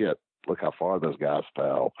holy shit. Look how far those guys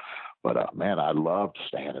fell. But man, I loved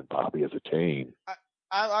Stan and Bobby as a team.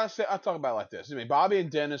 I talk about it like this. Bobby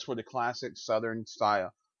and Dennis were the classic Southern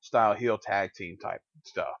style heel tag team type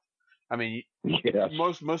stuff. Yes.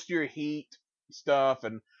 most of your heat stuff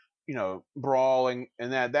and brawling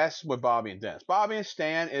and that's what Bobby and Dennis. Bobby and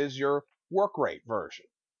Stan is your work rate version.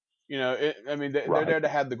 They're there to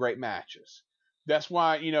have the great matches. That's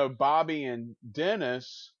why Bobby and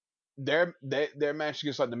Dennis, their match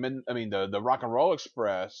against like the Rock and Roll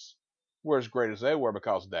Express were as great as they were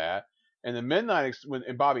because of that. And the Midnight, when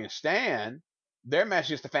Bobby and Stan, their match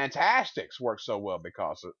against the Fantastics worked so well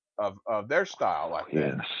because of their style like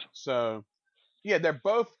that. Yes. So, yeah, they're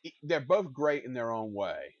both great in their own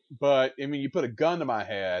way. But you put a gun to my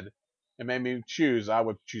head and made me choose. I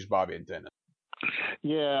would choose Bobby and Dennis.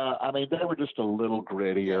 Yeah, they were just a little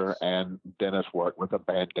grittier, yes. And Dennis worked with a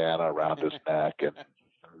bandana around his neck, and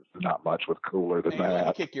not much was cooler than that.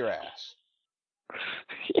 He kick your ass.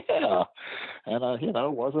 Yeah,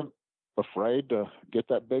 and wasn't afraid to get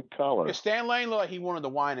that big color. Yeah, Stan Lane looked like he wanted to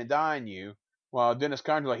wine and dine you, Well, Dennis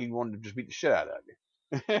Conner, like, he wanted to just beat the shit out of you.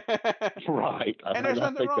 Right. And there's I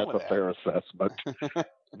nothing think wrong that's with a fair assessment. that.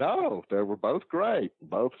 No, they were both great.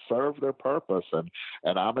 Both served their purpose, and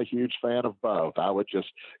I'm a huge fan of both. I would just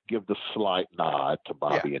give the slight nod to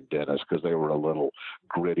Bobby and Dennis because they were a little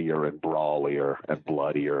grittier and brawlier and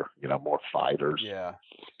bloodier, more fighters. Yeah.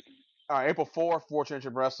 All right, April 4th,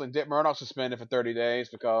 Championship Wrestling. Dick Murdoch suspended for 30 days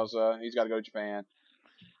because he's got to go to Japan.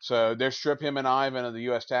 So they stripped him and Ivan of the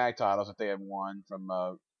U.S. tag titles that they had won from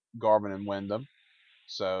Garvin and Wyndham.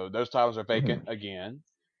 So those titles are vacant again.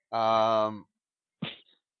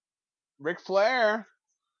 Ric Flair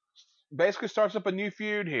basically starts up a new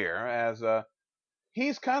feud here as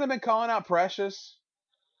he's kind of been calling out Precious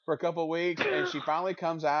for a couple of weeks, and she finally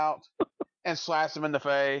comes out and slaps him in the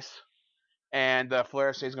face. And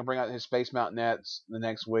Flair says he's going to bring out his Space Mountain Nets the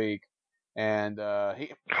next week. And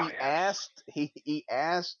he asked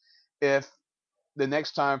if the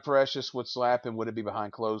next time Precious would slap him, would it be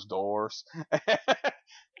behind closed doors?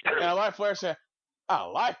 And I like Flair said, I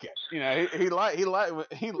like it. He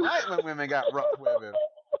liked when women got rough with him.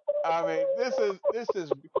 I mean, this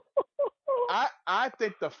is. I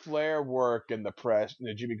think the Flair work and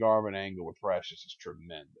the Jimmy Garvin angle with Precious is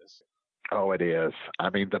tremendous. Oh, it is. I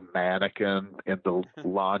mean, the mannequin in the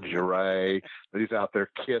lingerie, he's out there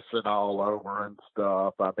kissing all over and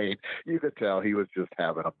stuff. I mean, you could tell he was just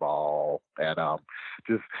having a ball and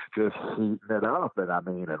just heating it up. And I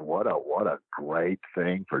mean, and what a great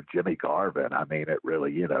thing for Jimmy Garvin. I mean, it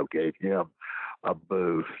really, gave him a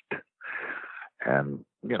boost. And,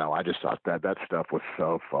 I just thought that stuff was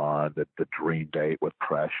so fun, that the dream date with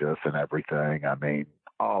Precious and everything. I mean,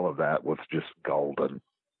 all of that was just golden.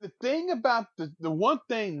 The thing about the one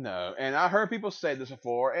thing though, and I heard people say this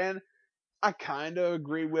before, and I kind of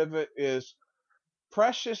agree with it, is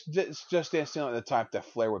Precious just didn't seem like the type that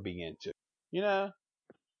Flair would be into,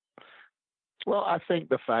 Well, I think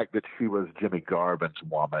the fact that she was Jimmy Garvin's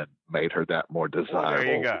woman made her that more desirable. Well,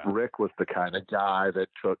 there you go. Rick was the kind of guy that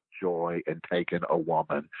took joy in taking a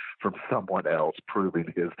woman from someone else,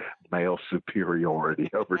 proving his male superiority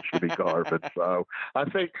over Jimmy Garvin. So I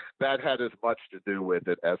think that had as much to do with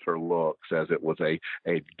it as her looks, as it was a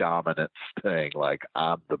dominance thing, like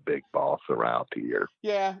I'm the big boss around here.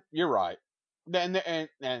 Yeah, you're right. And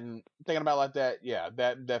thinking about it like that, yeah,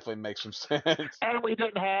 that definitely makes some sense. And we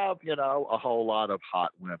didn't have, a whole lot of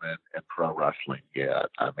hot women in pro wrestling yet.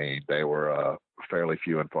 I mean, they were fairly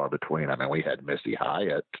few and far between. I mean, we had Missy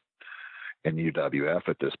Hyatt in UWF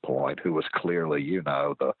at this point, who was clearly,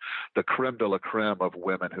 the creme de la creme of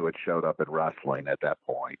women who had showed up in wrestling at that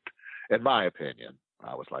point. In my opinion,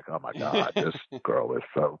 I was like, oh my God, this girl is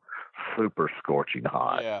so super scorching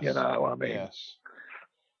hot. Yes. I mean. Yes.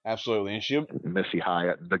 Absolutely, and Missy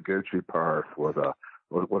Hyatt, the Gucci purse was a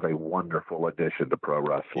wonderful addition to pro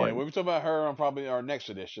wrestling. Yeah, we'll be talking about her on probably our next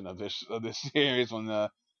edition of this series when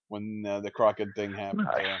the Crockett thing happened.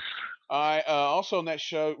 Nice. I also on that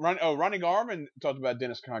show, Ronnie Garvin talked about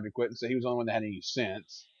Dennis Conner quitting, so he was the only one that had any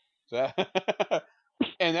sense. So,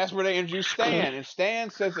 and that's where they introduced Stan, and Stan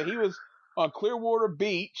says that he was on Clearwater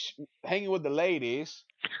Beach hanging with the ladies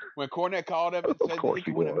when Cornette called him and said that he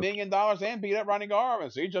could win $1 million and beat up Ronnie Garvin.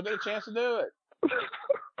 So he jumped at a chance to do it.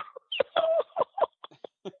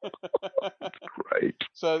 Great.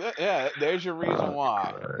 So there's your reason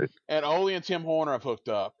why. Great. And Ole and Tim Horner have hooked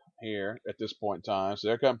up here at this point in time, so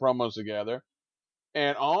they're cutting promos together.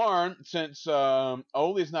 And Arn, since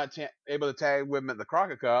Ole's not able to tag with him at the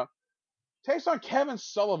Crockett Cup, takes on Kevin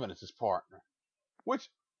Sullivan as his partner. Which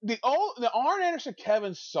the Arn Anderson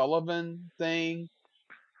Kevin Sullivan thing,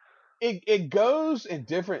 it goes in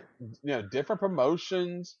different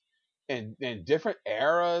promotions and different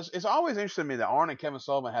eras. It's always interesting to me that Arn and Kevin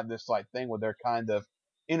Sullivan have this like thing where they're kind of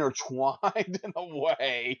intertwined in a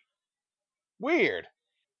way. Weird.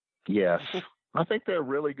 Yes. I think they're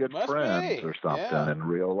really good friends or something in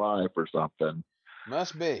real life or something.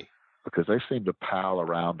 Must be. Because they seem to pal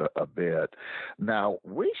around a bit. Now,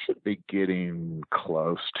 we should be getting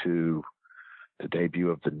close to the debut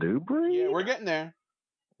of the New Breed. Yeah, we're getting there.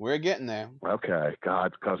 Okay.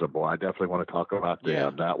 God, boy, I definitely want to talk about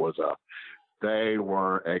them. That was they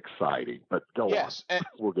were exciting. But go on. Yes, and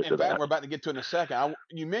we'll get to that. We're about to get to it in a second.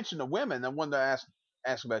 You mentioned the women. I wanted to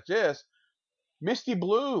ask about this. Misty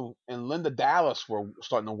Blue and Linda Dallas were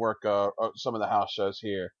starting to work some of the house shows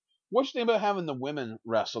here. What do you think about having the women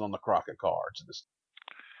wrestle on the Crockett cards?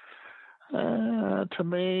 To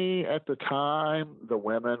me, at the time, the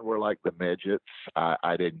women were like the midgets.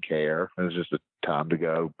 I didn't care. It was just a time to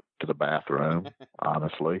go to the bathroom,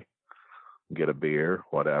 honestly, get a beer,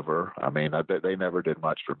 whatever. I mean, they never did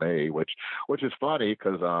much for me, which is funny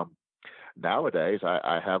because nowadays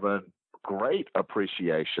I haven't great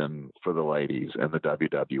appreciation for the ladies in the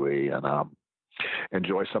WWE, and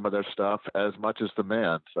enjoy some of their stuff as much as the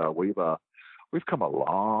men. So we've come a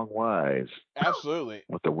long ways. Absolutely.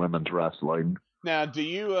 With the women's wrestling. Now, do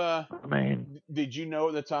you? Did you know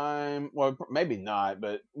at the time? Well, maybe not.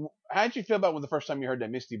 But how did you feel about when the first time you heard that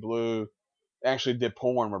Misty Blue actually did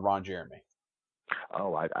porn with Ron Jeremy?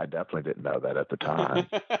 Oh, I definitely didn't know that at the time,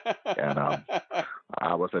 and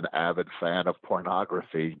I was an avid fan of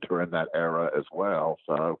pornography during that era as well.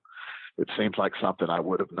 So it seems like something I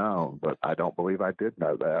would have known, but I don't believe I did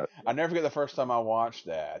know that. I never forget the first time I watched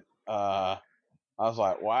that. I was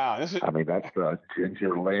like, wow. That's the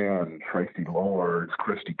Ginger Lynn, Tracy Lords,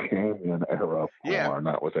 Christy Canyon era porn. Yeah.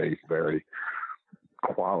 That was a very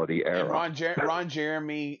quality era. And Ron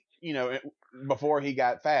Jeremy, before he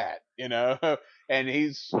got fat, and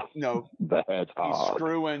he's, he's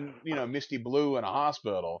screwing, Misty Blue in a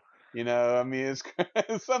hospital.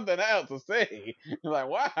 It's something else to see. You're like,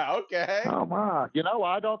 wow, okay. Oh, my.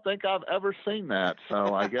 I don't think I've ever seen that.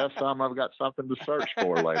 So I guess I've got something to search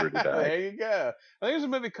for later today. There you go. I think there's a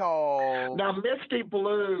movie called... Now, Misty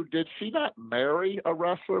Blue, did she not marry a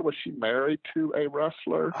wrestler? Was she married to a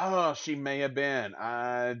wrestler? Oh, she may have been.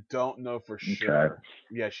 I don't know for sure. Okay.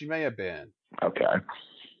 Yeah, she may have been. Okay.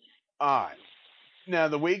 All right. Now,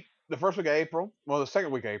 the first week of April, the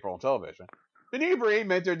second week of April on television, the New Breed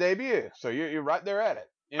made their debut, so you're right there at it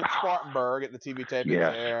in Spartanburg at the TV taping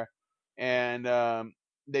there, and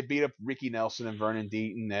they beat up Ricky Nelson and Vernon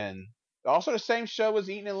Deaton, and also the same show as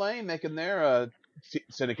Eaton and Lane making their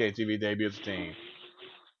syndicated TV debut as a team.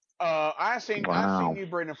 I've seen New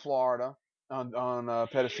Breed in Florida on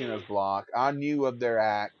Pedicino's block. I knew of their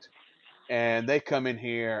act, and they come in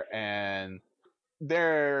here and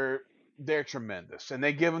they're tremendous, and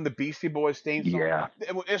they give them the Beastie Boys theme song. Yeah.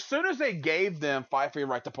 As soon as they gave them Fight for Your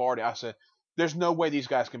Right to Party, I said, "There's no way these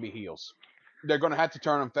guys can be heels. They're going to have to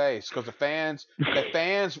turn them face because the fans,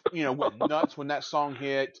 went nuts when that song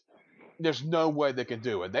hit. There's no way they can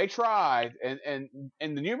do it. They tried, and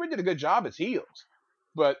the New Breed did a good job as heels,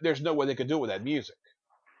 but there's no way they could do it with that music.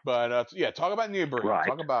 But talk about New Breed. Right.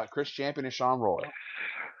 Talk about Chris Champion and Sean Royal.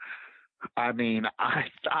 I mean,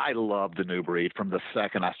 I loved the New Breed from the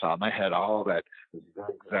second I saw them. They had all that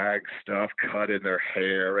zigzag stuff cut in their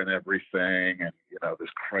hair and everything, and this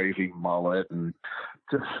crazy mullet, and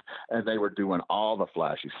they were doing all the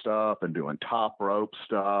flashy stuff and doing top rope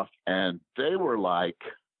stuff, and they were like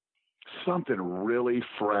something really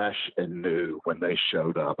fresh and new when they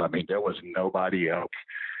showed up. I mean, there was nobody else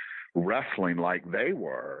wrestling like they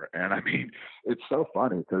were. And I mean, it's so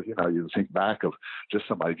funny because, you think back of just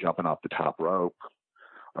somebody jumping off the top rope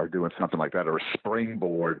or doing something like that, or a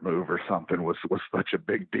springboard move or something was such a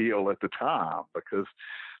big deal at the time because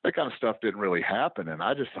that kind of stuff didn't really happen. And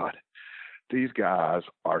I just thought, these guys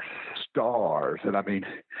are stars. And I mean,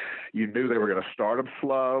 you knew they were going to start them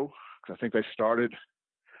slow because I think they started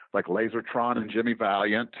like Lasertron and Jimmy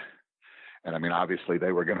Valiant. And I mean, obviously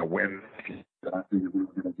they were going to win. I think we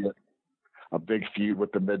were going to get a big feud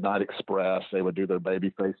with the Midnight Express. They would do their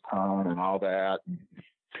babyface turn and all that. And,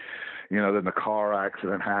 then the car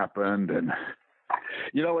accident happened. And,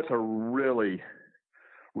 it's a really,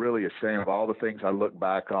 really a shame of all the things I look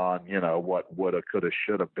back on, what woulda, coulda,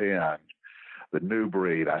 shoulda been. The New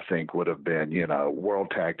Breed, I think, would have been,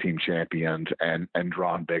 world tag team champions and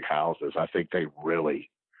drawn big houses. I think they really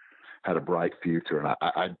had a bright future. And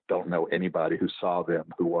I don't know anybody who saw them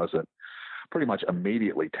who wasn't pretty much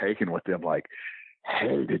immediately taken with them, like,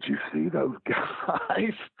 hey, did you see those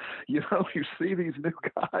guys? You see these new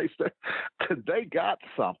guys, they got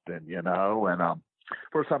something, and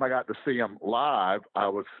first time I got to see them live, I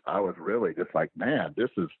was really just like, man, this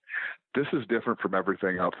is different from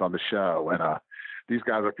everything else on the show. And these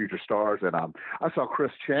guys are future stars. And I saw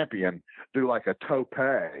Chris Champion do like a tope,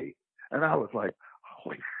 and I was like,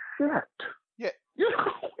 holy shit. Yeah.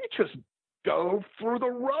 We just dove through the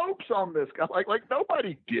ropes on this guy. Like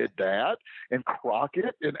nobody did that in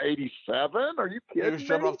Crockett in '87. Are you kidding me? He was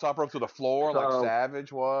jumping off the top rope to the floor like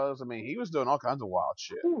Savage was. I mean, he was doing all kinds of wild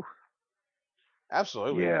shit. Whew.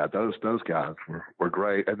 Absolutely. Yeah, those guys were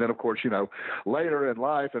great. And then, of course, later in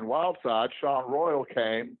life in Wildside, Sean Royal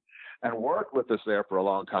came and worked with us there for a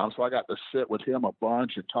long time. So I got to sit with him a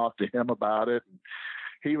bunch and talk to him about it. And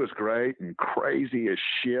he was great and crazy as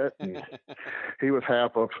shit. And he was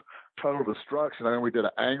half of Total Destruction. And then we did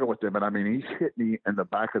an angle with him. And I mean, he hit me in the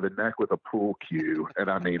back of the neck with a pool cue.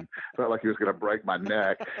 And I mean, felt like he was going to break my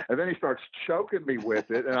neck. And then he starts choking me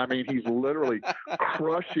with it. And I mean, he's literally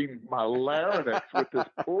crushing my larynx with this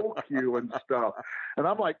pool cue and stuff. And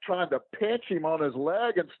I'm like trying to pinch him on his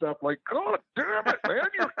leg and stuff, like, God damn it, man,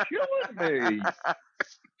 you're killing me.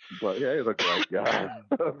 But yeah, he's a great guy.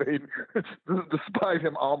 I mean, despite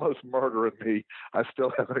him almost murdering me, I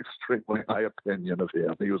still have an extremely high opinion of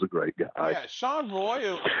him. He was a great guy. Yeah, Sean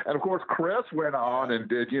Roy. And of course, Chris went on and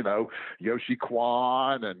did, Yoshi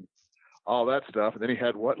Kwan and all that stuff. And then he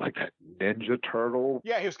had like that Ninja Turtle.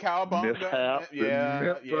 Yeah, he was cowabunga. Mishaps and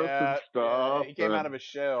stuff. Yeah. He came out of his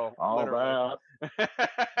shell. All literally.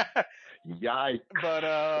 that. Yikes. But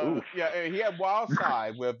yeah, he had Wild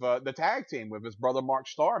Side with the tag team with his brother Mark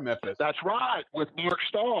Starr in Memphis. That's right, with Mark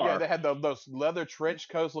Starr. Yeah, they had those leather trench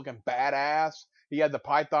coats looking badass. He had the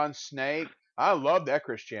Python Snake. I love that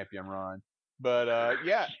Chris Champion run. But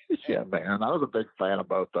yeah, man, I was a big fan of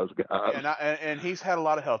both those guys. And he's had a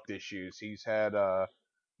lot of health issues. He had a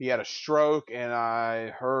stroke, and I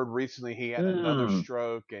heard recently he had another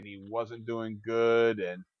stroke, and he wasn't doing good,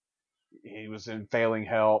 and he was in failing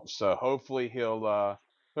health. So hopefully he'll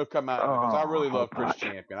come out because I really love Chris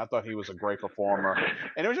Champion. I thought he was a great performer,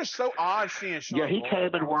 and it was just so odd seeing Sean. Yeah, he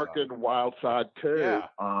came and worked in Wildside too.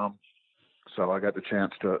 Yeah. So I got the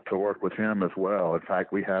chance to work with him as well. In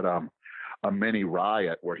fact, we had a mini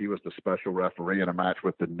riot where he was the special referee in a match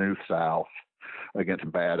with the New South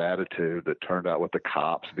against Bad Attitude that turned out with the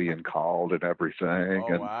cops being called and everything.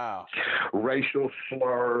 Oh, wow. Racial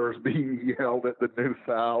slurs being yelled at the New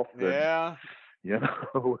South. Yeah. And,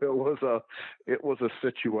 it was a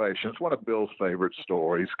situation. It's one of Bill's favorite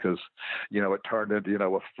stories because, it turned into,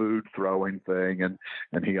 a food throwing thing.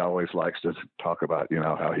 And he always likes to talk about,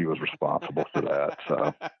 how he was responsible for that.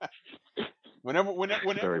 So. Whenever we do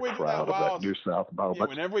that Wild, New South moment.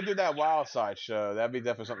 Whenever we do that Wild Side show, that'd be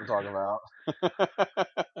definitely something to talk about.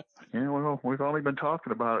 Yeah, well, we've only been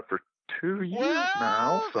talking about it for 2 years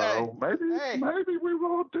now, so maybe we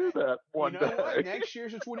will do that one day. What? Next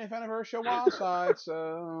year's the 20th anniversary of Wild Side,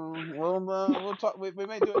 so we'll talk. We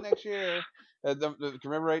may do it next year.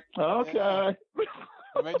 Commemorate. Okay.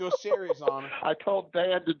 We may do a series on it. I told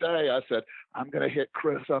Dan today, I said, I'm going to hit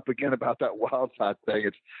Chris up again about that Wild Side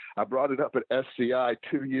thing. I brought it up at SCI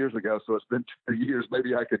 2 years ago, so it's been 2 years.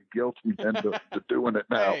 Maybe I could guilt him into doing it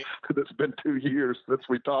now because it's been 2 years since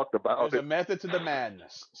we talked about it. There's a method to the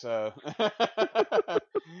madness. So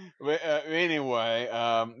anyway,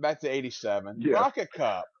 back to 87. Yeah. Crockett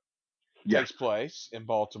Cup takes place in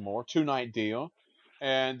Baltimore, 2-night deal.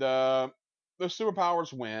 And the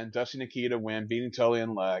Superpowers win. Dusty Nikita win, beating Tully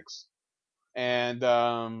and Lex. And,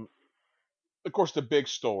 of course, the big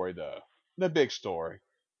story, though. The big story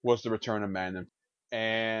was the return of Magnum.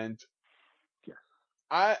 And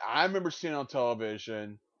I remember seeing it on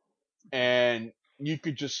television, and you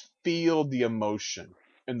could just feel the emotion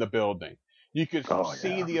in the building. You could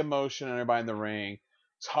see the emotion in everybody in the ring.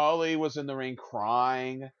 Tully was in the ring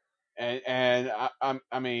crying. And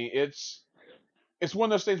I mean, it's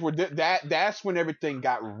one of those things where that's when everything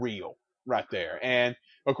got real right there. And,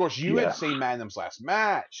 of course, you had seen Magnum's last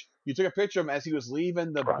match. You took a picture of him as he was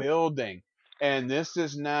leaving the building. And this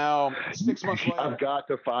is now 6 months later. I've got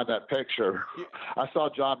to find that picture. I saw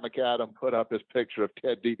John McAdam put up his picture of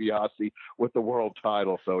Ted DiBiase with the world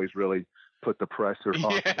title, so he's really put the pressure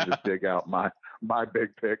on me to dig out my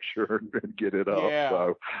big picture and get it up. Yeah.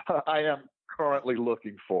 So I am currently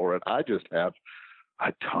looking for it. I just have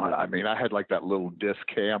a ton. I mean, I had like that little disc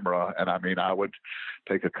camera, and I mean, I would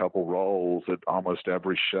take a couple rolls at almost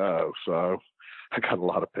every show. So I got a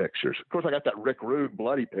lot of pictures. Of course, I got that Rick Rude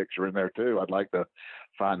bloody picture in there too. I'd like to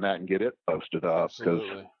find that and get it posted up because,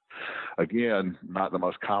 again, not the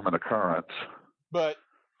most common occurrence. But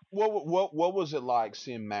what was it like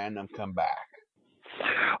seeing Magnum come back?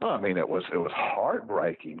 Well, I mean, it was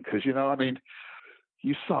heartbreaking because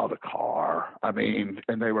you saw the car. I mean,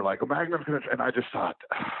 and they were like, "Oh, Magnum's going to," and I just thought,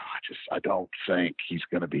 I don't think he's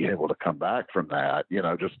going to be able to come back from that.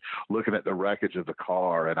 Just looking at the wreckage of the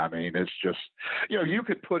car, and I mean, it's just, you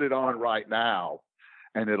could put it on right now,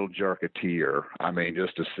 and it'll jerk a tear. I mean,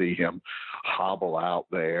 just to see him hobble out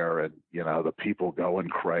there, and the people going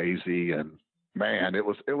crazy, and man, it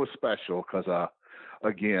was special because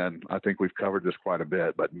again, I think we've covered this quite a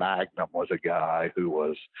bit, but Magnum was a guy who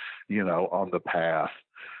was, on the path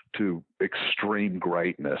to extreme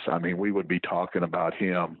greatness. I mean, we would be talking about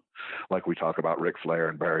him like we talk about Ric Flair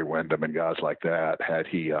and Barry Windham and guys like that had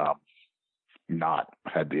he not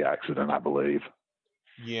had the accident, I believe.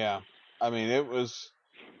 Yeah. I mean, it was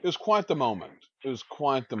quite the moment. It was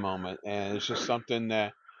quite the moment, and it's just something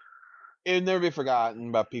that it'll never be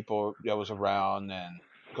forgotten by people that was around, and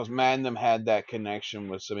because Magnum had that connection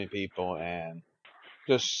with so many people, and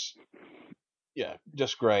just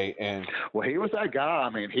great. And well, he was that guy. I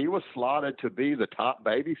mean, he was slotted to be the top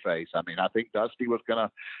babyface. I mean, I think Dusty was going to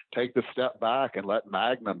take the step back and let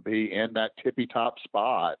Magnum be in that tippy top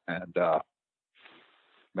spot. And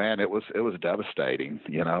man, it was devastating.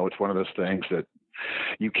 You know, it's one of those things that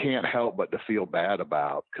you can't help but to feel bad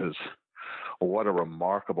about, because what a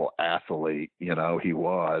remarkable athlete, you know, he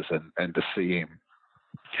was, and to see him,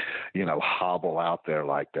 you know, hobble out there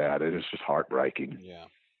like that, it is just heartbreaking. Yeah.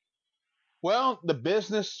 Well, the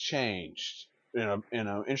business changed in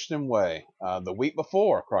an interesting way. The week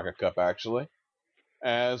before Crockett Cup, actually,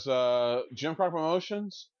 as Jim Crockett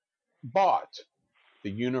Promotions bought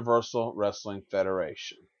the Universal Wrestling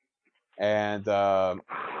Federation, and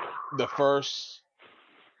the first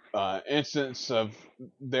instance of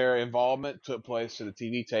their involvement took place at the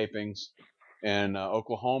TV tapings in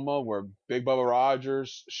Oklahoma, where Big Bubba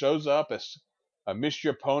Rogers shows up as a mystery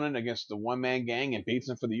opponent against the one-man gang and beats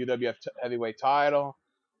him for the UWF heavyweight title.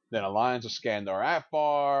 Then Alliance of Skandar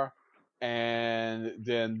Akbar, and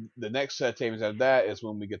then the next set of tapings after that is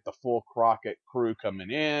when we get the full Crockett crew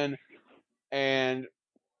coming in. And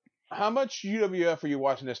how much UWF are you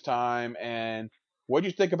watching this time, and what do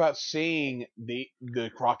you think about seeing the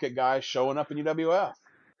Crockett guys showing up in UWF?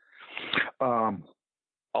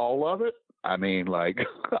 All of it. I mean, like,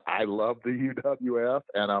 I love the UWF,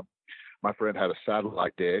 and my friend had a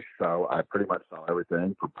satellite dish, so I pretty much saw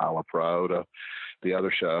everything from Power Pro to the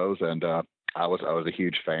other shows, and I was a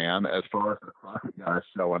huge fan. As far as the Crockett guys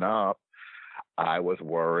showing up, I was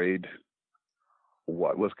worried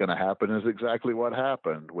what was going to happen is exactly what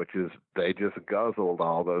happened, which is they just guzzled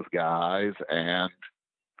all those guys and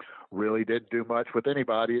really didn't do much with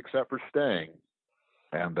anybody except for Sting.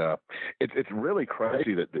 And it's really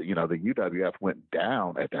crazy that the UWF went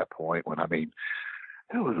down at that point, when, I mean,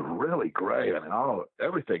 it was really great. I mean,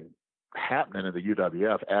 everything happening in the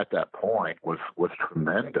UWF at that point was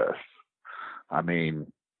tremendous. I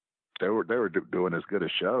mean, they were doing as good a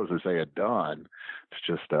shows as they had done. It's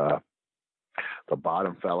just the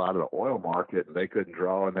bottom fell out of the oil market, and they couldn't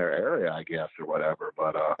draw in their area, I guess, or whatever.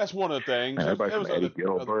 But that's one of the things. Everybody from Eddie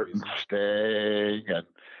Gilbert and Sting, and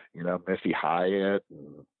Missy Hyatt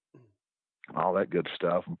and all that good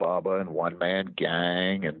stuff, Bubba and One Man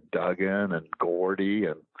Gang and Duggan and Gordy,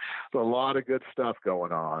 and there's a lot of good stuff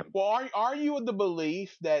going on. Well, are you of the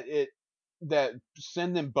belief that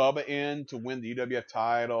sending Bubba in to win the UWF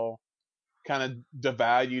title kind of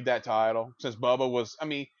devalued that title, since Bubba was, I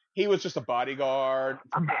mean, he was just a bodyguard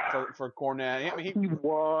for Cornette. I mean, he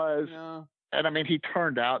was, and I mean, he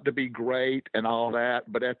turned out to be great and all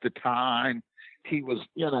that, but at the time, he was,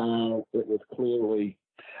 it was clearly,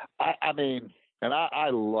 I mean, and I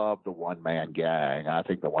love the One Man Gang. I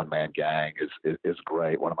think the One Man Gang is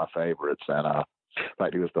great, one of my favorites, and in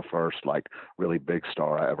fact, he was the first like really big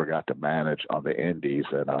star I ever got to manage on the Indies,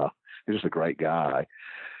 and he's just a great guy,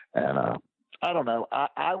 and I don't know.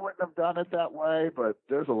 I wouldn't have done it that way, but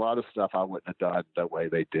there's a lot of stuff I wouldn't have done the way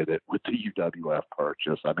they did it with the UWF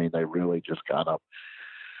purchase. I mean, they really just kind of,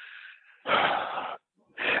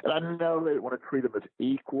 and I know they want to treat them as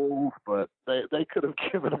equals, but they could have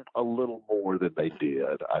given them a little more than they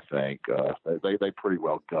did. I think they pretty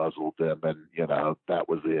well guzzled them, and that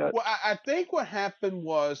was it. Well, I think what happened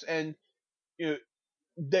was, and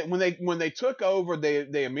that when they took over,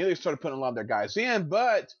 they immediately started putting a lot of their guys in,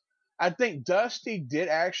 but I think Dusty did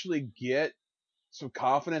actually get some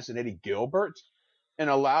confidence in Eddie Gilbert and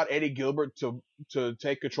allowed Eddie Gilbert to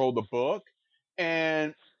take control of the book.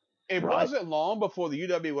 And it wasn't long before the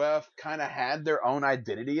UWF kind of had their own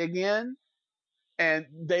identity again. And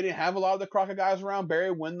they didn't have a lot of the Crockett guys around. Barry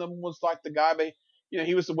Windham was like the guy,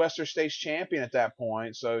 he was the Western States champion at that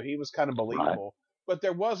point, so he was kind of believable. Right. But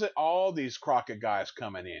there wasn't all these Crockett guys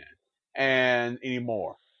coming in and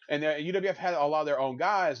anymore. And UWF had a lot of their own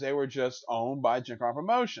guys. They were just owned by Jim Crockett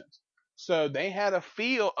Promotions. So they had a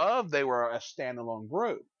feel of they were a standalone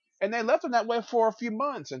group. And they left them that way for a few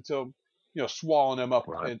months until, swallowing them up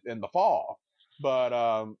in the fall.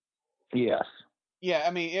 But, yes. Yeah,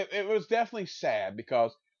 I mean, it was definitely sad,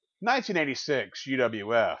 because 1986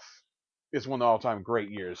 UWF is one of the all-time great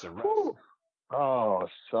years in wrestling. Oh,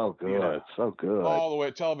 so good. So good. All the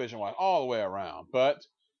way, television-wise, all the way around. But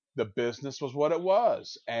the business was what it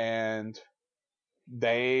was, and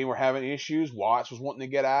they were having issues. Watts was wanting to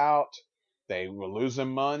get out. They were losing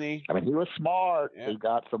money. I mean, he was smart. Yeah. He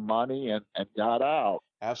got some money and got out.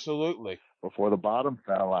 Absolutely. Before the bottom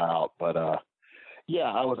fell out. But,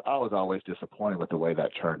 yeah, I was always disappointed with the way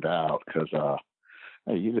that turned out, because some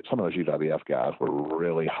of those UWF guys were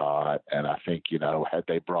really hot, and I think, had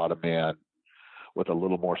they brought them in with a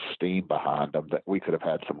little more steam behind them, that we could have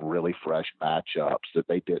had some really fresh matchups that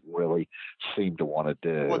they didn't really seem to want to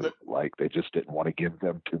do. Like, they just didn't want to give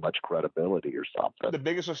them too much credibility or something. The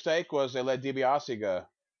biggest mistake was they let DiBiase go,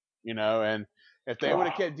 and if they would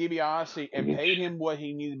have kept DiBiase and paid him what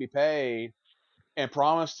he needed to be paid, and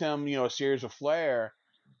promised him, a series with Flair.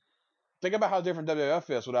 Think about how different WWF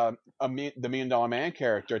is without the $1 Million Man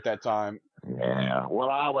character at that time. Yeah.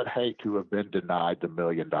 Well, I would hate to have been denied the $1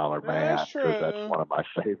 Million Man, That's because true. that's one of my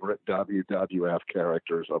favorite WWF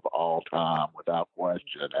characters of all time, without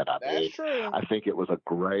question. And That's true. I think it was a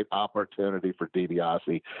great opportunity for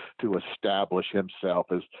DiBiase to establish himself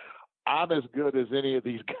as, I'm as good as any of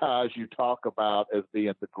these guys you talk about as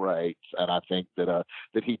being the greats. And I think that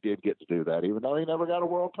he did get to do that, even though he never got a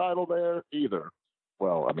world title there either.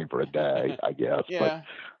 Well, I mean, for a day, I guess. Yeah.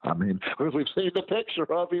 But, I mean, because we've seen the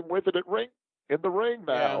picture of him with it in the ring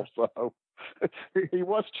now. Yeah. So he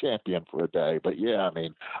was champion for a day. But, yeah, I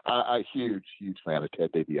mean, I huge fan of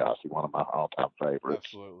Ted DiBiase, one of my all-time favorites.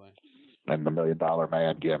 Absolutely. And the $1 Million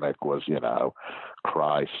Man gimmick was,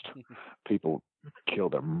 Christ. People kill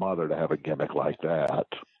their mother to have a gimmick like that.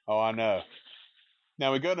 Oh, I know.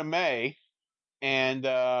 Now we go to May. And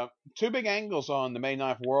two big angles on the May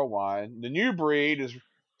 9th Worldwide. The New Breed has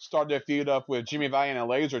started their feud up with Jimmy Valiant and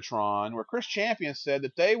Lasertron, where Chris Champion said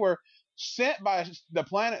that they were sent by the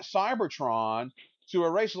planet Cybertron to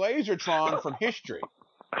erase Lasertron from history.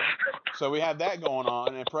 So we have that going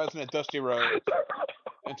on, and President Dusty Rhodes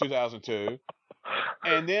in 2002.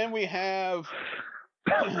 And then we have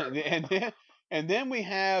and then we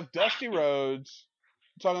have Dusty Rhodes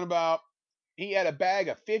talking about he had a bag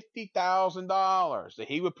of $50,000 that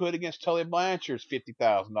he would put against Tully Blanchard's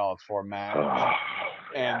 $50,000 for a match.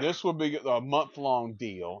 And this will be a month-long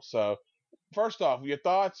deal. So, first off, your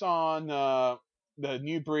thoughts on the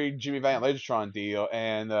New Breed Jimmy Valiant Lasertron deal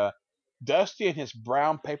and Dusty and his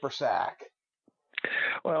brown paper sack?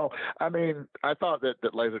 Well, I mean, I thought that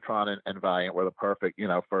Lasertron and Valiant were the perfect,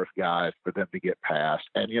 first guys for them to get past.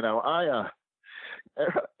 And,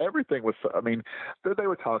 everything was, I mean, they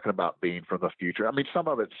were talking about being from the future. I mean, some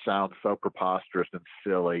of it sounds so preposterous and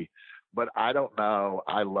silly, but I don't know.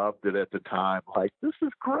 I loved it at the time. Like, this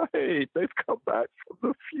is great. They've come back from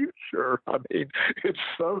the future. I mean, it's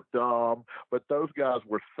so dumb, but those guys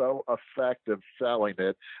were so effective selling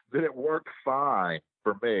it that it worked fine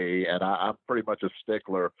for me. And I'm pretty much a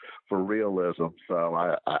stickler for realism. So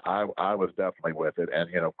I was definitely with it.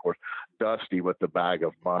 And, of course, Dusty with the bag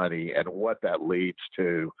of money and what that leads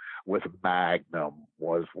to with Magnum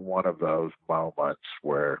was one of those moments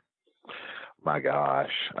where, my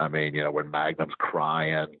gosh, I mean, when Magnum's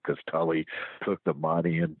crying because Tully took the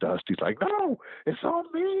money and Dusty's like, no, it's on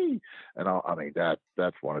me. And I mean,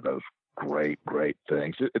 that's one of those great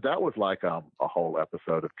things. That was like a whole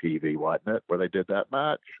episode of TV, wasn't it, where they did that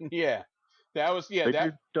match? Yeah. They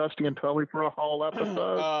did Dusty and Tully for a whole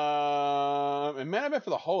episode? It may have been for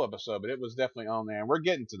the whole episode, but it was definitely on there, and we're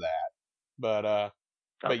getting to that. But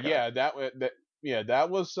okay. Yeah, that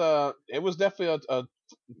was it was definitely a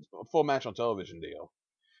full match on television deal.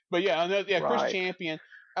 But Chris right. Champion,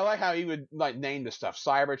 I like how he would like name the stuff: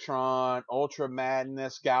 Cybertron, Ultra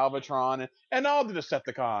Madness, Galvatron, and all the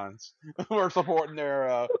Decepticons were supporting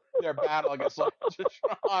their battle against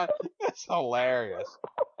Cybertron. That's hilarious.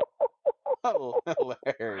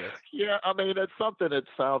 Hilarious. Yeah, I mean, it's something that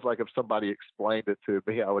sounds like if somebody explained it to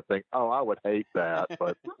me, I would think, oh, I would hate that,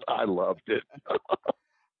 but I loved it.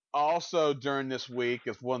 Also, during this week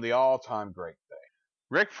is one of the all-time great things.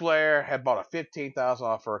 Ric Flair had bought a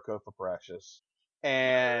 $15,000 fur coat for Precious,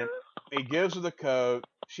 and he gives her the coat.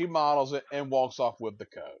 She models it and walks off with the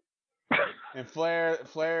coat. And Flair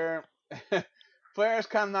is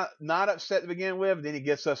kind of not upset to begin with. Then he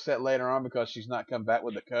gets upset later on because she's not come back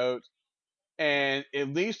with the coat. And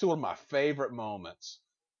it leads to one of my favorite moments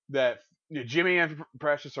that Jimmy and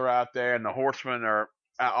Precious are out there, and the Horsemen are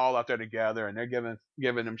all out there together, and they're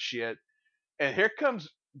giving them shit. And here comes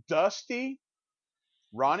Dusty,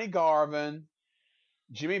 Ronnie Garvin,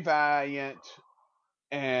 Jimmy Valiant,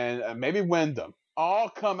 and maybe Wyndham all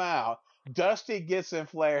come out. Dusty gets in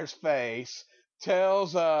Flair's face,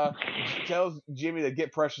 tells Jimmy to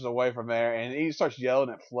get Precious away from there, and he starts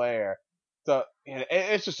yelling at Flair. So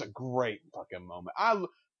it's just a great fucking moment.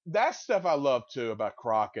 That stuff I love too about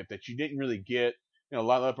Crockett that you didn't really get in a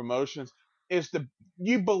lot of other promotions is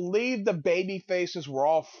you believe the baby faces were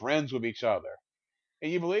all friends with each other,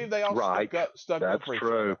 and you believe they all stuck up for each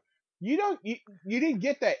other. You didn't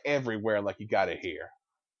get that everywhere like you got it here.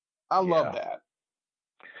 I love that.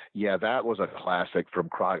 Yeah, that was a classic from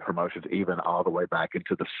Crockett Promotions, even all the way back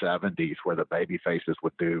into the 70s, where the baby faces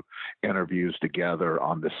would do interviews together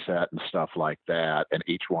on the set and stuff like that. And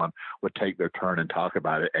each one would take their turn and talk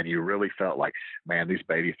about it. And you really felt like, man, these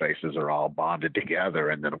baby faces are all bonded together.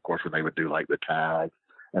 And then, of course, when they would do like the tags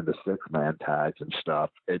and the 6-man tags and stuff,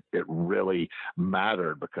 it really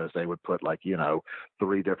mattered because they would put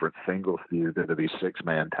 3 different single feuds into these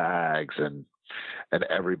 6-man tags. And and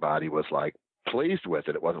everybody was like pleased with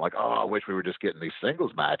it. It wasn't like, oh, I wish we were just getting these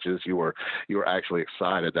singles matches. You were actually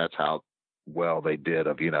excited. That's how well they did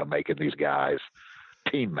of, making these guys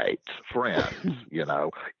teammates, friends,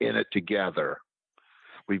 in it together.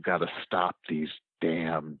 We've got to stop these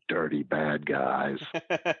damn dirty bad guys.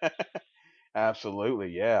 Absolutely,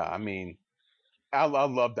 yeah. I mean, I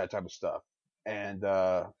love that type of stuff, and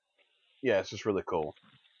yeah, it's just really cool.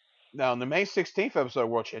 Now, in the May 16th episode of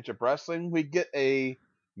World Championship Wrestling, we get a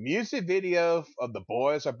music video of the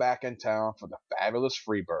boys are back in town for the Fabulous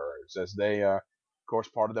Freebirds, as they are, of course,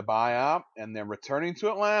 part of the buyout, and they're returning to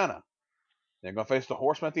Atlanta. They're going to face the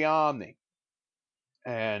Horsemen at the Omni.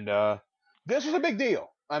 And this was a big deal.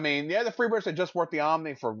 I mean, yeah, the Freebirds had just worked the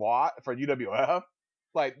Omni for UWF,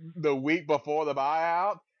 like the week before the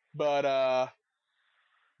buyout. But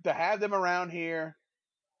to have them around here,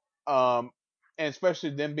 and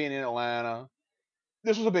especially them being in Atlanta,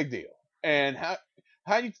 this was a big deal. And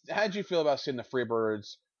how did you feel about seeing the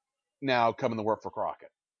Freebirds now coming to work for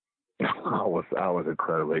Crockett? I was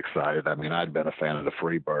incredibly excited. I mean, I'd been a fan of the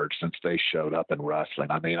Freebirds since they showed up in wrestling.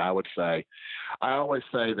 I mean, I always say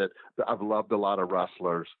that I've loved a lot of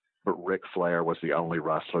wrestlers, but Ric Flair was the only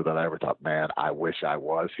wrestler that I ever thought, man, I wish I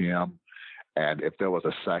was him. And if there was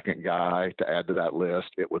a second guy to add to that list,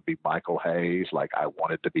 it would be Michael Hayes. Like, I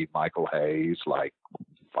wanted to be Michael Hayes. Like,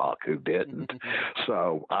 fuck, who didn't?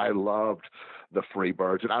 So I loved the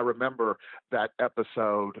Freebirds. And I remember that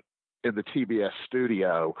episode in the TBS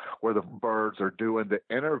studio where the Birds are doing the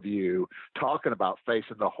interview talking about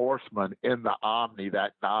facing the Horsemen in the Omni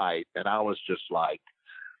that night. And I was just like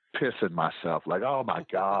pissing myself, like, oh my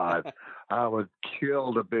God, I would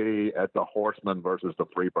kill to be at the Horsemen versus the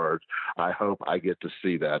Freebirds. I hope I get to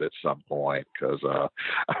see that at some point, because I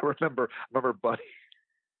remember Buddy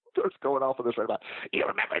starts going off of this right now. You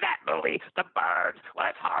remember that movie, The Birds? Well,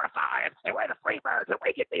 it's horrifying. And we're the Freebirds, and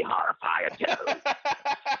we can be horrifying too.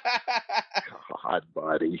 God,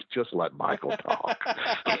 Buddy, just let Michael talk.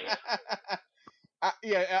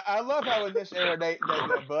 I love how in this era that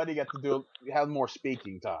Buddy got to have more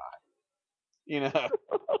speaking time.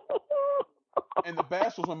 And the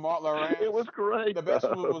best was when Mark Lawrence. It was great. The best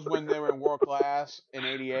was when they were in World Class in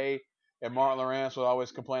 '88, and Mark Lawrence would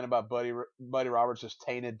always complain about Buddy Roberts'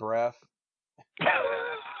 tainted breath,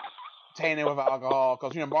 tainted with alcohol,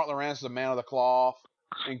 because Mark Lawrence is a man of the cloth,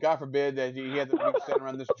 and God forbid that he had to be sitting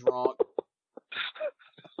around this drunk.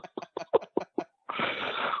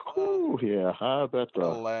 Ooh, yeah, I bet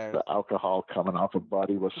the alcohol coming off of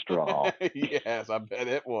Buddy was strong. Yes, I bet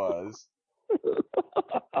it was.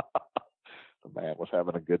 The man was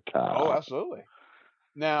having a good time. Oh, absolutely.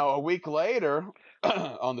 Now, a week later,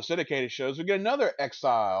 on the syndicated shows, we get another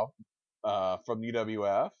Exile from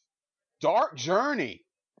UWF. Dark Journey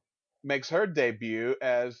makes her debut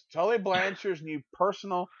as Tully Blanchard's new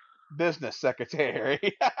personal business secretary.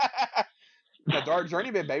 Now, Dark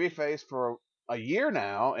Journey been babyface for a year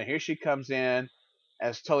now, and here she comes in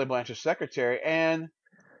as Tully Blanchard's secretary. And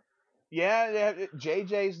yeah,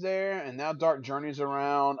 JJ's there, and now Dark Journey's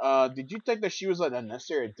around. Did you think that she was like a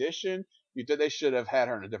necessary addition? You think they should have had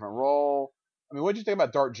her in a different role? I mean, what did you think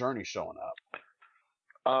about Dark Journey showing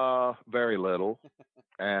up? Very little,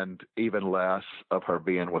 and even less of her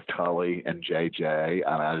being with Tully and JJ.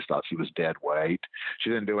 I just thought she was dead weight. She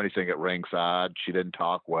didn't do anything at ringside. She didn't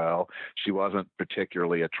talk well. She wasn't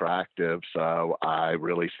particularly attractive, so I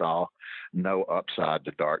really saw no upside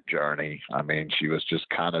to Dark Journey. I mean, she was just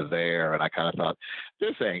kind of there, and I kind of thought,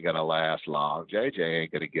 this ain't going to last long. JJ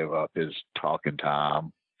ain't going to give up his talking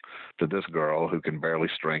time to this girl who can barely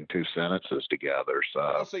string two sentences together. So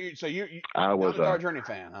I was a Dark Journey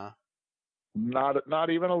fan, huh? Not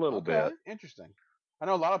even a little bit. Interesting. I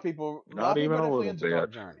know a lot of people. Not even a little into bit.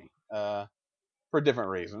 Dark Journey, for different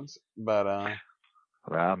reasons, but.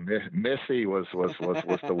 Well, Missy was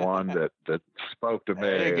the one that spoke to me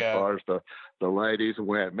as far as the ladies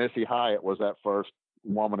went. Missy Hyatt was that first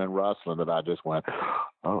woman in wrestling that I just went,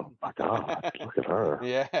 oh my God, look at her.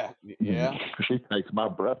 Yeah. She takes my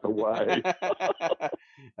breath away.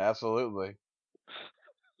 Absolutely.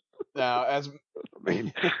 Now,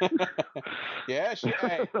 yeah,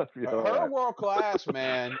 her World Class,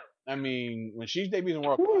 man. I mean, when she debuted in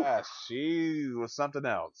World Class, she was something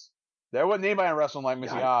else. There wasn't anybody in wrestling like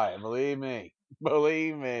Missy Hyatt, believe me.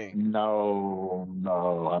 No.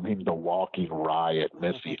 I mean, the Walking Riot,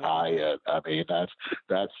 Missy Hyatt. I mean,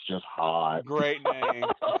 that's just hot. Great name.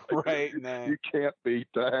 You can't beat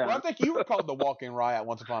that. Well, I think you were called the Walking Riot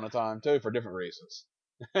once upon a time too, for different reasons.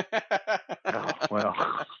 Well,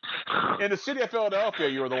 in the city of Philadelphia,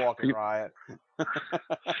 you were the Walking Riot.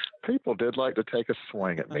 People did like to take a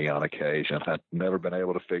swing at me on occasion. I'd never been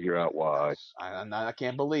able to figure out why. I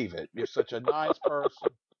can't believe it. You're such a nice person,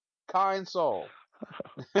 kind soul.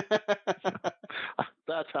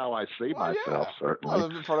 That's how I see myself, yeah. certainly.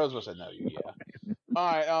 Well, for those of us that know you, yeah.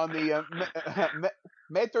 All right, on the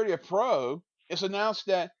May 30th Pro, it's announced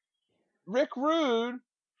that Rick Rude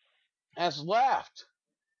has left,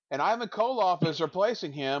 and Ivan Koloff is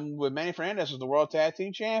replacing him with Manny Fernandez as the World Tag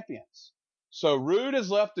Team Champions. So Rude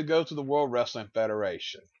has left to go to the World Wrestling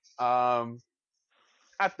Federation. I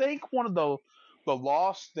think one of the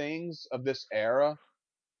lost things of this era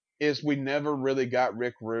is we never really got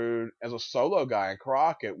Rick Rude as a solo guy in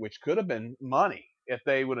Crockett, which could have been money if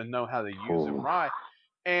they would have known how to use him right.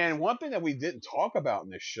 And one thing that we didn't talk about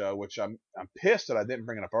in this show, which I'm pissed that I didn't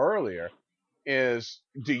bring it up earlier, is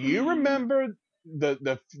do you remember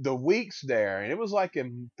the weeks there? And it was like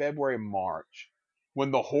in February, March,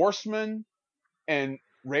 when the Horsemen and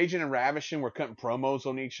Raging and Ravishing were cutting promos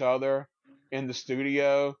on each other in the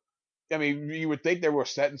studio. I mean, you would think they were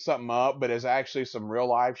setting something up, but it's actually some real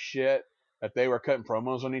life shit that they were cutting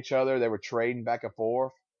promos on each other. They were trading back and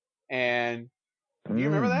forth. And do you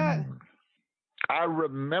remember that? I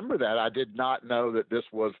remember that. I did not know that this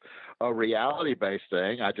was a reality-based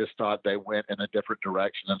thing. I just thought they went in a different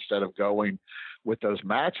direction instead of going with those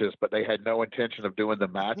matches, but they had no intention of doing the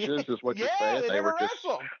matches, is what you're saying? They were just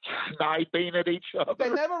sniping at each other. They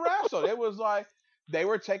never wrestled. It was like they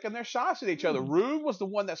were taking their shots at each other. Rude was the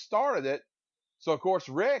one that started it. So, of course,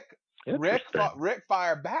 Rick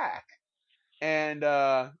fired back. And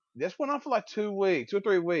this went on for like 2 weeks, 2 or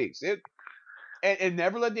 3 weeks. It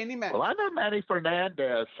never led to any match. Well, I know Manny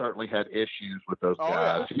Fernandez certainly had issues with those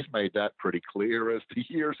guys. Yeah. He's made that pretty clear as the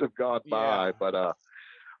years have gone by. But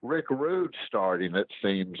Rick Rude starting, it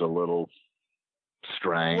seems a little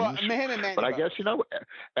strange. Well, but I guess,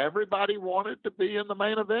 everybody wanted to be in the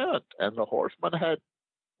main event, and the Horsemen had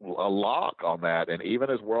a lock on that. And even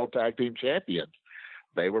as World Tag Team Champions,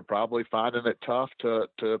 they were probably finding it tough to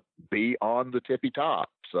be on the tippy top.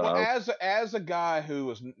 So, well, as a guy who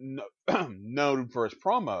was known for his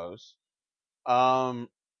promos,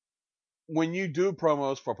 when you do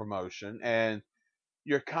promos for promotion and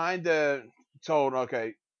you're kind of told,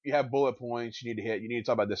 okay, you have bullet points you need to hit, you need to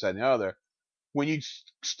talk about this, that, and the other. When you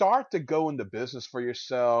start to go into business for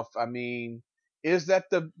yourself, I mean, is that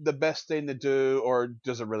the best thing to do, or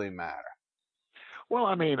does it really matter? Well,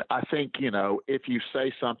 I mean, I think, if you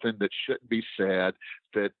say something that shouldn't be said,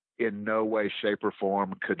 that in no way, shape, or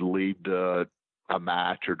form could lead to a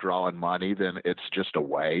match or drawing money, then it's just a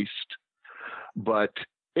waste. But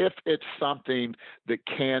if it's something that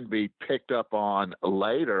can be picked up on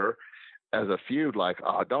later as a feud, like,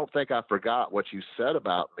 oh, don't think I forgot what you said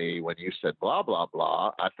about me when you said blah, blah,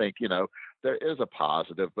 blah, I think, there is a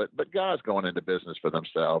positive, but guys going into business for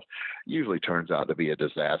themselves usually turns out to be a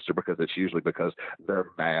disaster, because it's usually because they're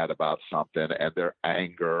mad about something and their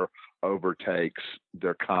anger overtakes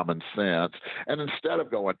their common sense. And instead of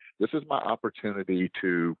going, this is my opportunity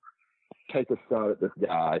to take a shot at this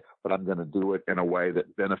guy, but I'm going to do it in a way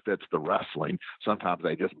that benefits the wrestling, sometimes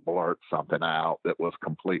they just blurt something out that was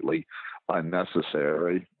completely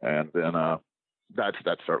unnecessary. And then,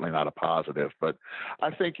 that's certainly not a positive, but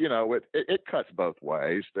I think, it cuts both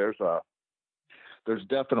ways. There's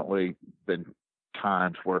definitely been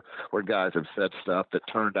times where guys have said stuff that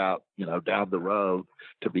turned out, down the road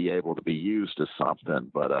to be able to be used as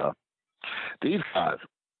something. But these guys,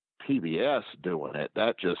 PBS doing it,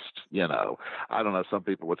 that just, I don't know, some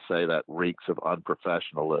people would say that reeks of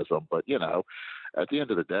unprofessionalism, but, at the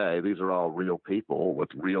end of the day, these are all real people with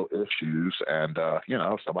real issues. And,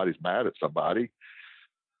 if somebody's mad at somebody,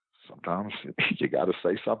 sometimes you got to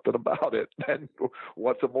say something about it. And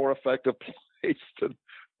what's a more effective place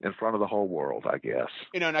in front of the whole world, I guess.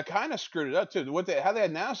 And I kind of screwed it up too. How they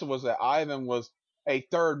announced it was that Ivan was a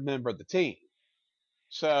third member of the team.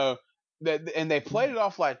 So, and they played it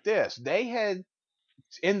off like this. They had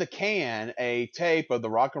in the can a tape of the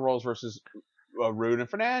Rock and Rolls versus Rude and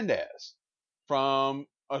Fernandez from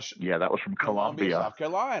that was from Columbia, South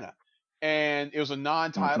Carolina, and it was a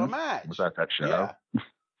non-title match. Was that show? Yeah.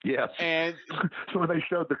 Yes. And so when they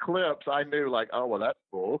showed the clips, I knew, like, oh, well, that's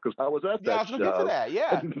cool, because I was at that show. I was going to get to that,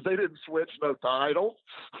 yeah. They didn't switch no titles.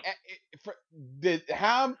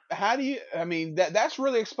 How do you, I mean, that's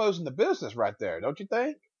really exposing the business right there, don't you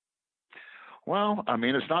think? Well, I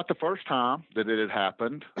mean, it's not the first time that it had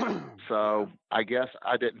happened. So I guess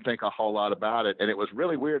I didn't think a whole lot about it. And it was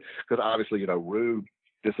really weird because obviously, Rude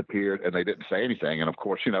disappeared and they didn't say anything. And of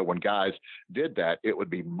course, when guys did that, it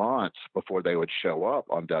would be months before they would show up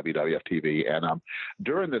on WWF TV. And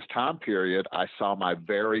during this time period, I saw my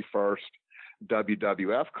very first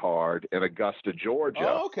WWF card in Augusta, Georgia.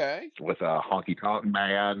 Oh, okay. With a Honky Tonk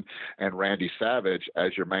Man and Randy Savage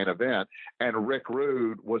as your main event. And Rick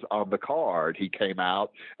Rude was on the card. He came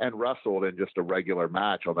out and wrestled in just a regular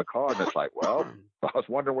match on the card. And it's like, well, I was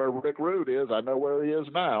wondering where Rick Rude is. I know where he is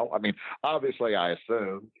now. I mean, obviously, I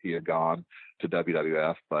assumed he had gone to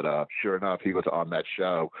WWF, but sure enough, he was on that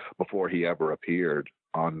show before he ever appeared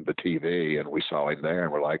on the TV. And we saw him there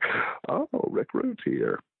and we're like, oh, Rick Rude's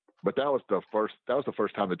here. But that was the first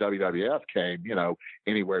time the WWF came,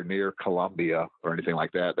 anywhere near Columbia or anything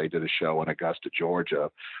like that. They did a show in Augusta,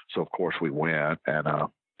 Georgia. So of course we went, and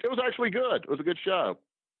it was actually good. It was a good show.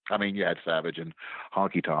 I mean, you had Savage and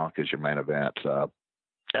Honky Tonk as your main event.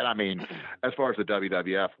 And I mean, as far as the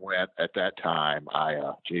WWF went at that time,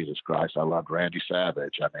 Jesus Christ, I loved Randy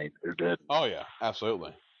Savage. I mean, who didn't? Oh yeah,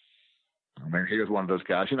 absolutely. I mean, he was one of those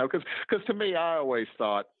guys, because to me, I always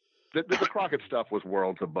thought, the Crockett stuff was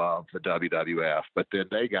worlds above the WWF, but then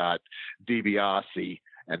they got DiBiase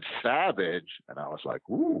and Savage, and I was like,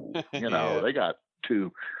 ooh, Yeah. They got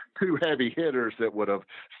two heavy hitters that would have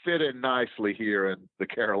fit in nicely here in the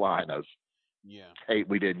Carolinas. Yeah. Hey,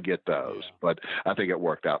 we didn't get those, but I think it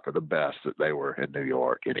worked out for the best that they were in New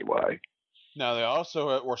York anyway. Now, they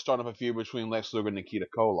also were starting up a feud between Lex Luger and Nikita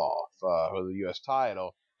Koloff for the U.S.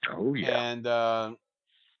 title. Oh, yeah. And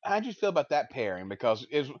how'd you feel about that pairing? Because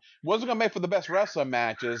it wasn't going to make for the best wrestling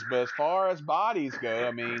matches, but as far as bodies go,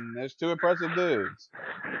 I mean, there's two impressive dudes.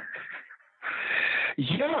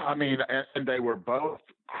 Yeah, I mean, and they were both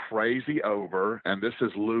crazy over, and this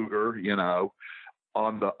is Luger,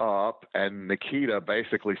 on the up, and Nikita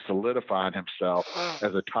basically solidifying himself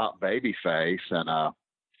as a top baby face, and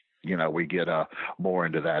we get more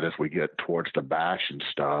into that as we get towards the Bash and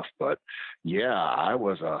stuff. But yeah, I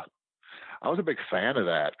was a big fan of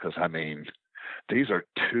that because, I mean, these are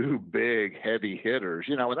two big, heavy hitters,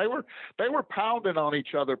 and they were pounding on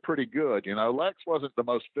each other pretty good. Lex wasn't the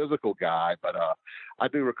most physical guy, but I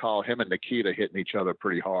do recall him and Nikita hitting each other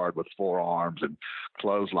pretty hard with forearms and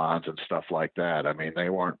clotheslines and stuff like that. I mean, they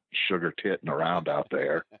weren't sugar titting around out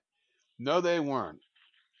there. No, they weren't.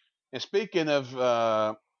 And speaking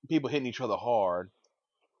of people hitting each other hard,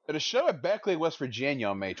 at a show at Beckley, West Virginia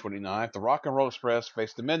on May 29th, the Rock and Roll Express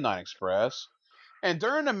faced the Midnight Express. And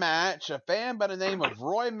during the match, a fan by the name of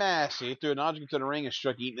Roy Massey threw an object to the ring and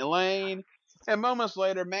struck Eaton Lane. And moments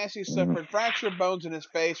later, Massey suffered fractured bones in his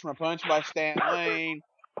face from a punch by Stan Lane,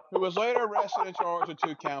 who was later arrested and charged with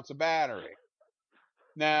 2 counts of battery.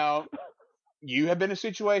 Now, you have been in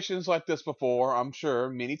situations like this before, I'm sure,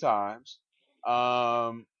 many times.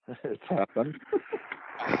 It's happened.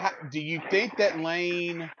 Do you think that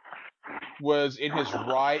Lane was in his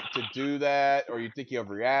right to do that, or you think he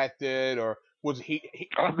overreacted, or was he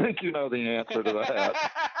I think you know the answer to that.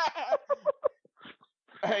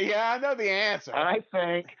 Yeah, I know the answer. I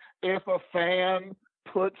think if a fan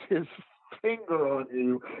puts his finger on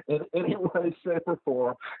you in any way, shape, or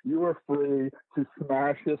form, you are free to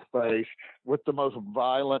smash his face with the most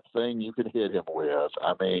violent thing you can hit him with.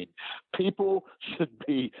 I mean, people should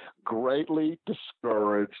be greatly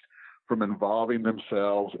discouraged from involving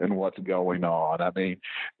themselves in what's going on. I mean,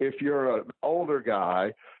 if you're an older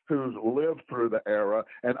guy who's lived through the era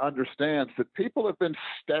and understands that people have been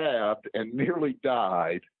stabbed and nearly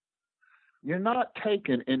died, you're not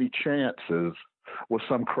taking any chances with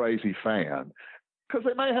some crazy fan because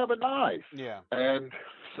they may have a knife. Yeah. And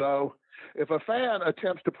so if a fan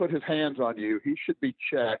attempts to put his hands on you, he should be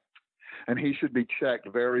checked, and he should be checked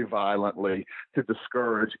very violently to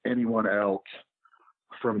discourage anyone else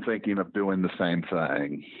from thinking of doing the same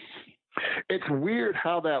thing. It's weird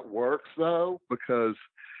how that works, though, because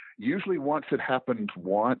usually once it happens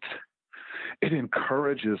once, it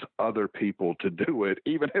encourages other people to do it,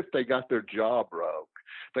 even if they got their jaw broke.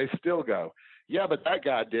 They still go, yeah, but that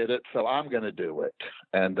guy did it, so I'm going to do it.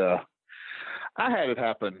 And I had it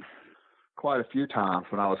happen quite a few times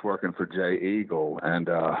when I was working for Jay Eagle, and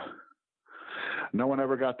no one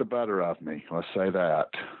ever got the better of me. Let's say that.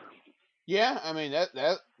 Yeah, I mean,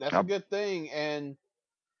 that's a good thing. And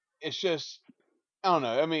it's just, I don't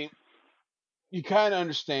know. I mean, you kind of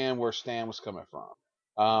understand where Stan was coming from.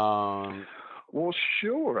 Well,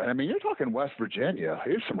 sure. I mean, you're talking West Virginia.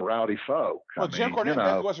 Here's some rowdy folk. Well, Jim Cornette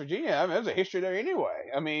back to West Virginia. I mean, there's a history there anyway.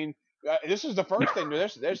 I mean, this is the first thing.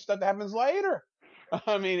 There's stuff that happens later.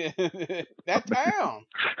 I mean, that town.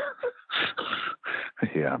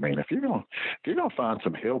 Yeah, I mean, if you're gonna find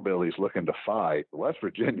some hillbillies looking to fight, West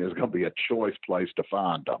Virginia is gonna be a choice place to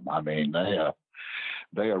find them. I mean,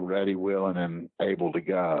 they are ready, willing, and able to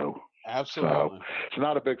go. Absolutely. So it's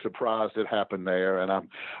not a big surprise it happened there. And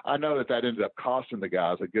I know that ended up costing the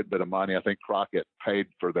guys a good bit of money. I think Crockett paid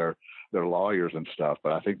for their lawyers and stuff,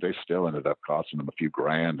 but I think they still ended up costing them a few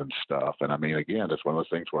grand and stuff. And I mean, again, it's one of those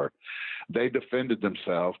things where they defended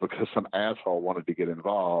themselves because some asshole wanted to get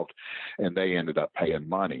involved, and they ended up paying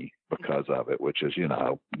money because of it, which is,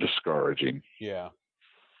 discouraging. Yeah.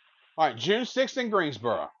 All right, June 6th in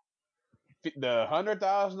Greensboro, the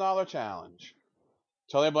 $100,000 challenge.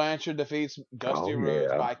 Tully Blanchard defeats Dusty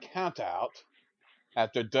Rhodes by countout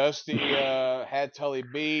after Dusty had Tully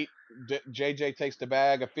beat. JJ takes the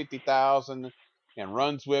bag of $50,000 and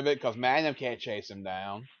runs with it because Magnum can't chase him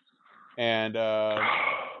down. And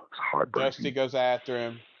Dusty goes after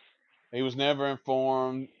him. He was never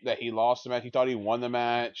informed that he lost the match. He thought he won the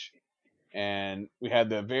match. And we had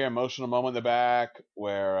the very emotional moment in the back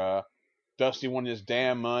where Dusty wanted his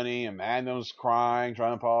damn money and Magnum's crying,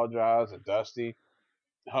 trying to apologize, and Dusty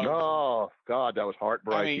hugs him. Oh, God, that was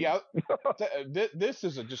heartbreaking. I mean, this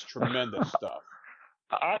is just tremendous stuff.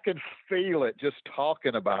 I can feel it just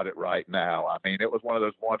talking about it right now. I mean, it was one of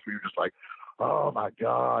those ones where you're just like, oh, my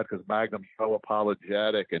God, because Magnum's so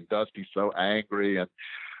apologetic and Dusty's so angry. And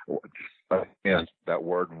that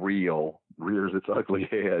word real rears its ugly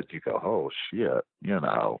head. You go, oh, shit,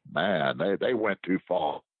 man, they went too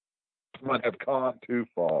far. Might have gone too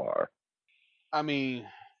far. I mean,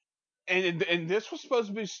 and this was supposed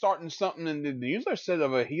to be starting something in the newsletter said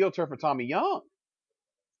of a heel turn for Tommy Young,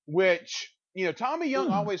 which, Tommy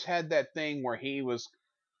Young always had that thing where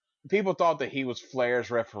people thought that he was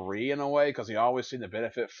Flair's referee in a way because he always seemed to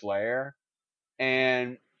benefit Flair.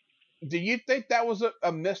 And do you think that was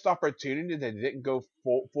a missed opportunity that didn't go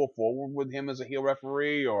full forward with him as a heel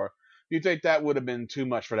referee, or do you think that would have been too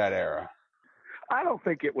much for that era? I don't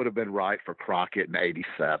think it would have been right for Crockett in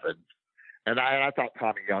 '87. And I thought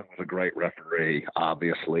Tommy Young was a great referee,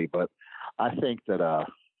 obviously, but I think that I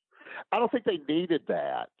don't think they needed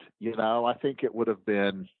that. I think it would have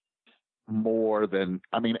been more than,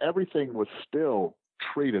 everything was still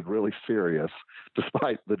treated really serious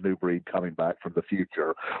despite the new breed coming back from the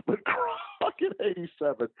future. But Crockett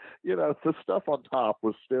 '87, the stuff on top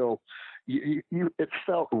was still, it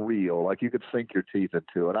felt real, like you could sink your teeth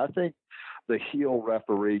into it. I think the heel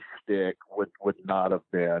referee stick would not have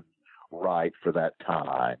been right for that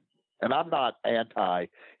time. And I'm not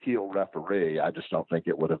anti-heel referee. I just don't think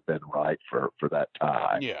it would have been right for that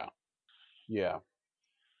time. Yeah.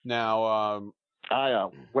 Now,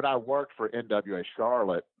 when I worked for NWA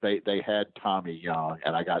Charlotte, they had Tommy Young,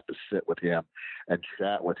 and I got to sit with him and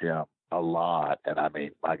chat with him a lot. And I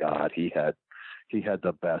mean, my God, he had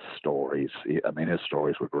the best stories. His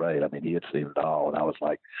stories were great. He had seen it all, and I was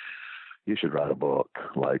like, you should write a book.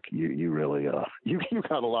 Like you really, you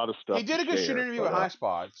got a lot of stuff. He did a good shoot interview with High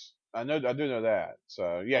Spots. I do know that.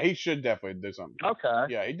 So yeah, he should definitely do something.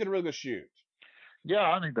 Okay. Yeah, he did a really good shoot. Yeah,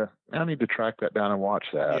 I need to track that down and watch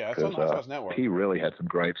that. Yeah, it's on the High Spots Network. He really had some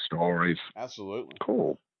great stories. Absolutely.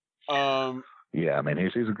 Cool. Yeah,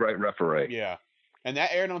 he's a great referee. Yeah, and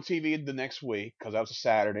that aired on TV the next week because that was a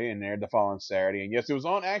Saturday, and aired the following Saturday. And yes, it was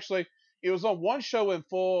on actually. It was on one show in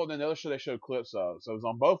full, and then the other show they showed clips of. So it was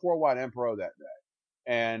on both Worldwide and Pro that day.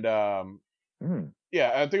 And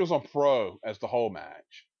yeah, I think it was on Pro as the whole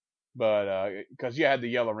match, but because you had the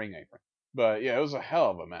yellow ring apron. But yeah, it was a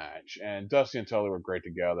hell of a match, and Dusty and Tully were great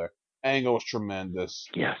together. Angle was tremendous.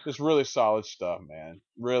 Yeah, just really solid stuff, man.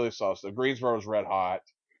 Really solid stuff. Greensboro was red hot,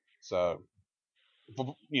 so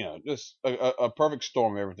just a perfect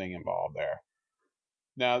storm of everything involved there.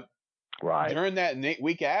 Now. Right. During that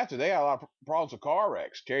week after, they had a lot of problems with car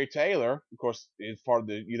wrecks. Kerry Taylor, of course, is part of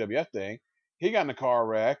the UWF thing. He got in a car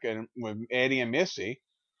wreck and with Eddie and Missy,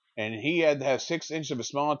 and he had to have 6 inches of his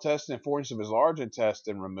small intestine and 4 inches of his large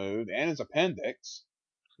intestine removed and his appendix.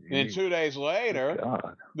 And then 2 days later,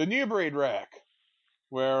 the New Breed wreck,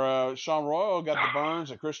 where Sean Royal got the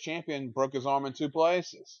burns and Chris Champion broke his arm in 2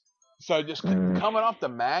 places. So just coming off the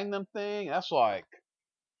Magnum thing, that's like,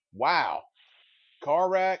 wow. Car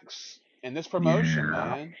wrecks. And this promotion,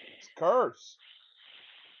 man, it's a curse.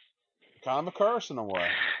 Kind of a curse in a way.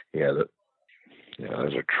 Yeah,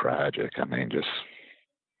 those are tragic.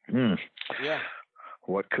 Yeah.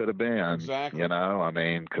 What could have been? Exactly.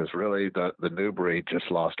 Because really the new breed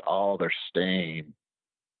just lost all their steam.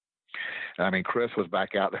 Chris was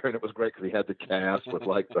back out there, and it was great because he had the cast with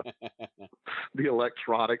like the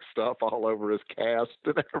electronic stuff all over his cast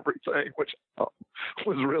and everything, which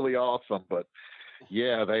was really awesome. But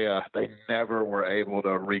yeah, they never were able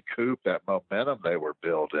to recoup that momentum they were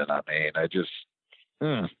building. That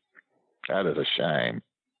is a shame.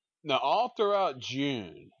 Now, all throughout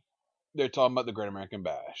June, they're talking about the Great American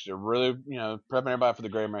Bash. They're really, prepping everybody for the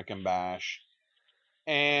Great American Bash.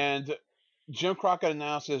 And Jim Crockett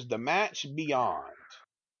announces the match Beyond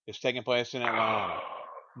is taking place in Atlanta.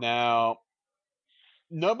 Now,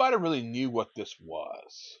 nobody really knew what this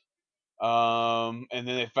was. And then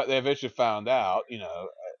they eventually found out,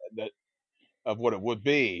 that of what it would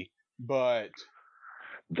be. But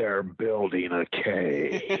they're building a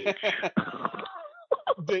cage.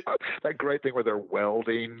 That great thing where they're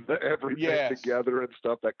welding everything together and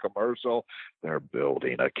stuff, that commercial. They're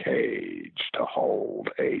building a cage to hold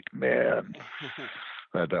 8 men.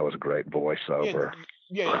 That was a great voiceover.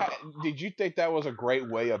 Yeah. Did you think that was a great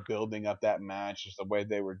way of building up that match, just the way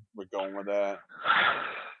they were going with that?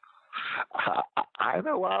 I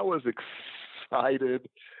know I was excited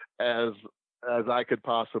as I could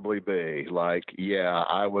possibly be. Like, yeah,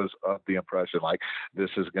 I was of the impression like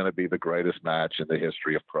this is going to be the greatest match in the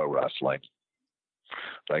history of pro wrestling.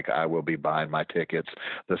 Like, I will be buying my tickets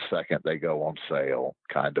the second they go on sale,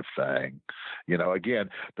 kind of thing. Again,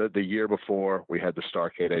 the year before we had the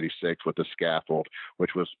Starrcade 86 with the scaffold,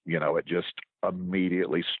 which was, it just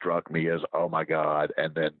immediately struck me as, oh my God.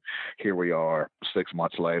 And then here we are 6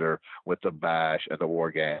 months later with the Bash and the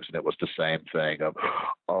War Games. And it was the same thing of,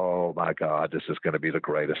 oh my God, this is going to be the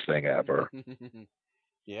greatest thing ever.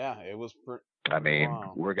 Yeah, it was.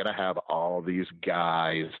 We're going to have all these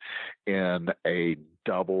guys in a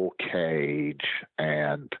double cage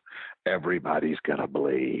and everybody's going to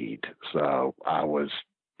bleed. So I was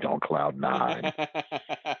on cloud 9.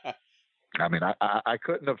 I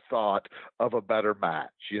couldn't have thought of a better match,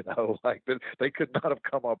 like they could not have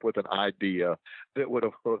come up with an idea that would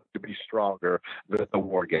have hooked to be stronger than the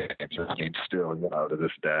War Games. Still, to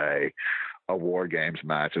this day, a War Games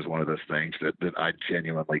match is one of those things that I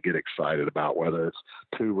genuinely get excited about, whether it's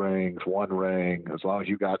 2 rings, 1 ring, as long as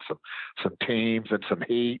you got some teams and some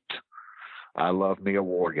heat. I love me a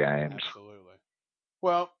War Games. Absolutely.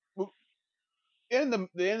 Well, in the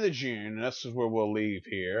end of June, and this is where we'll leave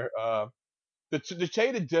here, to tell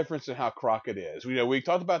you the difference in how Crockett is, we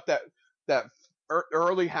talked about that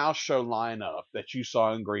early house show lineup that you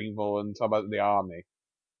saw in Greenville and talk about the Omni.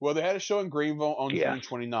 Well, they had a show in Greenville on June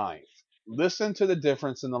 29th. Listen to the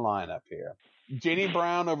difference in the lineup here. Jenny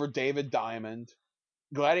Brown over David Diamond,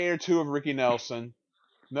 Gladiator 2 over Ricky Nelson,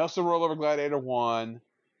 Nelson Roll over Gladiator 1,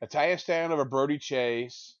 Italian Stallion over Brody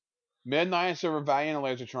Chase, Midnights over Valiant and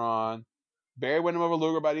Lasertron, Barry Windham over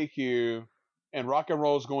Luger by DQ, and Rock and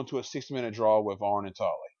Roll is going to a 6-minute draw with Arn and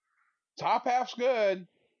Tully. Top half's good,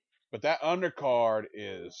 but that undercard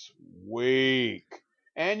is weak.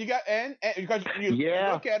 And you got because you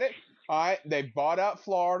look at it, all right, they bought out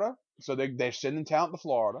Florida, so they're sending talent to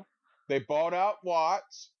Florida. They bought out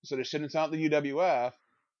Watts, so they're sending talent to UWF.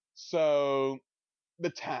 So the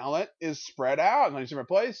talent is spread out in these different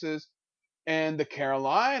places, and the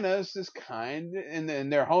Carolinas is kind of in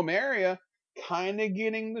their home area, kind of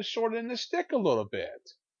getting the short end of the stick a little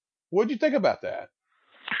bit. What do you think about that?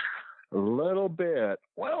 A little bit.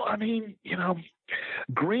 Well,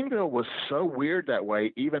 Greenville was so weird that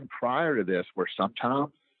way even prior to this, where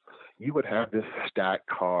sometimes you would have this stacked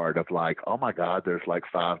card of like, oh my God, there's like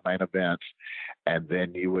 5 main events. And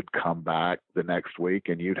then you would come back the next week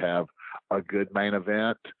and you'd have a good main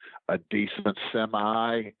event, a decent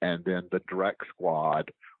semi, and then the direct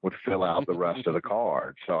squad would fill out the rest of the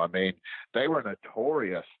card. So, they were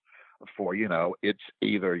notorious for, it's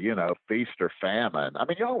either, feast or famine.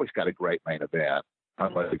 You always got a great main event,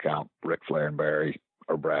 unless you count Ric Flair and Barry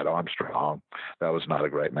or Brad Armstrong. That was not a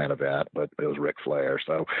great main event, but it was Ric Flair.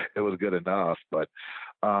 So it was good enough. But,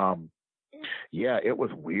 it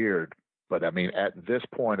was weird. But, at this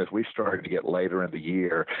point, as we started to get later in the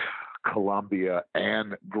year, Columbia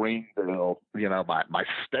and Greenville, my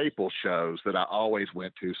staple shows that I always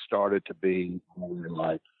went to started to be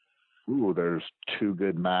like, ooh, there's 2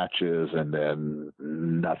 good matches and then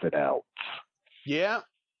nothing else. Yeah.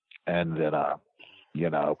 And then,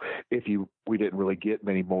 we didn't really get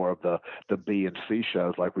many more of the B and C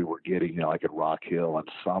shows like we were getting, like at Rock Hill and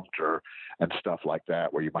Sumter and stuff like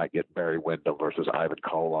that, where you might get Barry Windham versus Ivan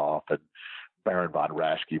Koloff and Baron Von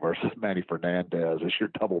Raschke versus Manny Fernandez as your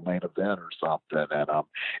double main event or something. And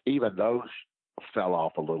even those fell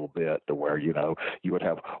off a little bit to where, you would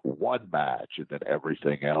have 1 match and then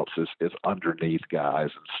everything else is underneath guys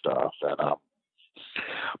and stuff. And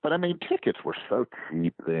but tickets were so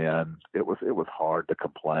cheap then. It was hard to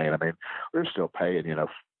complain. We're still paying,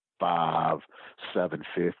 $5,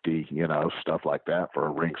 $7.50, stuff like that for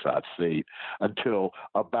a ringside seat until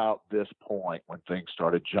about this point when things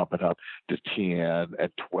started jumping up to 10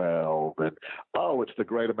 and 12 and, oh, it's the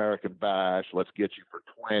Great American Bash. Let's get you for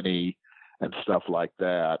 20. and stuff like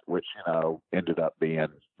that, which, ended up being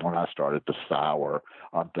when I started to sour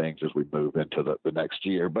on things as we move into the next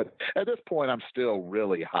year. But at this point, I'm still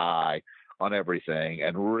really high on everything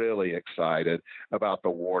and really excited about the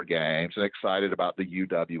war games and excited about the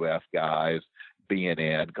UWF guys being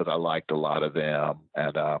in because I liked a lot of them.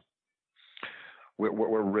 And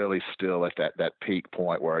we're really still at that peak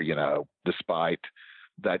point where, despite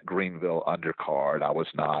that Greenville undercard, I was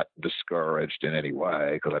not discouraged in any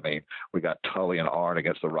way because, we got Tully and Arn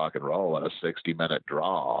against the Rock and Roll in a 60-minute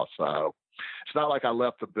draw. So it's not like I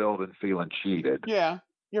left the building feeling cheated. Yeah,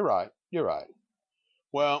 you're right.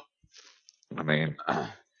 Well, I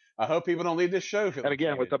hope people don't leave this show feeling and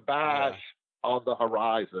again, cheated. with the Bash on the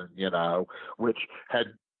horizon, which had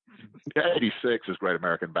 86's Great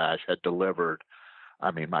American Bash had delivered.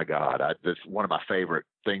 My God, it's one of my favorite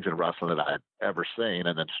things in wrestling that I've ever seen.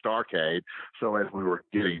 And then Starrcade. So as we were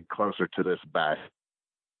getting closer to this Bash,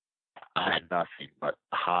 I had nothing but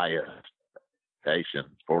highest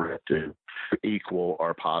expectations for it to equal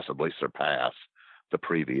or possibly surpass the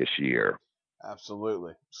previous year.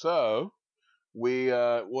 Absolutely. So we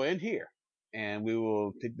will end here, and we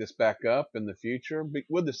will pick this back up in the future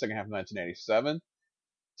with the second half of 1987.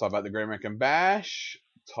 Talk about the Great American Bash.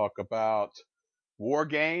 Talk about War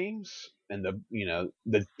Games and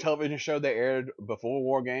the television show they aired before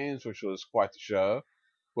War Games, which was quite the show.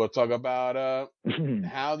 We'll talk about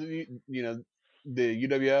how the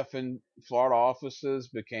UWF and Florida offices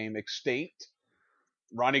became extinct,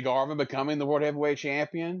 Ronnie Garvin becoming the World Heavyweight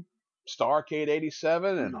Champion, Starrcade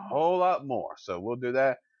 87, and a whole lot more. So we'll do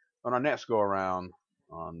that on our next go around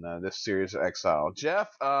on this series of Exile. Jeff,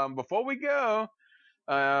 before we go,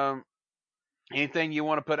 anything you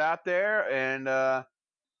want to put out there and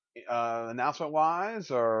announcement wise,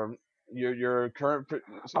 or your current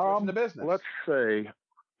situation in the business? Let's see.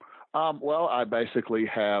 Well, I basically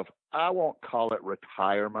have, I won't call it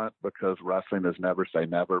retirement because wrestling is never say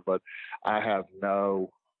never, but I have no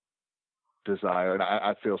desire, and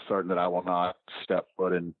I feel certain that I will not step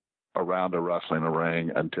foot in around a wrestling ring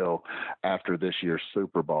until after this year's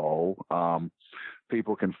Super Bowl.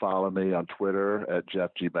 People can follow me on Twitter at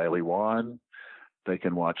Jeff G. Bailey 1. They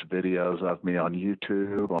can watch videos of me on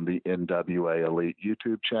YouTube, on the NWA Elite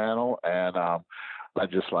YouTube channel. And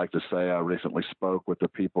I'd just like to say I recently spoke with the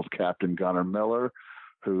People's Captain Gunnar Miller,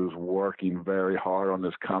 who's working very hard on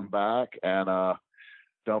this comeback. And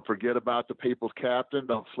don't forget about the People's Captain.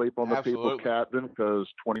 Don't sleep on the People's Captain, because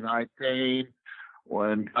 2019,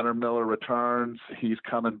 when Gunnar Miller returns, he's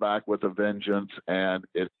coming back with a vengeance, and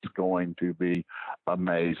it's going to be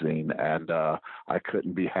amazing. And I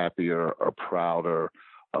couldn't be happier or prouder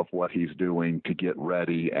of what he's doing to get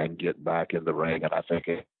ready and get back in the ring. And I think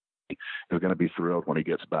he's going to be thrilled when he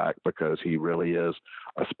gets back, because he really is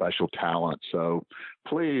a special talent. So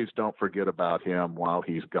please don't forget about him while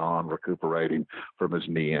he's gone recuperating from his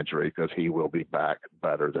knee injury, because he will be back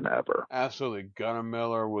better than ever. Absolutely. Gunnar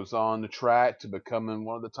Miller was on the track to becoming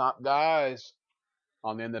one of the top guys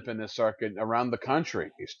on the independent circuit around the country,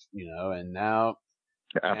 and now.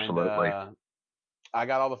 Absolutely. And, I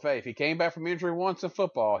got all the faith. He came back from injury once in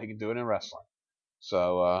football. He can do it in wrestling.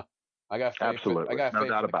 So, I got faith. Absolutely. I got faith no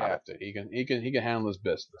doubt in the about captain. He can handle his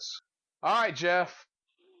business. All right, Jeff.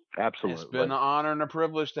 Absolutely. It's been an honor and a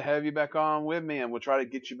privilege to have you back on with me, and we'll try to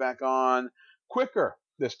get you back on quicker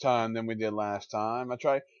this time than we did last time. I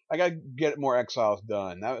got to get more Exiles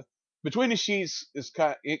done. Now, Between the Sheets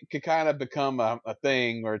it can kind of become a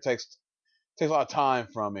thing where it takes a lot of time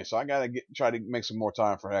from me. So I got to try to make some more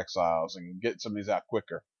time for Exiles and get some of these out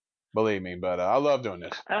quicker. Believe me, but I love doing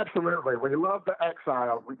this. Absolutely. We love the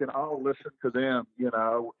Exiles. We can all listen to them,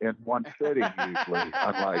 in one sitting usually,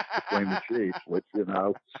 unlike Between the Sheets, which,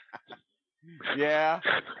 yeah,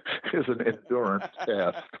 is an endurance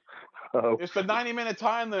test. So, it's the 90-minute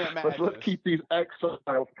time limit matches. Let's keep these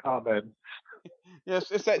Exiles coming. Yes,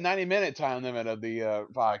 it's that 90-minute time limit of the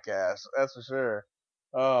podcast. That's for sure.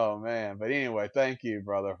 Oh, man. But anyway, thank you,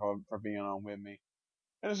 brother, for being on with me.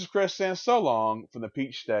 And this is Chris saying so long from the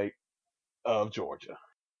Peach State of Georgia.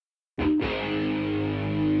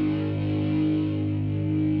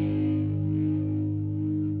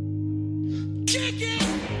 Kick it!